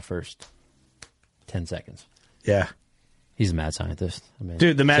is in that first 10 seconds. Yeah. He's a mad scientist. I mean,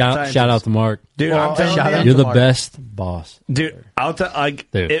 Dude, the mad scientist. Shout out to Mark. Dude, I'm telling you, you're the best boss. Dude,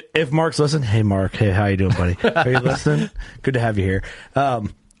 if Mark's listening, hey Mark, hey, how you doing, buddy? Are you listening? Good to have you here.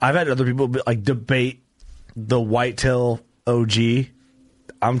 I've had other people debate the whitetail OG.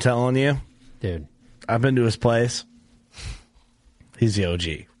 I'm telling you, dude, I've been to his place. He's the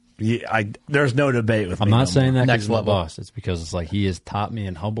OG. There's no debate with me. I'm not saying that Next he's my level. boss. It's because it's like he has taught me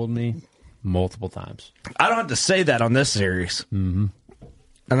and humbled me multiple times. I don't have to say that on this series. Mm-hmm.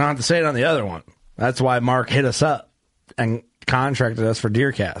 I don't have to say it on the other one. That's why Mark hit us up and contracted us for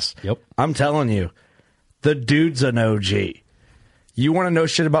DeerCast. Yep. I'm telling you, the dude's an OG. You want to know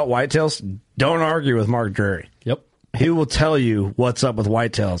shit about whitetails? Don't argue with Mark Drury. Yep. He will tell you what's up with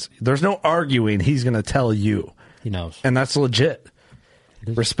whitetails. There's no arguing. He's going to tell you. He knows. And that's legit.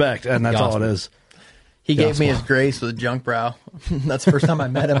 Respect. And that's all it is. He gave me his grace with a junk brow. That's the first time I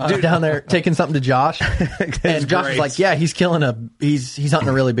met him. I was down there taking something to Josh. And Josh was like, yeah, he's he's hunting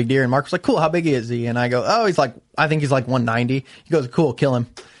a really big deer. And Mark was like, cool, how big is he? And I go, oh, I think he's like 190. He goes, cool, kill him.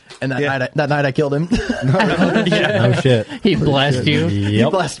 And that night I killed him. No shit. He blessed you. He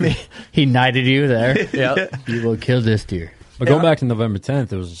blessed me. He knighted you there. Yeah. You will kill this deer. But going back to November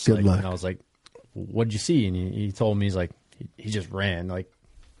 10th, it was just Good like, luck. and I was like, what'd you see? And he told me, he's like, he just ran. Like,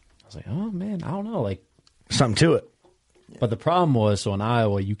 I was like, oh man, I don't know. Like, Something to it. but the problem was, so in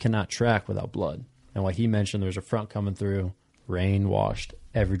Iowa, you cannot track without blood. And like he mentioned, there's a front coming through, rain washed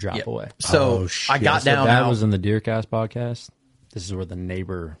every drop Yeah. away. So I got So down. that out. was in the DeerCast podcast. This is where the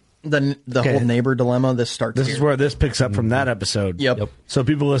neighbor. the Okay. whole neighbor dilemma. This starts. This here. is where this picks up from that episode. Yep. So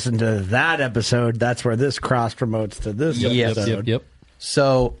people listen to that episode. That's where this cross promotes to this episode. Yep.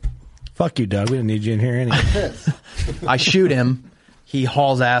 So Fuck you, Doug. We didn't need you in here anyway. I shoot him. He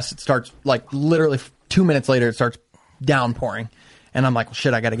hauls ass. It starts literally 2 minutes later. It starts downpouring, and I'm like, well,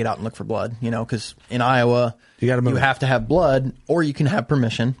 shit, I got to get out and look for blood. You know, because in Iowa, You gotta move. you have to have blood, or you can have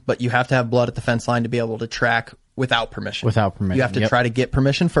permission, but you have to have blood at the fence line to be able to track without permission. Without permission, you have to yep. try to get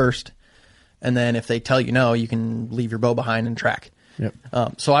permission first, and then if they tell you no, you can leave your bow behind and track. Yep.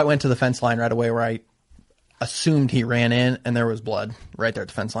 So I went to the fence line right away where I assumed he ran in, and there was blood right there at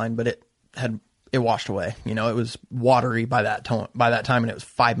the fence line, but it washed away. You know, it was watery by that time, and it was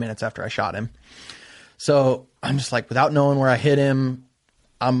 5 minutes after I shot him. So I'm just like, without knowing where I hit him,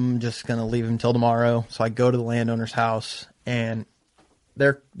 I'm just gonna leave him till tomorrow. So I go to the landowner's house, and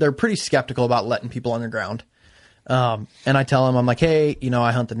they're pretty skeptical about letting people on their ground. And I tell him, I'm like, hey, you know,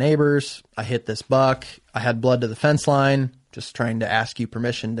 I hunt the neighbors. I hit this buck. I had blood to the fence line. Just trying to ask you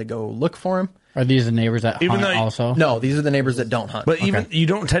permission to go look for him. Are these the neighbors that Even hunt though you- also? No, these are the neighbors that don't hunt. But even you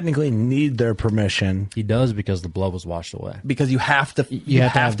don't technically need their permission. He does because the blood was washed away. Because you have to, you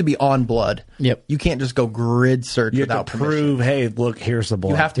have to be on blood. Yep. You can't just go grid search You without have to permission. prove, hey, look, here's the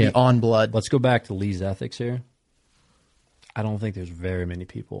blood. You have to be on blood. Let's go back to Lee's ethics here. I don't think there's very many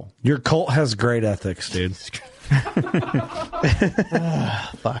people. Your cult has great ethics, dude.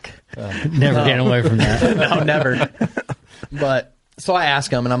 Fuck. Never getting away from that. No, never. But so I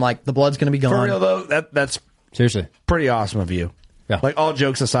ask him, and I'm like, the blood's going to be gone. For real though, that's seriously pretty awesome of you. Yeah. Like all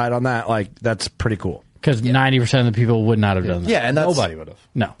jokes aside on that, like that's pretty cool. Because 90% of the people would not have done that. Yeah, and that's Nobody would have.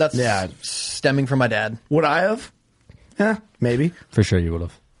 No. That's stemming from my dad. Would I have? Yeah, maybe. For sure you would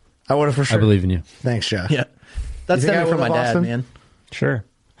have. I would have for sure. I believe in you. Thanks, Josh. Yeah, that's You think I stemming from my would've, dad, Austin? man. Sure.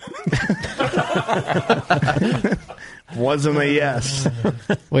 Wasn't a yes.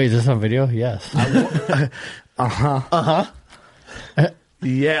 Wait, is this on video? Yes.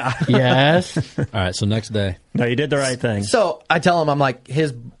 Yeah. Yes. All right, so next day. No, you did the right thing. So I tell him, I'm like,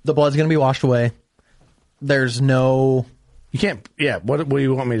 the blood's going to be washed away. There's no. You can't. Yeah. What do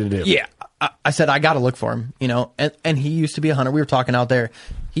you want me to do? Yeah. I said, I got to look for him, you know, and he used to be a hunter. We were talking out there.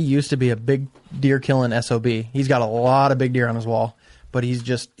 He used to be a big deer killing SOB. He's got a lot of big deer on his wall, but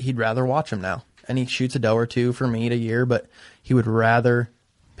he'd rather watch him now. And he shoots a doe or two for meat a year, but he would rather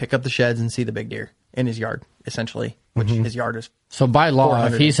pick up the sheds and see the big deer in his yard, essentially, which his yard is. So by law, if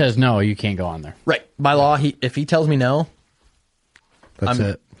 400. he says no, you can't go on there. Right. By law, if he tells me no, That's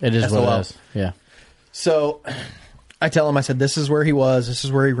it. It is SOL. what it is. Yeah. So I tell him, I said, this is where he was. This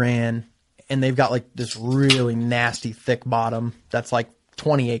is where he ran. And they've got like this really nasty, thick bottom that's like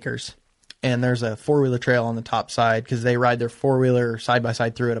 20 acres. And there's a four-wheeler trail on the top side because they ride their four-wheeler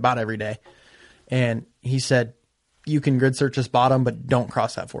side-by-side through it about every day. And he said, you can grid search this bottom, but don't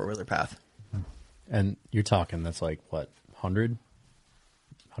cross that four-wheeler path. And you're talking, that's like, what, 100?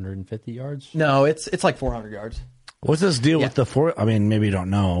 150 yards? No, it's like 400 yards. What's this deal with the four? I mean, maybe you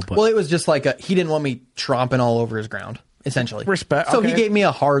don't know, but Well, it was just like he didn't want me tromping all over his ground, essentially. Respect. So he okay. gave me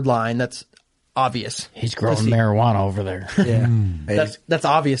a hard line that's obvious. He's growing to see. marijuana over there. Yeah. Hey, That's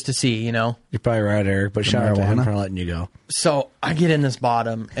obvious to see, you know. you're probably right, Eric. But shout out to him marijuana? for letting you go. So I get in this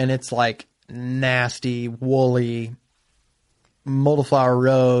bottom, and it's like nasty, woolly, multiflower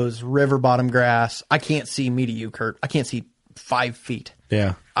rose, river bottom grass. I can't see me to you, Kurt. I can't see 5 feet.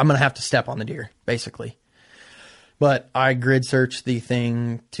 Yeah. I'm going to have to step on the deer, basically. But I grid search the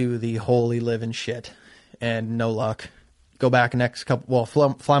thing to the holy living shit, and no luck. Go back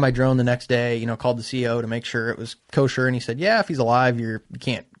fly my drone the next day, you know, called the CO to make sure it was kosher. And he said, yeah, if he's alive, you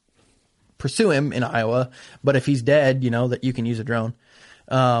can't pursue him in Iowa. But if he's dead, you know, that you can use a drone.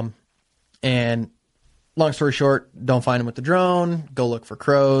 And long story short, don't find him with the drone. Go look for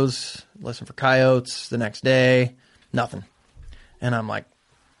crows, listen for coyotes. The next day, nothing. And I'm like,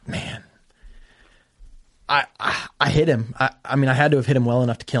 man, I hit him. I mean, I had to have hit him well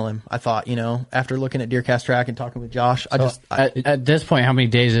enough to kill him. I thought, you know, after looking at DeerCast Track and talking with Josh, At this point, how many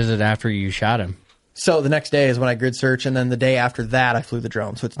days is it after you shot him? So the next day is when I grid search, and then the day after that, I flew the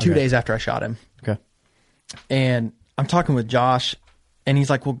drone. So it's 2 days after I shot him. Okay. And I'm talking with Josh, and he's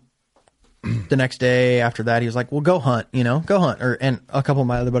like, well, the next day after that, he was like, well, go hunt, you know, go hunt. And a couple of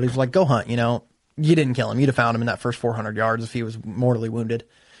my other buddies were like, go hunt, you know. You didn't kill him. You'd have found him in that first 400 yards if he was mortally wounded.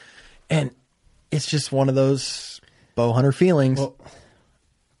 And it's just one of those bow hunter feelings. Well,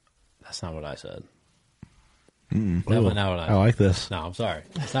 that's not what I said. Definitely not what I said. I like this. No, I'm sorry.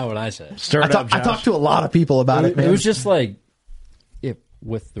 That's not what I said. Stir it up, Josh. I talked to a lot of people about it, man. It was just like,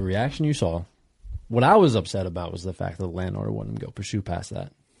 with the reaction you saw, what I was upset about was the fact that the landowner wouldn't go pursue past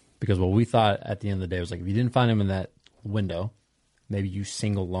that. Because what we thought at the end of the day was like, if you didn't find him in that window, maybe you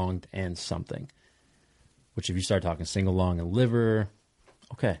single-longed and something. Which if you start talking single-long and liver,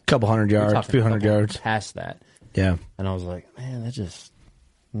 okay. Couple hundred We're yards, talking few a hundred couple yards. past that. Yeah. And I was like, man, that just,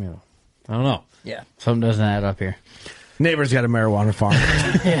 you know, I don't know. Yeah. Something doesn't add up here. Neighbor's got a marijuana farm.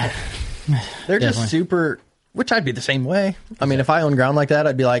 Yeah. They're Definitely. just super, which I'd be the same way. I mean, if I own ground like that,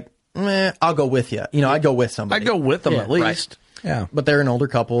 I'd be like, I'll go with you. You know, I'd go with somebody. I'd go with them Yeah, at least. right. Yeah. But they're an older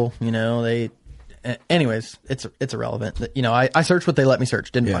couple, you know, anyways, it's irrelevant. You know, I searched what they let me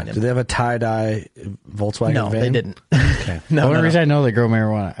search, didn't find him. Do they have a tie-dye Volkswagen No, van? they didn't. Okay. The only reason I know they grow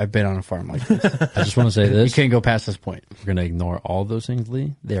marijuana, I've been on a farm like this. I just want to say You this. can't go past this point. We're going to ignore all those things,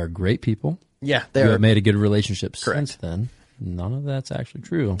 Lee. They are great people. Yeah, they You are. have made a good relationship Correct. since then. None of that's actually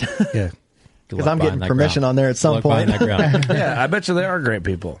true. Yeah. Because I'm getting permission on there at some point. Yeah, I bet you they are great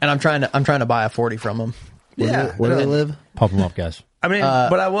people. And I'm trying to buy a 40 from them. Yeah. Where do they live? Pump them up, guys. I mean,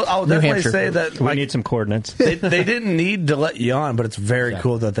 but I'll New definitely Hampshire. say that We like, need some coordinates. they didn't need to let you on, but it's very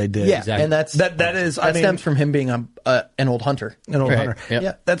cool that they did. Yeah, Exactly. and that stems from him being an old hunter. an old Right. hunter. Yep.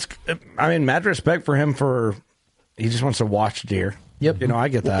 Yeah. That's, I mean, mad respect for him for, he just wants to watch deer. Yep. You know, I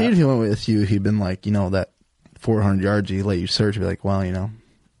get that. Even if he went with you, he'd been like, you know, that 400 yards he let you search, be like, well, you know,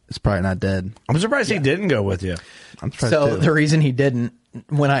 it's probably not dead. I'm surprised he didn't go with you. I'm surprised So too. the reason he didn't,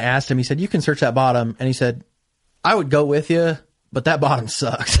 when I asked him, he said, you can search that bottom. And he said, I would go with you, but that bottom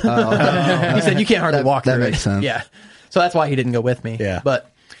sucks. He said you can't hardly walk that through makes it. sense. Yeah. So that's why he didn't go with me. Yeah.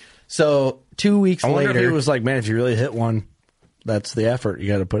 But so 2 weeks I wonder later, if he was like, man, if you really hit one, that's the effort you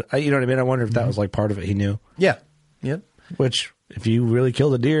got to put. You know what I mean? I wonder if that was like part of it. He knew. yeah. Yep. Which, if you really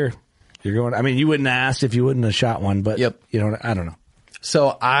killed a deer, you're going. I mean, you wouldn't have asked if you wouldn't have shot one, but Yep. you know, I don't know.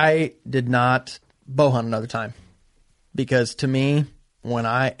 So I did not bow hunt another time because to me,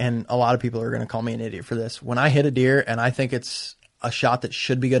 and a lot of people are going to call me an idiot for this, when I hit a deer and I think it's a shot that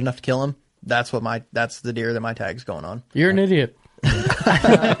should be good enough to kill him, that's the deer that my tag's going on. You're an idiot.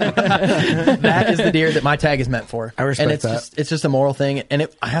 That is the deer that my tag is meant for. I respect and it's that. It's just a moral thing. And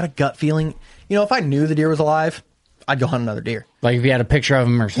I had a gut feeling, if I knew the deer was alive, I'd go hunt another deer. Like if you had a picture of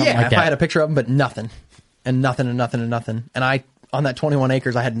him or something like if that. I had a picture of him, but nothing. And nothing and nothing and nothing. And on that 21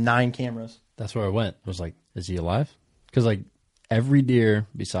 acres, I had 9 cameras. That's where I went. I was like, is he alive? Because like every deer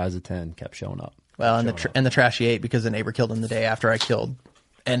besides the 10 kept showing up. Well, and the trashy 8 because the neighbor killed him the day after I killed.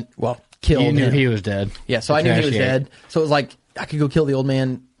 Killed You knew him. he was dead. Yeah, so I knew he was dead. So it was like, I could go kill the old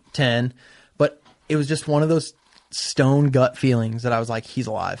man 10. But it was just one of those stone gut feelings that I was like, he's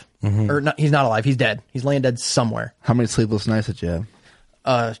alive. Mm-hmm. Or not, he's not alive. He's dead. He's laying dead somewhere. How many sleepless nights did you have?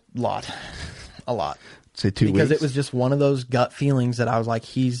 A lot. Say 2 weeks. Because it was just one of those gut feelings that I was like,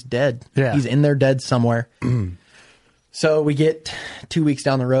 he's dead. Yeah. He's in there dead somewhere. So we get 2 weeks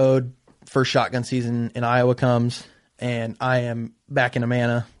down the road. First shotgun season in Iowa comes, and I am back in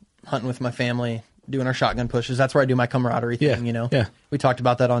Amana hunting with my family, doing our shotgun pushes. That's where I do my camaraderie thing, Yeah. We talked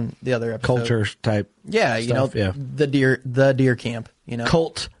about that on the other episode. Culture type. Yeah, stuff, yeah. the deer camp,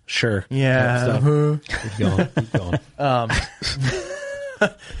 Cult, sure. Yeah. Type stuff. Keep going.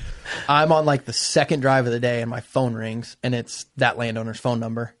 I'm on like the second drive of the day and my phone rings and it's that landowner's phone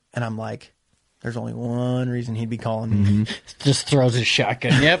number. And I'm like, there's only one reason he'd be calling me. Just throws his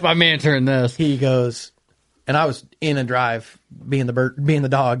shotgun. Yep, I'm answering this. He goes, and I was in a drive being the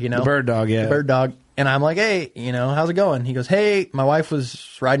dog, The bird dog, yeah. The bird dog. And I'm like, hey, how's it going? He goes, hey, my wife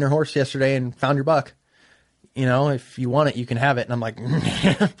was riding her horse yesterday and found your buck. If you want it, you can have it. And I'm like,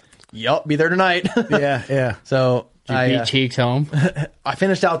 yup, be there tonight. Yeah. So Did you cheeks home? I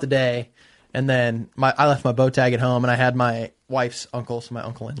finished out the day, and then I left my bow tag at home, and I had my wife's uncle, so my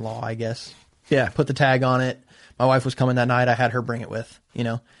uncle-in-law, I guess. Yeah. Put the tag on it. My wife was coming that night. I had her bring it with,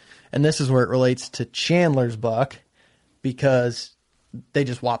 And this is where it relates to Chandler's buck, because they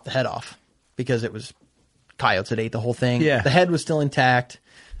just whopped the head off because it was coyotes that ate the whole thing. Yeah. The head was still intact.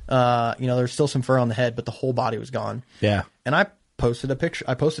 There's still some fur on the head, but the whole body was gone. Yeah. And I posted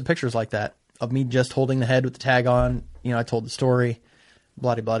pictures like that of me just holding the head with the tag on. I told the story,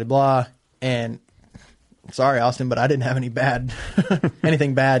 blah, blah, blah, blah. And sorry, Austin, but I didn't have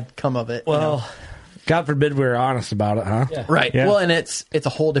anything bad come of it. Well, God forbid we were honest about it, huh? Yeah. Right. Yeah. Well, and it's a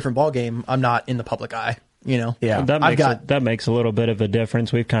whole different ballgame. I'm not in the public eye, Yeah. That makes a little bit of a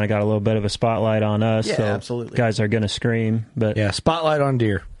difference. We've kind of got a little bit of a spotlight on us. Yeah, so absolutely. Guys are going to scream, but Yeah, spotlight on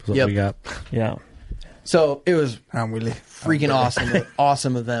deer is what Yep. we got. yeah. So it was I'm really freaking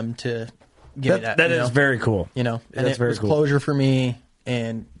awesome of them to give me that. That is very cool. and That's it very was cool. closure for me.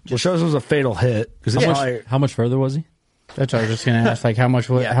 And Well, shows it was a fatal hit. How much further was he? That's what I was just going to ask. Like, how much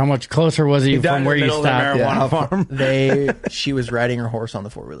Yeah. how much closer was he died from in where the you middle of the stopped? marijuana farm. she was riding her horse on the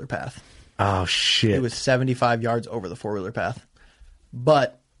 4-wheeler path. Oh, shit. It was 75 yards over the 4-wheeler path.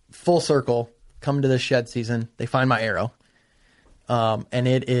 But full circle, come to this shed season, they find my arrow. And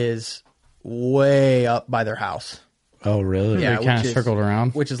it is way up by their house. Oh, really? They kind of circled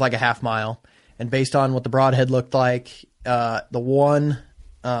around. Which is like a half mile. And based on what the broadhead looked like, the one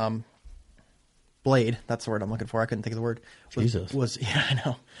blade, that's the word I'm looking for. I couldn't think of the word.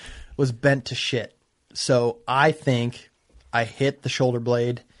 Was bent to shit. So I think I hit the shoulder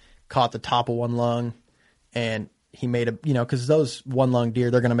blade, caught the top of one lung, and he made because those one lung deer,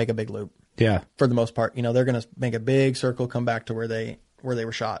 they're going to make a big loop. Yeah. For the most part, they're going to make a big circle, come back to where they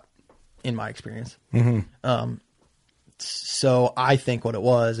were shot, in my experience. Mm-hmm. So I think what it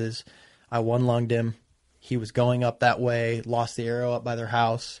was is I one lunged him. He was going up that way, lost the arrow up by their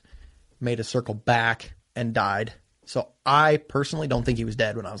house, made a circle back, and died. So I personally don't think he was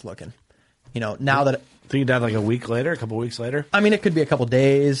dead when I was looking. Now that Think he died like a week later, a couple weeks later? I mean, it could be a couple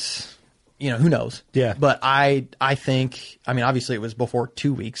days. Who knows? Yeah. But I think, obviously it was before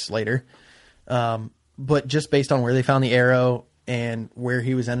 2 weeks later. But just based on where they found the arrow and where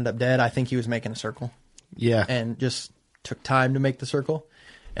he was ended up dead, I think he was making a circle. Yeah. And just took time to make the circle.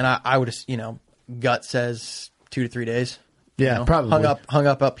 And I would just, gut says 2 to 3 days. Yeah, probably. Hung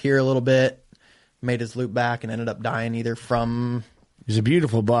up here a little bit, made his loop back, and ended up dying either from He's a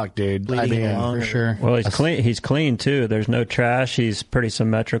beautiful buck, dude. bleeding along. For sure. Well, he's clean. He's clean too. There's no trash. He's pretty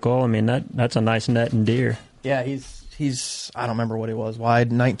symmetrical. I mean, that's a nice net and deer. Yeah, he's I don't remember what he was,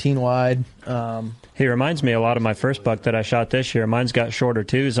 wide, 19 wide. He reminds me a lot of my first buck that I shot this year. Mine's got shorter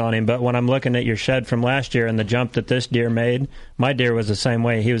twos on him, but when I'm looking at your shed from last year and the jump that this deer made, my deer was the same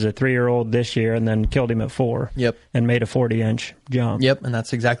way. He was a 3-year-old this year and then killed him at 4. Yep. And made a 40-inch jump. Yep, and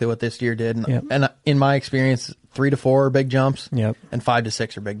that's exactly what this deer did. And, Yep. and in my experience, 3 to 4 are big jumps. Yep. And 5 to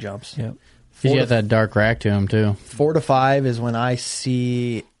 6 are big jumps. Yep. He's got that dark rack to him, too. 4 to 5 is when I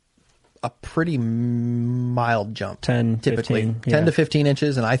see a pretty mild jump. 10, typically 15, 10 to 15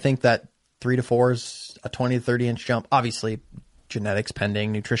 inches, and I think that 3 to 4 is a 20 to 30 inch jump. Obviously, genetics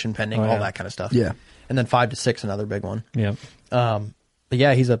pending, nutrition pending, all that kind of stuff. Yeah. And then 5 to 6, another big one. Yep. But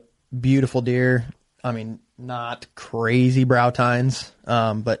yeah, he's a beautiful deer. I mean, not crazy brow tines,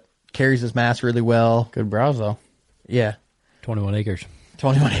 but carries his mass really well. Good brows, though. Yeah. 21 acres.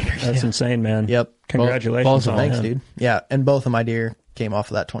 21 acres. That's insane, man. Yep. Congratulations Both on thanks, him. dude. Yeah, and both of my deer came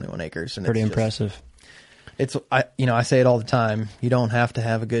off of that 21 acres. And Pretty it's just- impressive. It's I say it all the time. You don't have to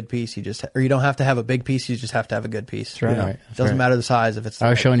have a good piece. You don't have to have a big piece. You just have to have a good piece. That's right. You know? That's Doesn't right. matter the size if it's. I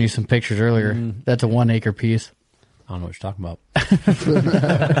was showing you some pictures earlier. That's a 1 acre piece. I don't know what you're talking about.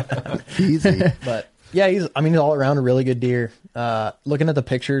 Easy. But yeah, he's all around a really good deer. Looking at the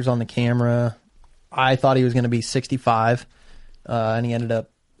pictures on the camera, I thought he was going to be 65, and he ended up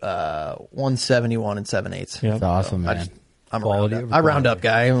 171 and 7/8. That's awesome, man. I'm Quality a over round up quantity.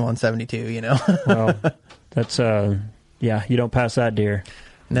 guy. I'm 172. You know. Well, that's yeah, you don't pass that deer.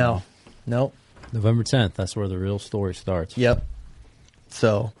 No. November 10th, that's where the real story starts. Yep.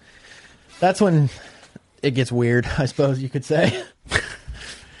 So that's when it gets weird, I suppose you could say.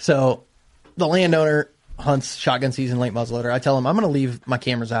 So the landowner hunts shotgun season late muzzleloader. I tell him I'm going to leave my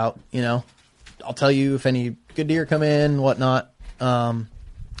cameras out. You know, I'll tell you if any good deer come in, whatnot. So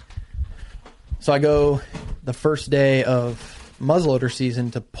I go the first day of muzzleloader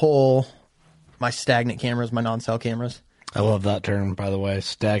season to pull my stagnant cameras, my non-cell cameras. I love that term, by the way,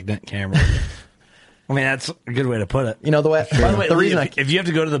 stagnant camera. I mean, that's a good way to put it. You know, by the way, the reason if you have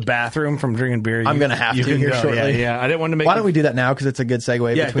to go to the bathroom from drinking beer, I'm going to have to can here go. shortly. Yeah. I didn't want to make. Why don't we do that now? Because it's a good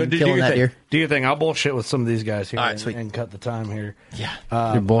segue between do killing your that thing. deer. Do your thing. I'll bullshit with some of these guys here All right, sweet. and cut the time here.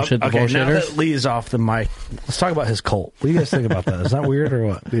 Yeah. You bullshit the okay, now bullshitters? that Lee is off the mic, let's talk about his cult. What do you guys think about that? Is that weird or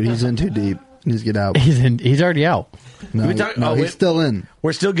what? Dude, he's in too deep. He needs to get out. He's already out. No, We talk- no, oh, he's wait. still in.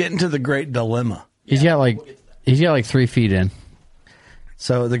 We're still getting to the great dilemma. He's got like 3 feet in.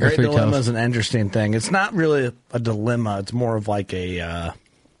 So the great 3 dilemma toes. is an interesting thing. It's not really a dilemma. It's more of like a.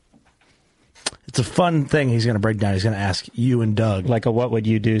 It's a fun thing he's going to break down. He's going to ask you and Doug. Like a what would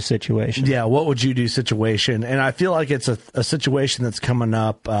you do situation. Yeah, what would you do situation? And I feel like it's a situation that's coming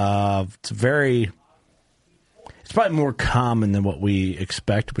up. It's probably more common than what we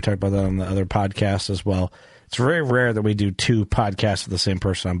expect. We talked about that on the other podcast as well. It's very rare that we do 2 podcasts with the same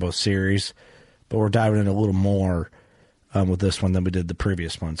person on both series, but we're diving in a little more with this one than we did the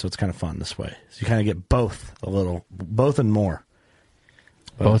previous one. So it's kind of fun this way. So you kind of get both and more.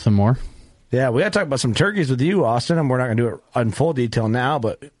 Both and more. Yeah, we got to talk about some turkeys with you, Austin, and we're not going to do it in full detail now,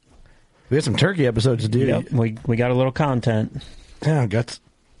 but we got some turkey episodes to do. Yep, we got a little content. Yeah,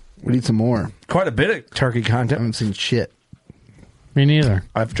 We need some more. quite a bit of turkey I content. haven't seen shit. Me neither.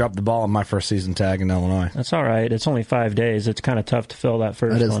 I've dropped the ball on my first season tag in Illinois. That's all right. It's only 5 days. It's kind of tough to fill that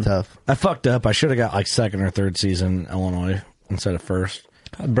first That is one. tough. I fucked up. I should have got like second or third season Illinois instead of first.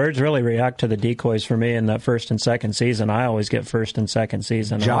 Birds really react to the decoys for me in that first and second season. I always get first and second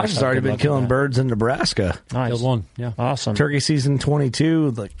season. Josh has already been killing birds in Nebraska. Nice. Killed one. Yeah. Awesome. Turkey season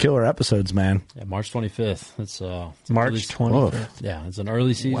 22, the killer episodes, man. Yeah, March 25th. It's March early- 25th. Yeah, it's an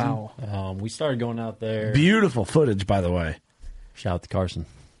early season. Wow. We started going out there. Beautiful footage, by the way. Shout out to Carson.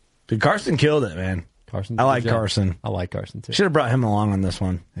 Dude, Carson killed it, man. Carson. I did a like good job. Carson. I like Carson too. Should have brought him along on this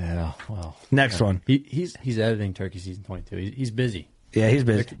one. Yeah. Well. Next one. He's editing Turkey season 22. He's busy. Yeah, he's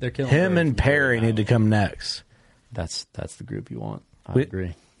busy. They're killing him birds and and Perry killing need to come next. That's the group you want. I We-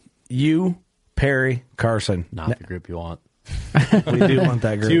 agree. You, Perry, Carson. Not the group you want. We do want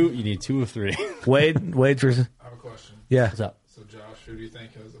that group. You need 2 of 3. Wade, Tristan. I have a question. Yeah. What's up? So, Josh, who do you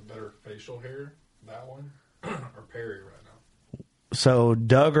think has a better facial hair, that one or Perry right now? So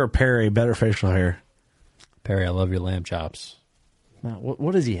Doug or Perry, better facial hair? Perry, I love your lamb chops. Now,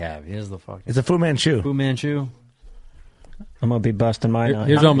 what does he have? He has the fucking It's a Fu Manchu. Fu Manchu. I'm going to be busting mine out.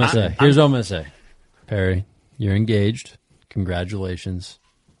 Here's what I'm going to say. Perry, you're engaged. Congratulations.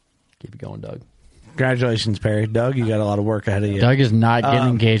 Keep it going, Doug. Congratulations, Perry. Doug, you got a lot of work ahead of you. Doug is not getting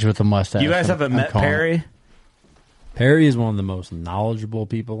engaged with a mustache. You guys haven't I'm met calling it. Perry? Perry is one of the most knowledgeable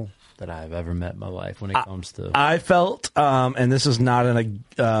people that I've ever met in my life when it comes to... I felt, and this is not in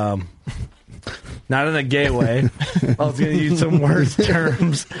a Not in a gay way. I was going to use some worse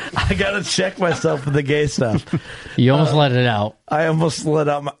terms. I got to check myself with the gay stuff. You almost let it out. I almost let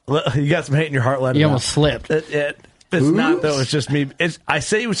out you got some hate in your heart. Let it You out. almost slipped. It's not, though. It's just me. I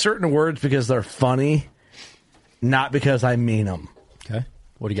say certain words because they're funny, not because I mean them. Okay.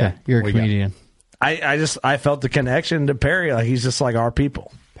 What do you got? You're a What do you got? comedian. I felt the connection to Perry. Like, he's just like our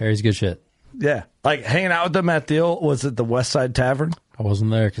people. Perry's good shit. Yeah. Like, hanging out with them at was it the West Side Tavern? I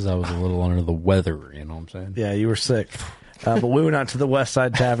wasn't there because I was a little under the weather, you know what I'm saying? Yeah, you were sick. But we went out to the West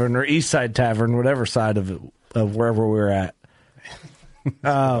Side Tavern or East Side Tavern, whatever side of wherever we were at.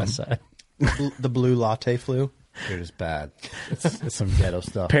 West side. The blue latte flu. Dude, it's bad. It's some ghetto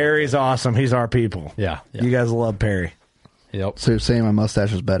stuff. Perry's awesome. He's our people. Yeah. You guys love Perry. Yep. So you're saying my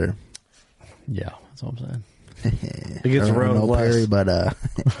mustache is better? Yeah, that's what I'm saying. He gets I don't road know less. Perry, but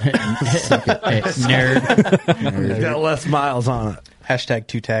Hey, nerd. He's got less miles on it. Hashtag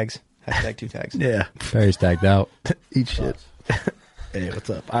 2 tags. Hashtag 2 tags. Yeah. Perry's tagged out. eat shit. Hey, what's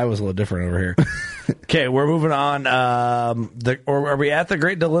up? I was a little different over here. Okay, we're moving on. Are we at the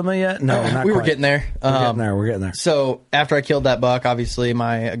Great Dilemma yet? No, not we were quite. getting there. We're getting there. So after I killed that buck, obviously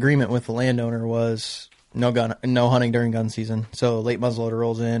my agreement with the landowner was no hunting during gun season. So late muzzleloader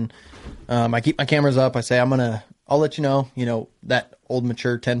rolls in. I keep my cameras up. I say I'll let you know, that old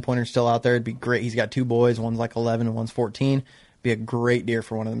mature 10-pointer still out there. It'd be great. He's got 2 boys. One's like 11 and one's 14. Be a great deer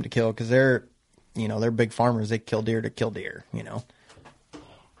for one of them to kill because they're big farmers. They kill deer to kill deer.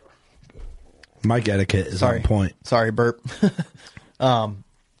 Mic etiquette is on point. Sorry, burp.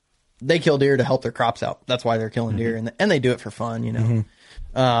 They kill deer to help their crops out. That's why they're killing deer, and they do it for fun.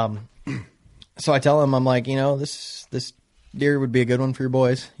 So I tell him, I'm like, this deer would be a good one for your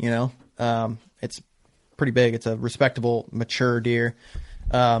boys. It's pretty big. It's a respectable, mature deer.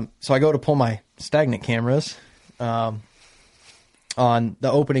 So I go to pull my stagnant cameras on the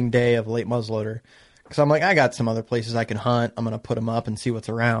opening day of late muzzleloader because I'm like, I got some other places I can hunt. I'm going to put them up and see what's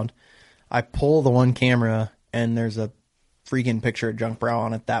around. I pull the one camera and there's a freaking picture of Junk Brow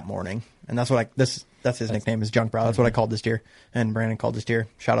on it that morning. And that's what that's his nickname is Junk Brow. That's what I called this deer. And Brandon called this deer.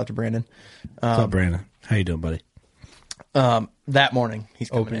 Shout out to Brandon. What's up, Brandon? How you doing, buddy? That morning he's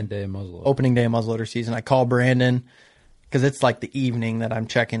coming Opening in. day of muzzleloader. Opening day of muzzleloader season. I call Brandon because it's like the evening that I'm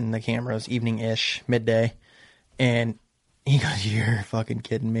checking the cameras, evening-ish, midday. And he goes, "You're fucking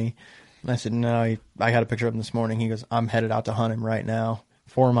kidding me." And I said, "No, I had a picture of him this morning." He goes, "I'm headed out to hunt him right now.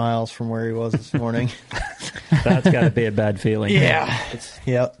 4 miles from where he was this morning." That's got to be a bad feeling.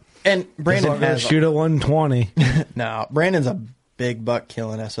 Yeah. And Brandon has shoot at 120. No, Brandon's a big buck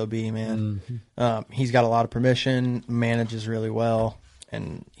killing SOB, man. He's got a lot of permission, manages really well,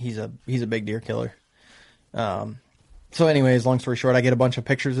 and he's a big deer killer. So anyways, long story short, I get a bunch of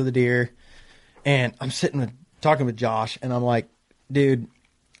pictures of the deer, and I'm talking with Josh, and I'm like, dude,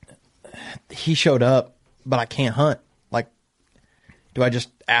 he showed up, but I can't hunt. Like, do I just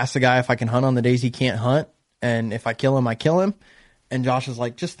ask the guy if I can hunt on the days he can't hunt? And if I kill him, I kill him? And Josh is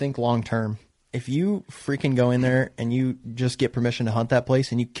like, just think long term. If you freaking go in there and you just get permission to hunt that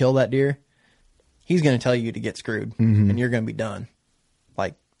place and you kill that deer, he's going to tell you to get screwed and you're going to be done.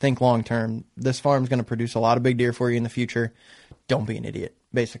 Like, think long term. This farm's going to produce a lot of big deer for you in the future. Don't be an idiot,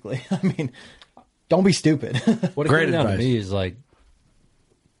 basically. I mean, don't be stupid. What it came down to me is like,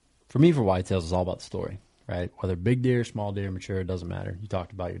 for me, for whitetails, it's all about the story, right? Whether big deer, small deer, mature, it doesn't matter. You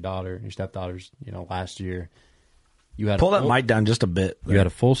talked about your daughter, your stepdaughters, last year. You had Pull that mic down just a bit. You had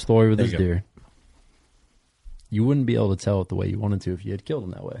a full story with There this you go. deer. You wouldn't be able to tell it the way you wanted to if you had killed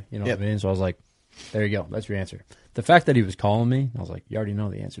him that way. You know what I mean? So I was like, there you go. That's your answer. The fact that he was calling me, I was like, you already know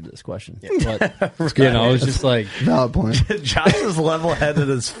the answer to this question. But, it was just like... Valid point. Josh is level-headed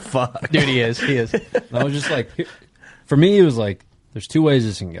as fuck. Dude, he is. I was just like... For me, it was like, there's 2 ways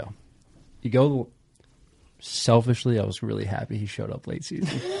this can go. You go... Selfishly, I was really happy he showed up late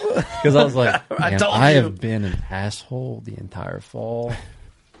season. Because I was like, man, I have been an asshole the entire fall.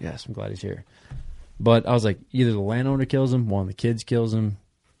 Yes, I'm glad he's here. But I was like, either the landowner kills him, one of the kids kills him.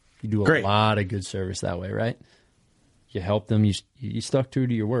 You do a lot of good service that way, right? You help them. You stuck true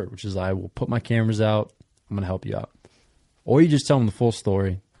to your word, which is I will put my cameras out. I'm going to help you out. Or you just tell him the full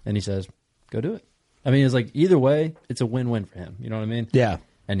story, and he says, go do it. I mean, it's like either way, it's a win-win for him. You know what I mean? Yeah.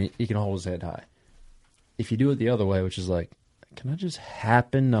 And he can hold his head high. If you do it the other way, which is like, can I just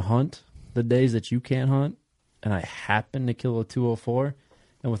happen to hunt the days that you can't hunt, and I happen to kill a 204?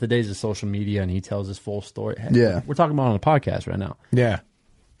 And with the days of social media, and he tells his full story. Hey, we're talking about on the podcast right now. Yeah,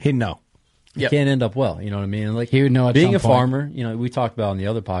 he'd know. It can't end up well. You know what I mean? And like he would know at being some a point. farmer. We talked about on the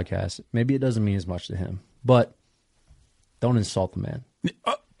other podcast. Maybe it doesn't mean as much to him, but don't insult the man.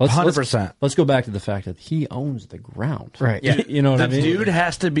 100%. Let's go back to the fact that he owns the ground. Right. Yeah. You know what I mean? Dude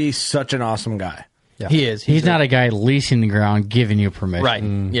has to be such an awesome guy. He is. He's not a guy leasing the ground, giving you permission. Right.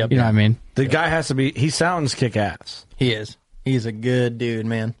 Yep. You know what I mean? The guy has to be. He sounds kick ass. He is. He's a good dude,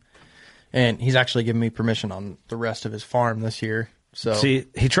 man. And he's actually given me permission on the rest of his farm this year. So See,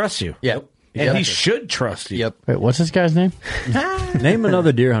 he trusts you. Yep. And he should trust you. Yep. Wait, what's this guy's name? Name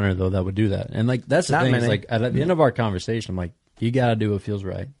another deer hunter though that would do that. And like that's the Not thing. Is many. like at the end of our conversation, I'm like, you got to do what feels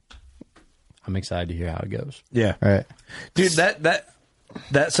right. I'm excited to hear how it goes. Yeah. Right. Dude,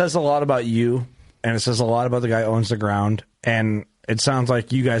 that says a lot about you, and it says a lot about the guy who owns the ground. And it sounds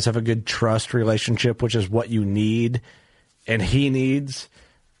like you guys have a good trust relationship, which is what you need and he needs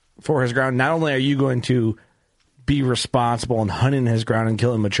for his ground. Not only are you going to be responsible in hunting his ground and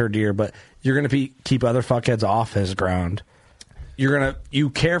killing mature deer, but you're going to keep other fuckheads off his ground. You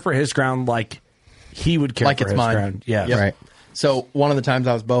care for his ground like he would care like for it's his mine. ground. Yeah. Yep. Right. So one of the times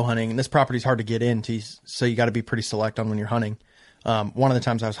I was bow hunting, and this property's hard to get into, so you got to be pretty select on when you're hunting. One of the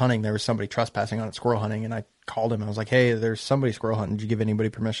times I was hunting, there was somebody trespassing on it, squirrel hunting, and I called him. I was like, "Hey, there's somebody squirrel hunting. Did you give anybody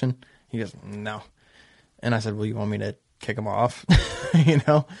permission?" He goes, "No." And I said, "Well, you want me to kick him off?" You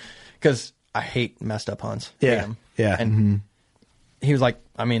know, because I hate messed up hunts. Hate Yeah. 'em. Yeah. And he was like,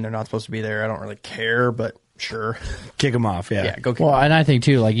 "I mean, they're not supposed to be there. I don't really care, but sure, Kick him off. Yeah. yeah, go." Kick Well, and I think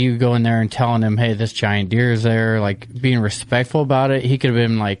too, like you go in there and telling him, "Hey, this giant deer is there," like being respectful about it. He could have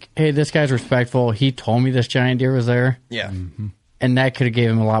been like, "Hey, this guy's respectful. He told me this giant deer was there," yeah. and that could have gave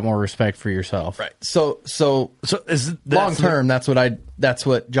him a lot more respect for yourself. Right. So is long term, that's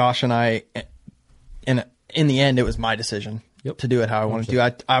what Josh and I, and in the end, it was my decision to do it how I wanted to do.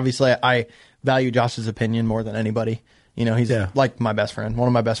 I value Josh's opinion more than anybody. You know, he's like my best friend, one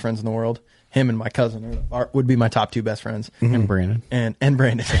of my best friends in the world. Him and my cousin would be my top two best friends. And Brandon. And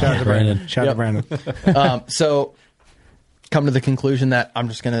Brandon. Shout out to Brandon. Shout out to Brandon. So come to the conclusion that I'm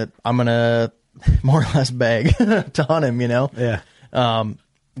gonna more or less beg to hunt him, you know? Yeah.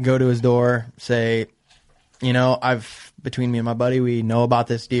 Go to his door, say, you know, between me and my buddy, we know about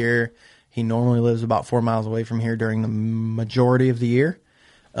this deer. He normally lives about 4 miles away from here during the majority of the year.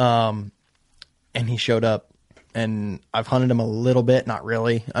 And he showed up, and I've hunted him a little bit, not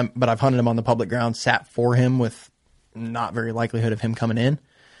really, but I've hunted him on the public ground, sat for him with not very likelihood of him coming in.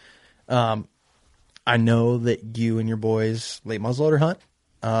 I know that you and your boys late muzzleloader hunt.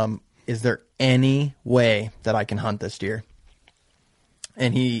 Is there any way that I can hunt this deer?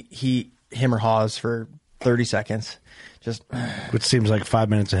 And he him or haws for 30 seconds. Just Which seems like 5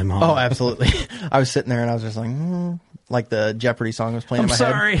 minutes of him home. Oh, absolutely. I was sitting there and I was just like the Jeopardy song was playing in my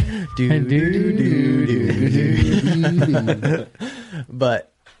sorry. head. Do.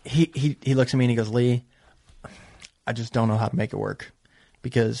 But he looks at me and he goes, "Lee, I just don't know how to make it work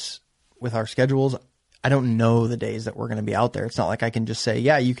because with our schedules, I don't know the days that we're going to be out there. It's not like I can just say,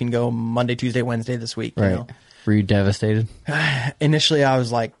 yeah, you can go Monday, Tuesday, Wednesday this week." You know? Were you devastated? Initially, I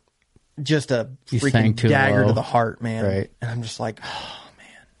was like, just a You freaking sank too dagger low. to the heart, man. Right. And I'm just like, oh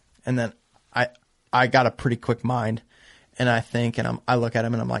man. And then I got a pretty quick mind, and I think, and I look at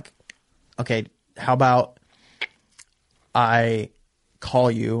him and I'm like, okay, how about I call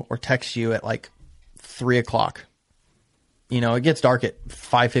you or text you at like 3:00. You know, it gets dark at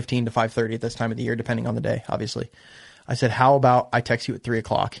 5:15 to 5:30 at this time of the year, depending on the day, obviously. I said, how about I text you at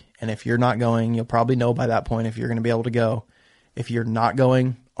 3:00, and if you're not going, you'll probably know by that point if you're going to be able to go. If you're not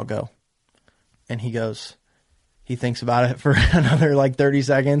going, I'll go. And he thinks about it for another like 30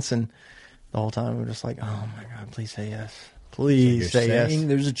 seconds, and the whole time I'm just like, oh my God, please say yes. Please say yes.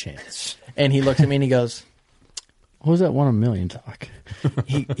 There's a chance. And he looks at me and he goes, what was that 1 in a million talk?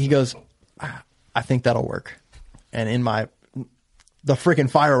 he goes, I think that'll work. And the freaking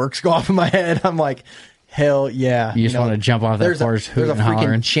fireworks go off in my head. I'm like, hell yeah. You just want to jump off that porch, There's a hooting and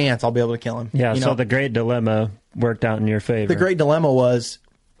hollering. freaking chance I'll be able to kill him. Yeah, You so know, the great dilemma worked out in your favor. the great dilemma was,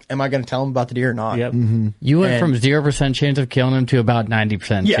 am I going to tell him about the deer or not? Yep. You went And- from 0% chance of killing him to about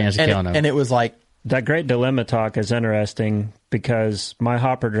 90% chance of killing him. And it was like, That great dilemma talk is interesting because my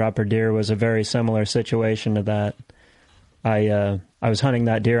hopper dropper deer was a very similar situation to that. I was hunting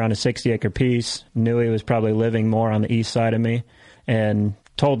that deer on a 60-acre piece, knew he was probably living more on the east side of me, and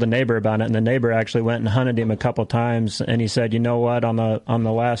told the neighbor about it. And the neighbor actually went and hunted him a couple times, and he said, "You know what? On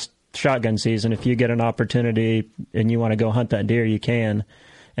the last shotgun season, if you get an opportunity and you want to go hunt that deer, you can."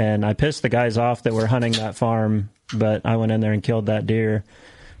 And I pissed the guys off that were hunting that farm, but I went in there and killed that deer.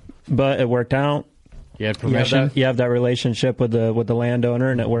 But it worked out. You had permission? You have that relationship with the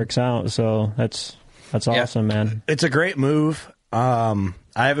landowner, and it works out. So that's awesome, man. It's a great move. I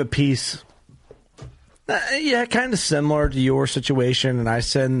have a piece, kind of similar to your situation, and I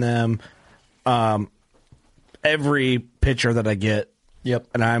send them every picture that I get. Yep.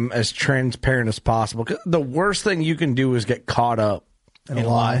 And I'm as transparent as possible. 'Cause the worst thing you can do is get caught up And a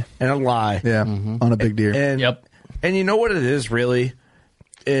lie. And a lie. Yeah, on a big deer. And, and you know what it is really?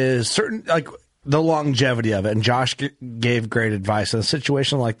 Is certain, like, the longevity of it. And Josh gave great advice. In a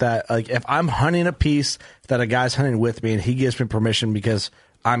situation like that, like, if I'm hunting a piece that a guy's hunting with me and he gives me permission because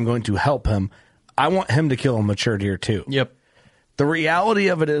I'm going to help him, I want him to kill a mature deer too. Yep. The reality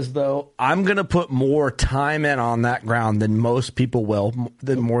of it is, though, I'm going to put more time in on that ground than most people will,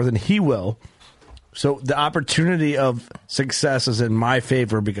 more than he will. So the opportunity of success is in my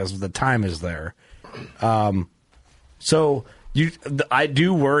favor because the time is there. I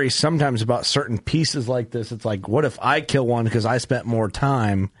do worry sometimes about certain pieces like this. It's like, what if I kill one because I spent more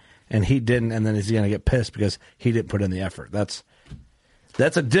time and he didn't, and then he's going to get pissed because he didn't put in the effort? That's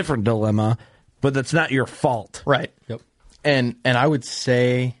a different dilemma, but that's not your fault. Right. Yep. And I would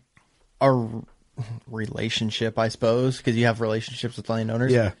say a relationship, I suppose, because you have relationships with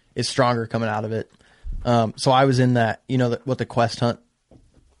landowners, is stronger coming out of it. So I was in that, you know, what the quest hunt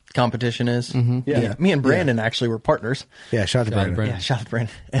competition is. Mm-hmm. Yeah. Me and Brandon actually were partners. Yeah, shout out to Brandon. Yeah, shout out to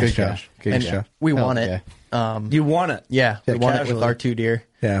Brandon. Good Josh. And Josh. we won it. You won it? Yeah, we won it casually. with our 2 deer.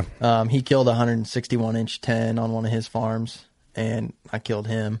 Yeah. He killed a 161-inch 10 on one of his farms, and I killed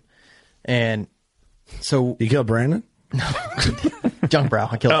him. And so... You killed Brandon?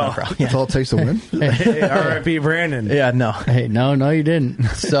 Junkbrow. I killed Junkbrow. Yeah. That's all it takes to win. Hey, R.I.P. Brandon. Yeah, no. Hey, no, you didn't.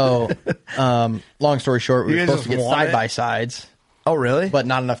 So, long story short, we You were guys supposed to get just won it? side-by-sides. Oh, really? But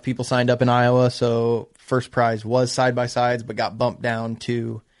not enough people signed up in Iowa, so first prize was side-by-sides, but got bumped down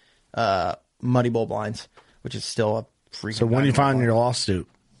to muddy bull blinds, which is still a freaking... So when you find your lawsuit?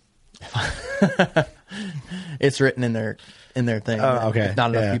 It's written in their thing. Oh, okay. If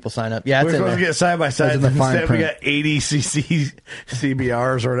not enough people sign up. Yeah, we're it's in supposed there. to get side by side. It's in the fine Instead, we print. got 80 cc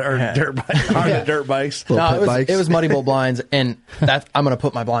CBRs or dirt bikes, Honda dirt bikes. No, it was muddy bull blinds, and that I'm going to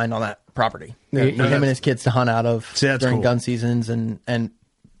put my blind on that property. Yeah, him and his kids to hunt out of See, that's during cool. gun seasons, and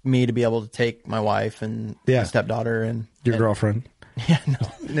me to be able to take my wife and my stepdaughter and Your girlfriend. Yeah,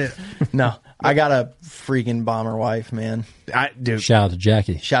 no. I got a freaking bomber wife, man. Shout out to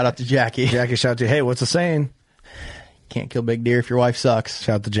Jackie. Shout out to Jackie. Jackie, shout out to you. Hey, what's the saying? Can't kill big deer if your wife sucks.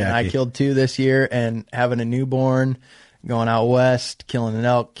 Shout out to Jackie. And I killed 2 this year, and having a newborn, going out west, killing an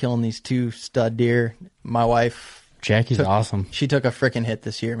elk, killing these 2 stud deer. My wife, Jackie's awesome. She took a freaking hit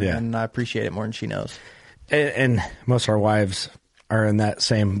this year, man, Yeah. and I appreciate it more than she knows. And most of our wives are in that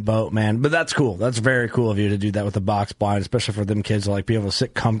same boat, man. But that's cool. That's very cool of you to do that with the box blind, especially for them kids to like be able to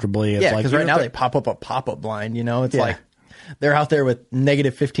sit comfortably. It's Yeah, like because right now they pop up a pop-up blind, you know? It's Yeah. like they're out there with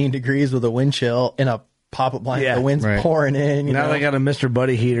negative 15 degrees with a wind chill in a pop-up blind. Yeah. The wind's Right. pouring in, you now know? they got a Mr.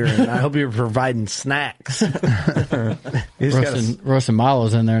 Buddy heater, and I hope you're providing snacks. Roasting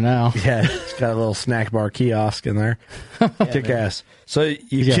Milo's in there now. Yeah, it's got a little snack bar kiosk in there. Kick ass. So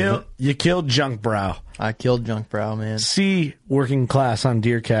you killed Junkbrow. I killed Junkbrow, man. See Working Class on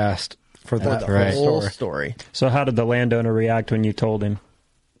Deercast for that whole story. story. So how did the landowner react when you told him?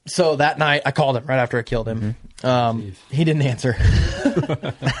 So that night, I called him right after I killed him. He didn't answer.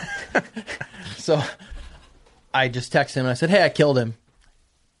 So I just texted him and I said, hey, I killed him.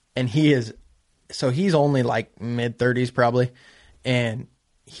 And he's only like mid-30s probably. And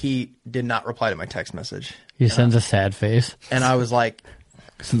he did not reply to my text message. He sends a sad face. And I was like,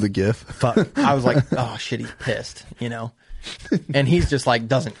 This is a gif. fuck. I was like, oh shit, he's pissed, you know? And he's just like,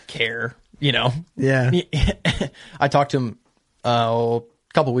 doesn't care, you know? Yeah. I talked to him a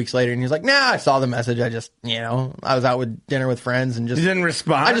couple weeks later, and he was like, nah, I saw the message. I just, you know, I was out with dinner with friends and just... You didn't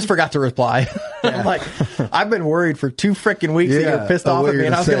respond? I just forgot to reply. I'm like, I've been worried for 2 freaking weeks that you're pissed off at me,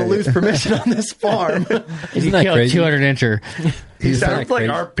 and I was going to lose permission on this farm. He killed a 200-incher. He sounds like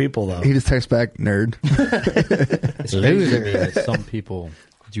our people, though. He just texts back, nerd. It's crazy to me that some people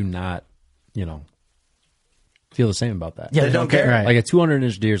do not, feel the same about that. Yeah, they don't care. Right. Like a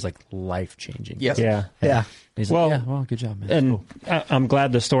 200-inch deer is like life-changing. Yes. Yeah. Yeah. He's Well, like, yeah, well, good job, man. And I'm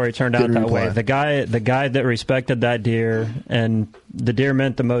glad the story turned out Good that reply. way. The guy that respected that deer, and the deer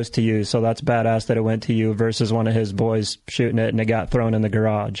meant the most to you, so that's badass that it went to you versus one of his boys shooting it and it got thrown in the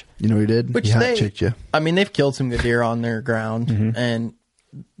garage. You know what he did? Which he hot they, chicked you. I mean, they've killed some good deer on their ground, and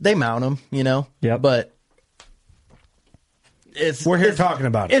they mount them, you know? Yep. But We're here talking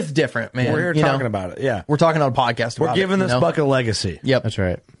about it. It's different, man. We're here you know? talking about it, yeah. We're talking on a podcast We're about giving it, this you know? buck a legacy. Yep. That's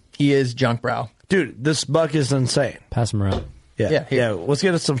right. He is Junkbrow. Dude, this buck is insane. Pass him around. Yeah, Yeah, yeah. Let's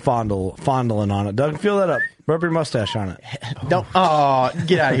get us some fondling on it. Doug, feel that up. Rub your mustache on it. Don't. Oh,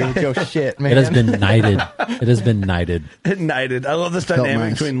 get out of here with your shit, man. It has been knighted. It has been knighted. Ignited. I love this Felt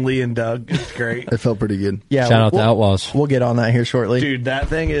dynamic nice. between Lee and Doug. It's great. It felt pretty good. Yeah. Shout out to we'll- Outlaws. We'll get on that here shortly. Dude, that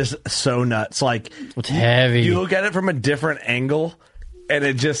thing is so nuts. Like, It's heavy. you look at it from a different angle, and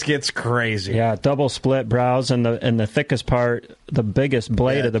it just gets crazy. Yeah, double split brows, and the thickest part, the biggest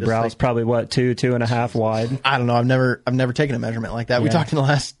blade of the brow is probably what 2.5 wide. I don't know. I've never taken a measurement like that. We Yeah. talked in the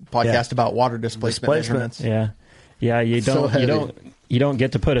last podcast about water displacement measurements. Yeah, you don't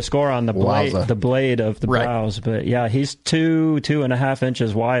get to put a score on the blade, Wowza. the blade of the Right. brows, but yeah, he's 2.5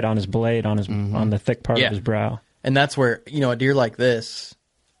 inches wide on his blade on his on the thick part Yeah. of his brow. And that's where, a deer like this,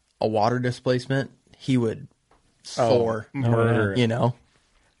 a water displacement, he would soar. Murder.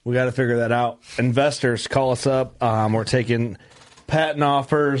 We got to figure that out. Investors, call us up. We're taking patent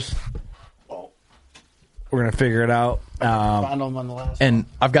offers. We're going to figure it out. Found them on the last And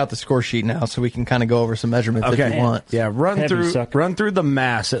I've got the score sheet now, so we can kind of go over some measurements if you want. Yeah, run through the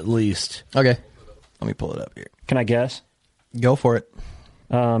mass at least. Okay. Let me pull it up here. Can I guess? Go for it.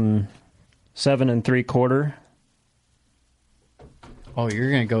 7 3/4. Oh, you're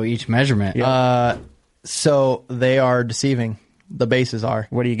going to go each measurement. So they are deceiving. The bases are.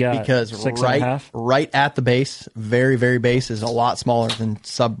 What do you got? Because 6.5? right at the base, very, very base is a lot smaller than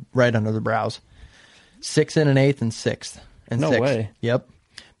right under the brows. 6 1/8 and 6th. And No 6th. way. Yep.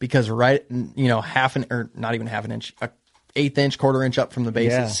 Because half an, or not even half an inch, a 1/8 inch, 1/4 inch up from the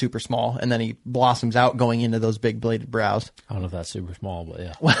base Yeah. is super small, and then he blossoms out going into those big bladed brows. I don't know if that's super small, but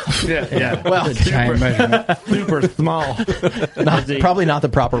yeah. Yeah. Well, Giant measurement. Super small. probably not the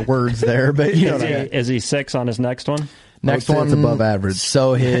proper words there, but you know what I mean. Is he 6 on his next one? Next I would say one it's above average.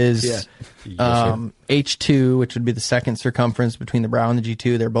 So his Yeah. H2, which would be the second circumference between the brow and the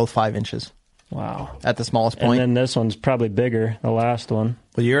G2, they're both 5 inches Wow. at the smallest And point. then this one's probably bigger, the last one.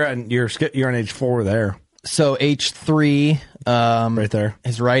 Well, you're on H4 there. So H3, Right there.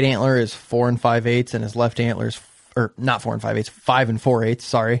 his right antler is 4 5/8, and his left antler is, or not 4 5/8, 5 4/8.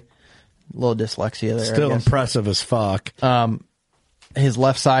 Sorry, a little dyslexia there. Still I guess. impressive as fuck. His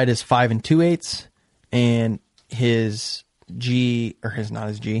left side is 5 2/8, and his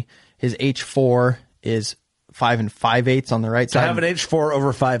H4 is 5 5/8 on the right To side. have an H4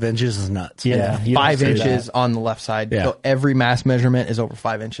 over 5 inches is nuts. Yeah. you don't 5 see inches that. on the left side. Yeah. So every mass measurement is over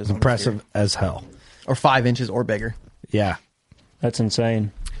 5 inches. on the Impressive as hell. steer. Or 5 inches or bigger. Yeah. That's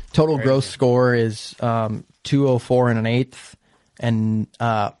insane. Total gross score is 204 1/8, and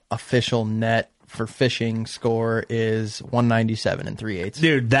official net for fishing score is 197 3/8.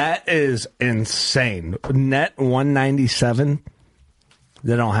 Dude, that is insane. Net 197.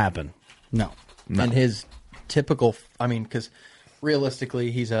 That don't happen. No. And his typical, because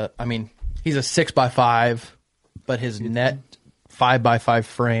realistically, he's a 6x5, but his net 5x5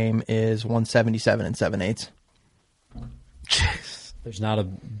 frame is 177 7/8. There's not a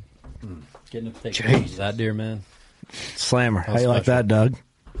getting a thick nose of that deer, man. Slammer. How you like that, Doug?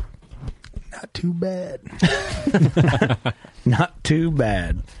 Not too bad. Not too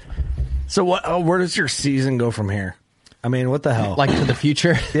bad. So where does your season go from here? I mean, what the hell? Like to the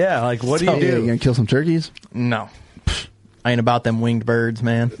future? Yeah, like what do you Yeah, do? you gonna kill some turkeys? No. I ain't about them winged birds,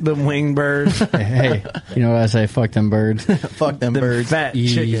 man. The wing birds. Hey, you know what I say? Fuck them birds. Fuck them birds. Fat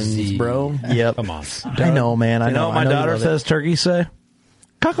chickens, Easy. bro. Yep. Come on. I know, man. I You know what my I know you daughter love it. says turkeys say?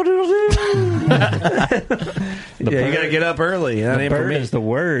 Cock-a-doodle-doo. Yeah, you got to get up early. That The ain't for bird me. is the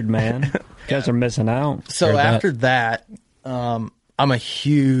word, man. You guys are missing out. So Heard that. after that, I'm a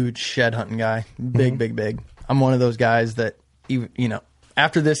huge shed hunting guy. Big. I'm one of those guys that,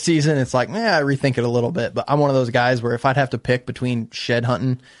 after this season, it's like, I rethink it a little bit. But I'm one of those guys where if I'd have to pick between shed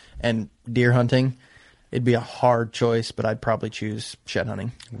hunting and deer hunting, it'd be a hard choice, but I'd probably choose shed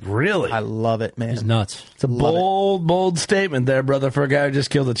hunting. Really? I love it, man. He's nuts. It's a bold statement there, brother, for a guy who just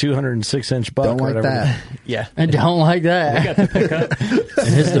killed a 206-inch buck. Don't or like whatever. that. Yeah. I don't like that.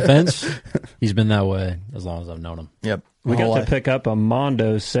 In his defense, he's been that way as long as I've known him. Yep. We My whole got to life. pick up a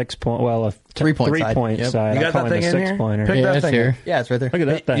Mondo 6-point, a 3-point side. 3-point Yep. side. You I got call that him thing a in here? 6-pointer. Pick Yeah, that it's thing. here. Yeah, it's right there. Look at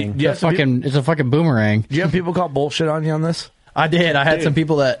that thing. It's a fucking boomerang. Do you have people call bullshit on you on this? I did. I had some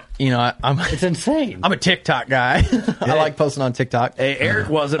people that, I'm It's insane. I'm a TikTok guy. I like posting on TikTok. Hey, Eric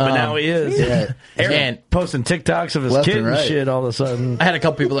wasn't, but now he is. Yeah. Eric And posting TikToks of his Left kid and and right. shit all of a sudden. I had a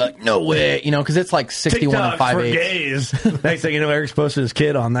couple people that, no way, because it's like 61 TikTok and 5 for 8. gays. Next thing you know, Eric's posted his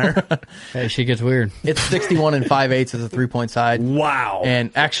kid on there. Hey, she gets weird. It's 61 and 5 8 as a 3-point side. Wow.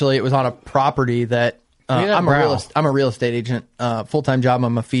 And actually, it was on a property that, Look at that I'm brow. a real estate agent. Full-time job,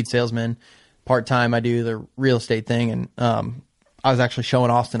 I'm a feed salesman. Part-time, I do the real estate thing. And I was actually showing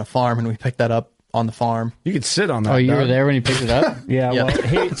Austin a farm, and we picked that up on the farm. You could sit on that. Oh, you were dog. there when he picked it up? Yeah, Yeah.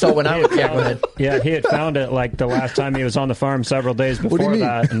 well, So when I was, yeah, go ahead. yeah, he had found it like the last time he was on the farm several days do you before mean?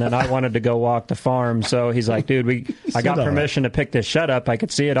 that, and then I wanted to go walk the farm. So he's like, dude, I got on permission to pick this shed up. I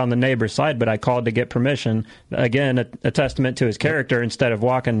could see it on the neighbor's side, but I called to get permission. Again, a testament to his character. Instead of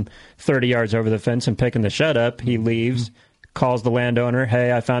walking 30 yards over the fence and picking the shed up, he leaves, calls the landowner,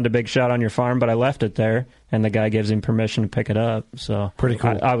 hey, I found a big shot on your farm, but I left it there. And the guy gives him permission to pick it up. So pretty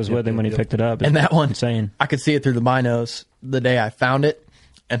cool. I was with him when he picked it up. And that one, insane. I could see it through the binos the day I found it.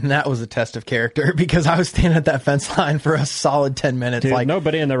 And that was a test of character because I was standing at that fence line for a solid 10 minutes. Dude, like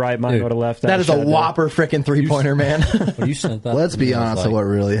nobody in their right mind would have left that. That is a whopper freaking 3-pointer, man. You sent that. Let's be honest with what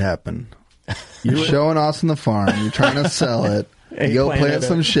really happened. You're showing Austin the farm. You're trying to sell it. You go plant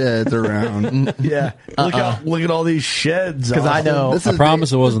some sheds around. Yeah. Look at all these sheds. Because I know. I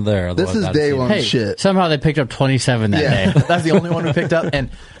promise it wasn't there. This is day one shit. Somehow they picked up 27 that day. That's the only one we picked up. And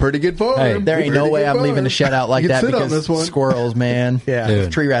pretty good farm. Hey, there ain't no way I'm leaving the shed out like that because squirrels, man. Yeah.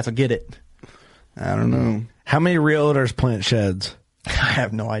 Those tree rats will get it. I don't know. How many realtors plant sheds? I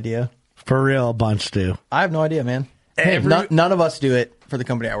have no idea. For real, a bunch do. I have no idea, man. None of us do it for the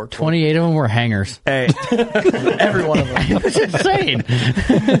company I work for. 28 of them were hangers. Hey. Every one of them. That's insane.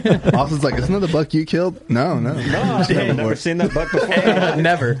 Austin's like, isn't that the buck you killed? No. I've never seen that buck before.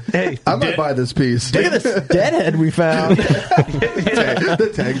 Never. Hey, I might buy this piece. Look at this deadhead we found.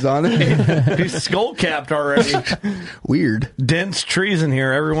 The tag's on it. He's skull capped already. Weird. Dense trees in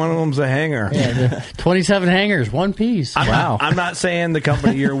here. Every one of them's a hanger. Yeah, 27 hangers, one piece. Wow. I'm not saying the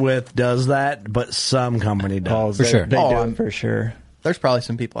company you're with does that, but some company does. For sure. They do it for sure. There's probably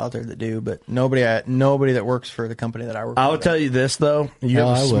some people out there that do, but nobody that works for the company that I work for. I'll tell you this, though. You Hell,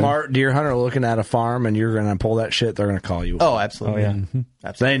 have a I would. smart deer hunter looking at a farm, and you're going to pull that shit, they're going to call you. Oh, absolutely. Oh, yeah.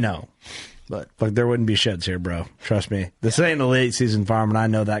 Absolutely. They know. But Like, there wouldn't be sheds here, bro. Trust me. This ain't a late season farm, and I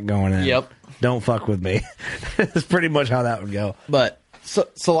know that going in. Yep. Don't fuck with me. That's pretty much how that would go. But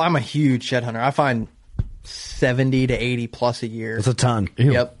so I'm a huge shed hunter. I find 70 to 80 plus a year. It's a ton.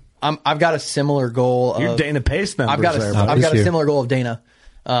 Yep. I've got a similar goal of You're Dana Pace numbers I've got there, a buddy. similar goal of Dana.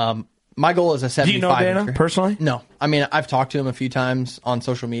 My goal is a 75. Do you know Dana personally? No. I mean, I've talked to him a few times on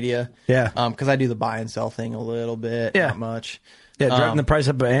social media. Yeah. Because I do the buy and sell thing a little bit. Yeah. Not much. Yeah, driving the price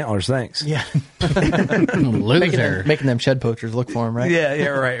up of antlers, thanks. Yeah. Loser. making them shed poachers look for him, right? Yeah,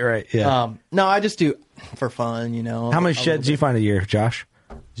 right. Yeah. No, I just do for fun, you know. How many sheds do you find a year, Josh?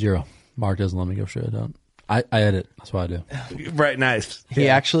 0. Mark doesn't let me go shit out. I edit. That's what I do. Right, nice. He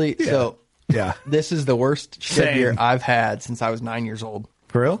actually, so Yeah. this is the worst shed Same. year I've had since I was 9 years old.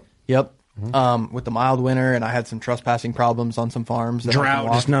 For real? Yep. With the mild winter, and I had some trespassing problems on some farms. that I Drought, can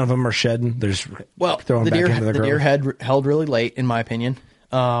walk. just none of them are shedding. They're just throwing the back deer, into the the deer grove. held really late, in my opinion.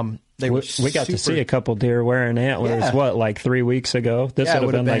 They were We got to see a couple deer wearing antlers, Yeah. like 3 weeks ago? This Yeah, it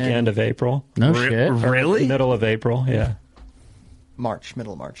would have would've been like been- end of April. No shit. Really? Middle of April, yeah.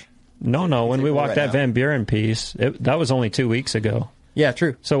 middle of March. No, when we April walked right that now. Van Buren piece, that was only 2 weeks ago. Yeah,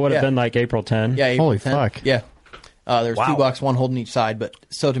 true. So it would have Yeah. been like April 10. Yeah, April Holy 10th. fuck. Yeah. There's Wow. 2 bucks, one holding each side. But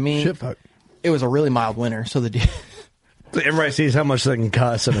so to me, Shit fuck. it was a really mild winter. So the deer, Everybody sees how much they can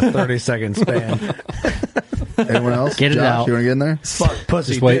cuss in a 30-second span. Anyone else? Get it Josh, out. you want to get in there? Fuck,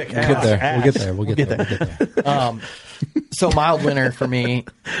 pussy, Just wait. dick, We'll get ass, there. ass. We'll get there. so mild winter for me,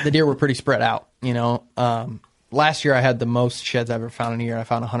 the deer were pretty spread out. You know, last year I had the most sheds I ever found in a year. I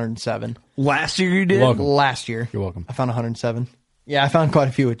found 107. Last year you did? Welcome. Last year, You're welcome. I found 107. Yeah, I found quite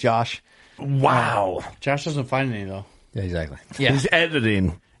a few with Josh. Wow. Josh doesn't find any, though. Yeah, exactly. Yeah. He's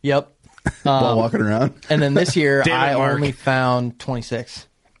editing. Yep. While walking around. And then this year Damn it, I Mark. only found 26.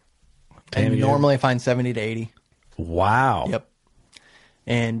 Damn And you. normally I find 70 to 80. Wow. Yep.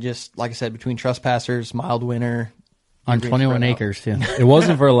 And just like I said, between trespassers, mild winter, On Green 21 spread out. acres, too. It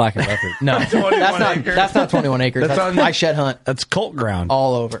wasn't for a lack of effort. No, that's not 21 acres. That's on- I shed hunt That's cult ground.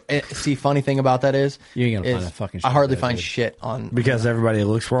 all over. See, funny thing about that is, You ain't gonna find a fucking I shit hardly there, find dude. shit on. Because everybody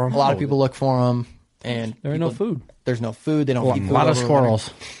looks for them? A lot of people look for them, and There ain't no food. There's no food. They don't A keep food lot of over squirrels.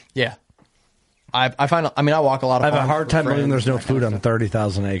 winter. Yeah, I find. I mean, I walk a lot of. I have a farms hard for time believing friends there's no and that kind food of on stuff.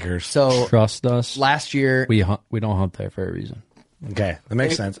 30,000 acres. So Trust us. last year, We don't hunt there for a reason. Okay, that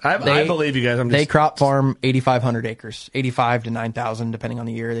makes sense. I They- believe you guys. I'm just they crop farm 8,500 acres, 85 to 9,000, depending on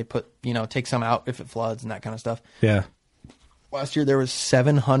the year. They put, take some out if it floods and that kind of stuff. yeah. Last year there was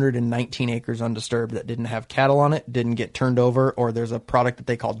 719 acres undisturbed that didn't have cattle on it, didn't get turned over, or there's a product that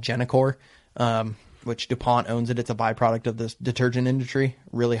they call Genicor, which DuPont owns it. It's a byproduct of this detergent industry,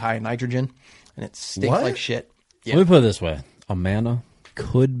 really high in nitrogen, and it stinks What? like shit. Yeah. Let me put it this way: Amana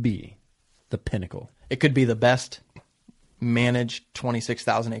could be the pinnacle. It could be the best managed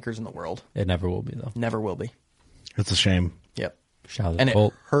 26,000 acres in the world. It never will be, though. Never will be. It's a shame. Yep. Shout out to And the it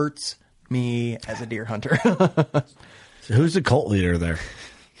cult. hurts me as a deer hunter. So who's the cult leader there?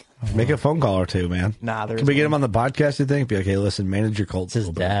 Make a phone call or two, man. Nah, there's Can we get one. him on the podcast, you think? Be okay, listen, manage your cult. It's his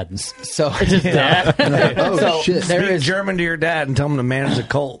dad. So, Oh, so shit. there Speak is German to your dad and tell him to manage a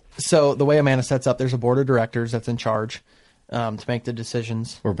cult. So the way Amanda sets up, there's a board of directors that's in charge. to make the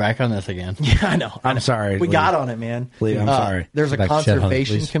decisions. We're back on this again. Yeah, I know. I'm sorry. We Lee. got on it, man. Lee, I'm sorry. There's a Back to shed on it,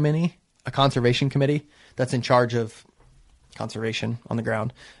 conservation please. committee. A conservation committee that's in charge of conservation on the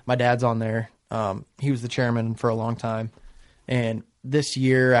ground. My dad's on there. He was the chairman for a long time. And this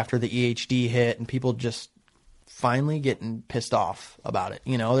year, after the EHD hit and people just finally getting pissed off about it,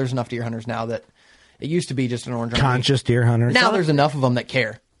 there's enough deer hunters now that it used to be just an orange Conscious deer hunters. Now there's enough of them that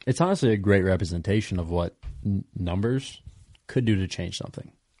care. It's honestly a great representation of what numbers could do to change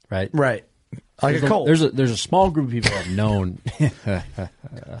something, right? Right. Like There's a cult. There's a small group of people that have known.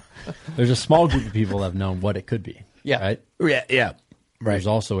 There's a small group of people that have known what it could be. Yeah. Right. Yeah. Right. There's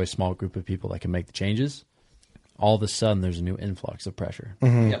also a small group of people that can make the changes. All of a sudden, there's a new influx of pressure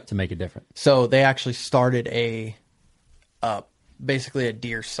to make a difference. So they actually started basically a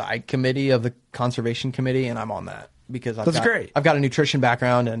deer side committee of the conservation committee, and I'm on that because great. I've got a nutrition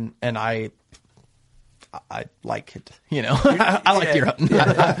background, and I like it. I like deer hunting.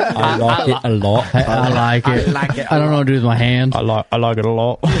 I like it a lot. I like it. I like it a I don't know lot. what to do with my hands. I like it a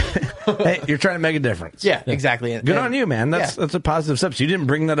lot. Hey, you're trying to make a difference. Yeah, exactly. Good on you, man. That's a positive step. So you didn't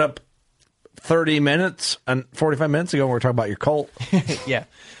bring that up 30 minutes and 45 minutes ago when we were talking about your cult. Yeah.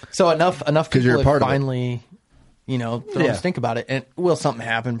 So enough people you're a have part of it. finally, thrown a stink about it. And will something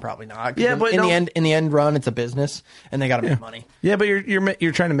happen? Probably not. 'Cause Yeah, but in the end run, it's a business, and they got to make money. Yeah, but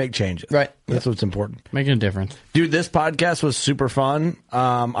you're trying to make changes. Right. That's what's important. Making a difference. Dude, this podcast was super fun.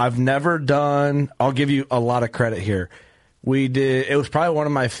 I've never done. I'll give you a lot of credit here. We did. It was probably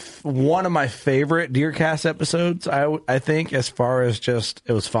one of my favorite Deercast episodes. I think as far as just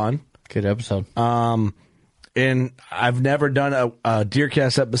it was fun. Good episode. And I've never done a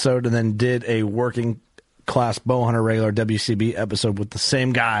Deercast episode and then did a working class bow hunter regular WCB episode with the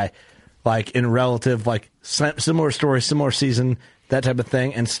same guy, like in relative, like similar story, similar season, that type of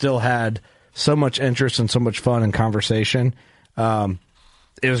thing, and still had so much interest and so much fun and conversation.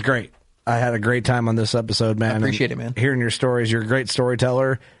 It was great. I had a great time on this episode, man. I appreciate it, man. Hearing your stories, you're a great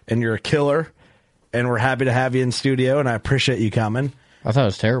storyteller and you're a killer, and we're happy to have you in studio, and I appreciate you coming. I thought it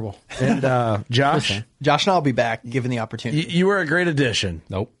was terrible. And Josh, and I'll be back given the opportunity. you were a great addition.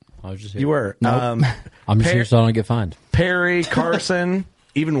 Nope. I was just here. You were. Nope. I'm just here so I don't get fined. Perry, Carson,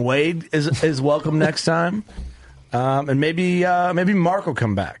 even Wade is welcome next time. And maybe Mark will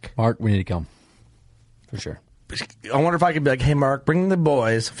come back. Mark, we need to come. For sure. I wonder if I could be like, hey, Mark, bring the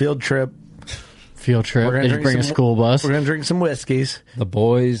boys, field trip. Field trip. We're gonna Did you drink bring a some- school bus? We're going to drink some whiskeys. The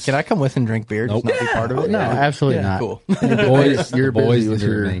boys. Can I come with and drink beer? Nope. Just not be part of it? No, absolutely not. Cool. The boys, You're the boys busy with need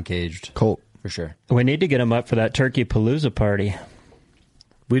to your remain caged. Colt. For sure. We need to get them up for that Turkey Palooza party.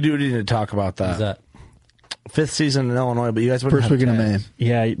 We do need to talk about that. Is that? 5th season in Illinois, but you guys wouldn't First have weekend of May. tags.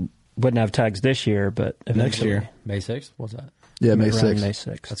 Yeah, you wouldn't have tags this year, but Next eventually. year. May 6th? What's that? Yeah, May Around 6th. May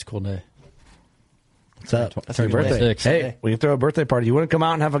 6th. That's a cool day. What's up? That's Happy a good birthday. day. Hey, we can throw a birthday party. You want to come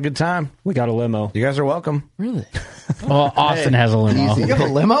out and have a good time? We got a limo. You guys are welcome. Really? Well, Austin has a limo. Easy. You have a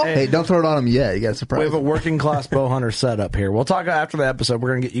limo? Hey, don't throw it on them yet. You got a We surprise. have a working class bow hunter setup here. We'll talk after the episode. We're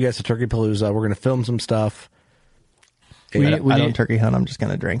going to get you guys to Turkey Palooza. We're going to film some stuff. We I need- don't turkey hunt. I'm just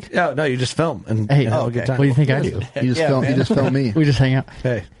going to drink. Yeah, no, you just film and Hey, have a okay. good time. What do you think I do? You just film me. We just hang out.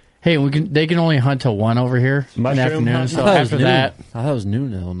 Hey, Hey, they can only hunt till 1 over here in the Mushroom afternoon. hunt? So I thought it was after noon. that, I thought it was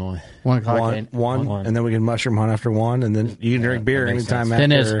noon in Illinois. 1 o'clock. one, and then we can mushroom hunt after 1, and then you can drink beer that makes anytime sense.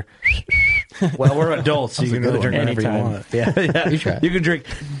 Then after. Well, we're adults, so you can That's a really good drink whenever Anytime. you want. Yeah, You try. you can drink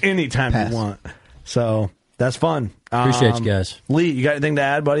anytime Pass. you want. So that's fun. Appreciate you guys. Lee, you got anything to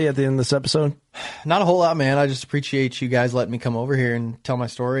add, buddy, at the end of this episode? Not a whole lot, man. I just appreciate you guys letting me come over here and tell my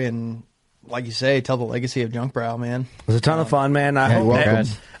story and, like you say, tell the legacy of Junk Brow, man. It was a ton of fun, man. I hope welcome.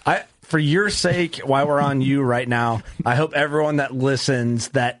 for your sake, while we're on you right now, I hope everyone that listens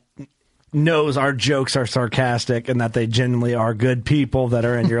that knows our jokes are sarcastic and that they genuinely are good people that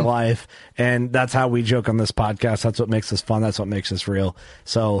are in your life. And that's how we joke on this podcast. That's what makes us fun. That's what makes us real.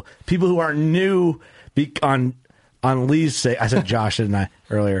 So people who are new on Lee's sake, I said Josh, didn't I,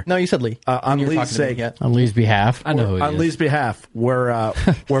 earlier? No, you said Lee. On You were Lee's talking to me sake, yet. On Lee's behalf. I know who he on is. Lee's behalf, we're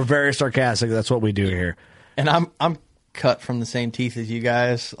very sarcastic. That's what we do here. And I'm cut from the same teeth as you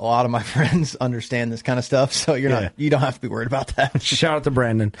guys. A lot of my friends understand this kind of stuff, so Yeah. you don't have to be worried about that. Shout out to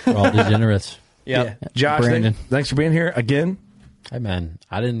Brandon. We're all degenerates. Yeah. Josh, Brandon. thanks for being here again. Hey, man,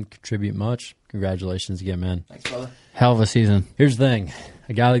 I didn't contribute much. Congratulations again, man. Thanks, brother. Hell of a season. Here's the thing.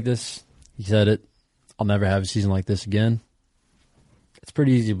 A guy like this, he said it, I'll never have a season like this again. It's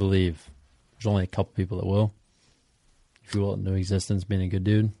pretty easy to believe. There's only a couple people that will. If you will into existence being a good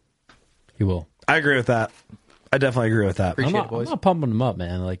dude, he will. I agree with that. I definitely agree with that. Appreciate I'm it, not, boys. I'm not pumping him up,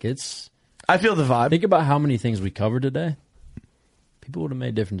 man. Like, it's... I feel the vibe. Think about how many things we covered today. People would have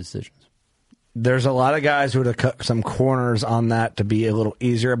made different decisions. there's a lot of guys who would have cut some corners on that to be a little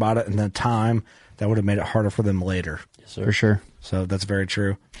easier about it, and the time that would have made it harder for them later. Yes, sir. For sure. So that's very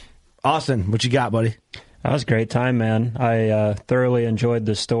true. Austin, what you got, buddy? That was a great time, man. I thoroughly enjoyed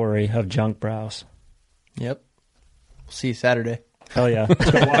the story of Junk Browse. Yep. We'll see you Saturday. Hell yeah.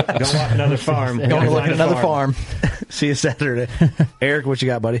 Let's go walk another farm. Going to look at another farm. See you Saturday. Eric, what you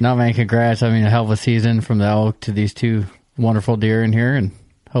got, buddy? No, man, congrats. I mean, a hell of a season from the elk to these two wonderful deer in here, and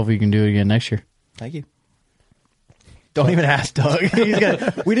hopefully you can do it again next year. Thank you. Don't even ask Doug. We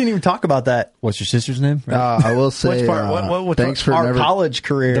didn't even talk about that. What's your sister's name? I will say, Which part? What thanks for our never, college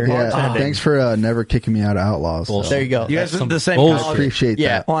career. thanks for never kicking me out of Outlaws. So. There you go. You guys went to the same bullshit. college? Appreciate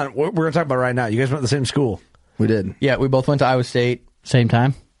that. Hold on, we're going to talk about it right now. You guys went to the same school. We did. Yeah, we both went to Iowa State. Same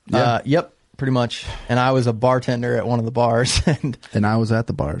time? Yep, pretty much. And I was a bartender at one of the bars. And I was at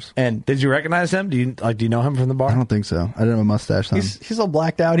the bars. And did you recognize him? Do you know him from the bar? I don't think so. I didn't have a mustache then. He's all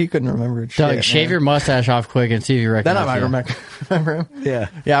blacked out. He couldn't remember shit. Doug, shave your mustache off quick and see if you recognize Then I might remember him. Yeah.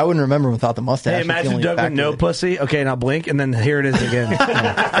 Yeah, I wouldn't remember him without the mustache. Hey, imagine Doug with no pussy. Okay, now blink, and then here it is again.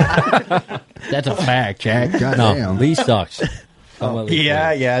 That's a fact, Jack. No, Lee sucks.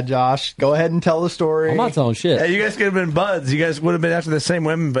 Yeah, Josh. Go ahead and tell the story. I'm not telling shit. Hey, you guys could have been buds. You guys would have been after the same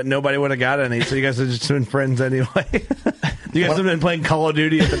women, but nobody would have got any, so you guys would have just been friends anyway. You guys would have been playing Call of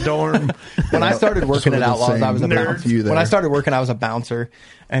Duty at the dorm. When I started working at Outlaws, I was a bouncer. When When I started working, I was a bouncer,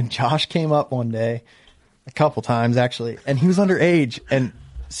 and Josh came up one day, a couple times actually, and he was underage. And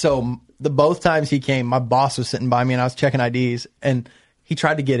so both times he came, my boss was sitting by me, and I was checking IDs, and he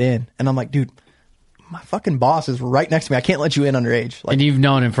tried to get in, and I'm like, dude, my fucking boss is right next to me. I can't let you in underage. And you've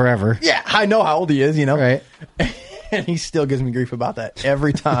known him forever. Yeah, I know how old he is, Right. And he still gives me grief about that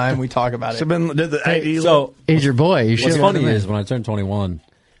every time we talk about it. So he's your boy. You what's should funny is when I turned 21,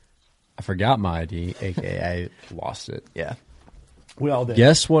 I forgot my ID, aka I lost it. Yeah, we all did.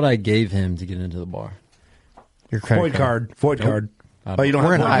 Guess what I gave him to get into the bar? Your credit card. Void card. Oh, you don't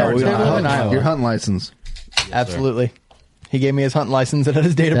We're have in void Iowa. cards. We don't live in Iowa. Your hunting license. Absolutely. He gave me his hunting license and had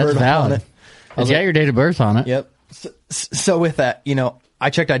his date of That's birth valid. on it. It's got your date of birth on it. Yep. So with that, I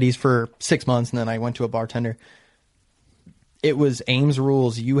checked IDs for 6 months, and then I went to a bartender. It was Ames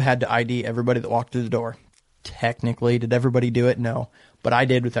rules. You had to ID everybody that walked through the door. Technically, did everybody do it? No. But I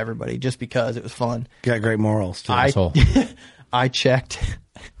did with everybody just because it was fun. You got great morals, too. I checked.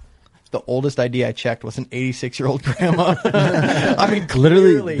 The oldest ID I checked was an 86-year-old grandma. I mean,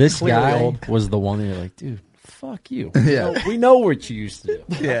 Literally, this clearly guy old. was the one that you're like, dude, fuck you. Yeah. We know what you used to do.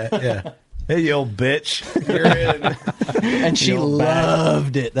 Yeah. Hey, you old bitch. You're in. And she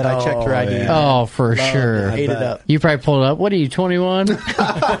loved it that I checked her ID. yeah. Oh, for sure. Ate it up. You probably pulled up. What are you, 21?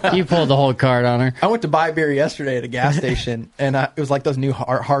 You pulled the whole card on her. I went to buy beer yesterday at a gas station, and it was like those new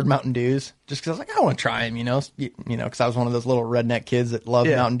hard Mountain Dews. Just because I was like, I want to try them, because I was one of those little redneck kids that loved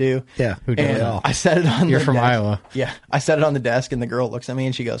Mountain Dew. Yeah, who did And all? I set it on. You're the from desk. Iowa. Yeah, I set it on the desk, and the girl looks at me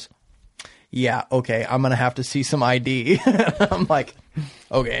and she goes, "Yeah, okay, I'm gonna have to see some ID." I'm like,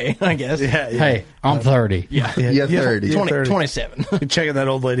 "Okay, I guess." Yeah. Hey, I'm 30. Yeah, 30. 27. You're checking that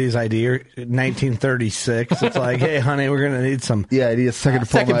old lady's ID, 1936. It's like, hey, honey, we're going to need some Yeah, I need a second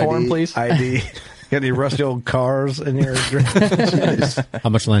form second form, ID. please. ID. Got any rusty old cars in your How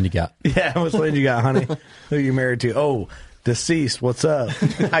much land you got? Yeah, how much land you got, honey? Who you married to? Oh, deceased. What's up?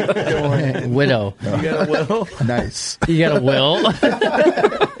 How you doing? Widow. You got a will? Nice. You got a will?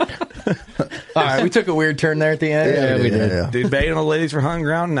 All right, we took a weird turn there at the end. Yeah, we did. Yeah. Dude, begging the ladies for hunting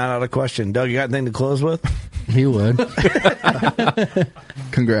ground? Not out of question. Doug, you got anything to close with? He would.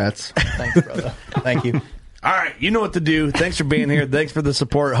 Congrats. Thanks, brother. Thank you. All right, you know what to do. Thanks for being here. Thanks for the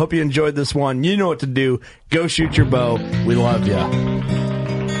support. Hope you enjoyed this one. You know what to do. Go shoot your bow. We love ya.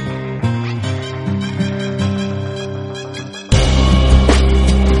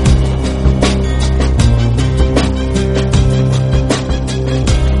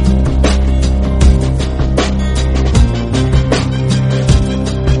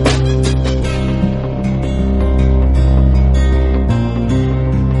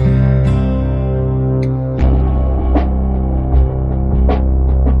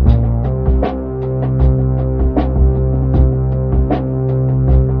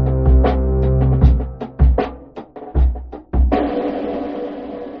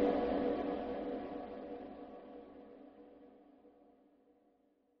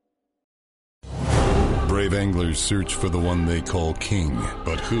 Brave anglers search for the one they call king,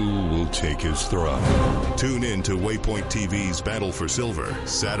 but who will take his throne? Tune in to Waypoint TV's Battle for Silver,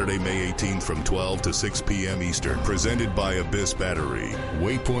 Saturday, May 18th from 12 to 6 p.m. Eastern, presented by Abyss Battery.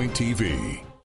 Waypoint TV.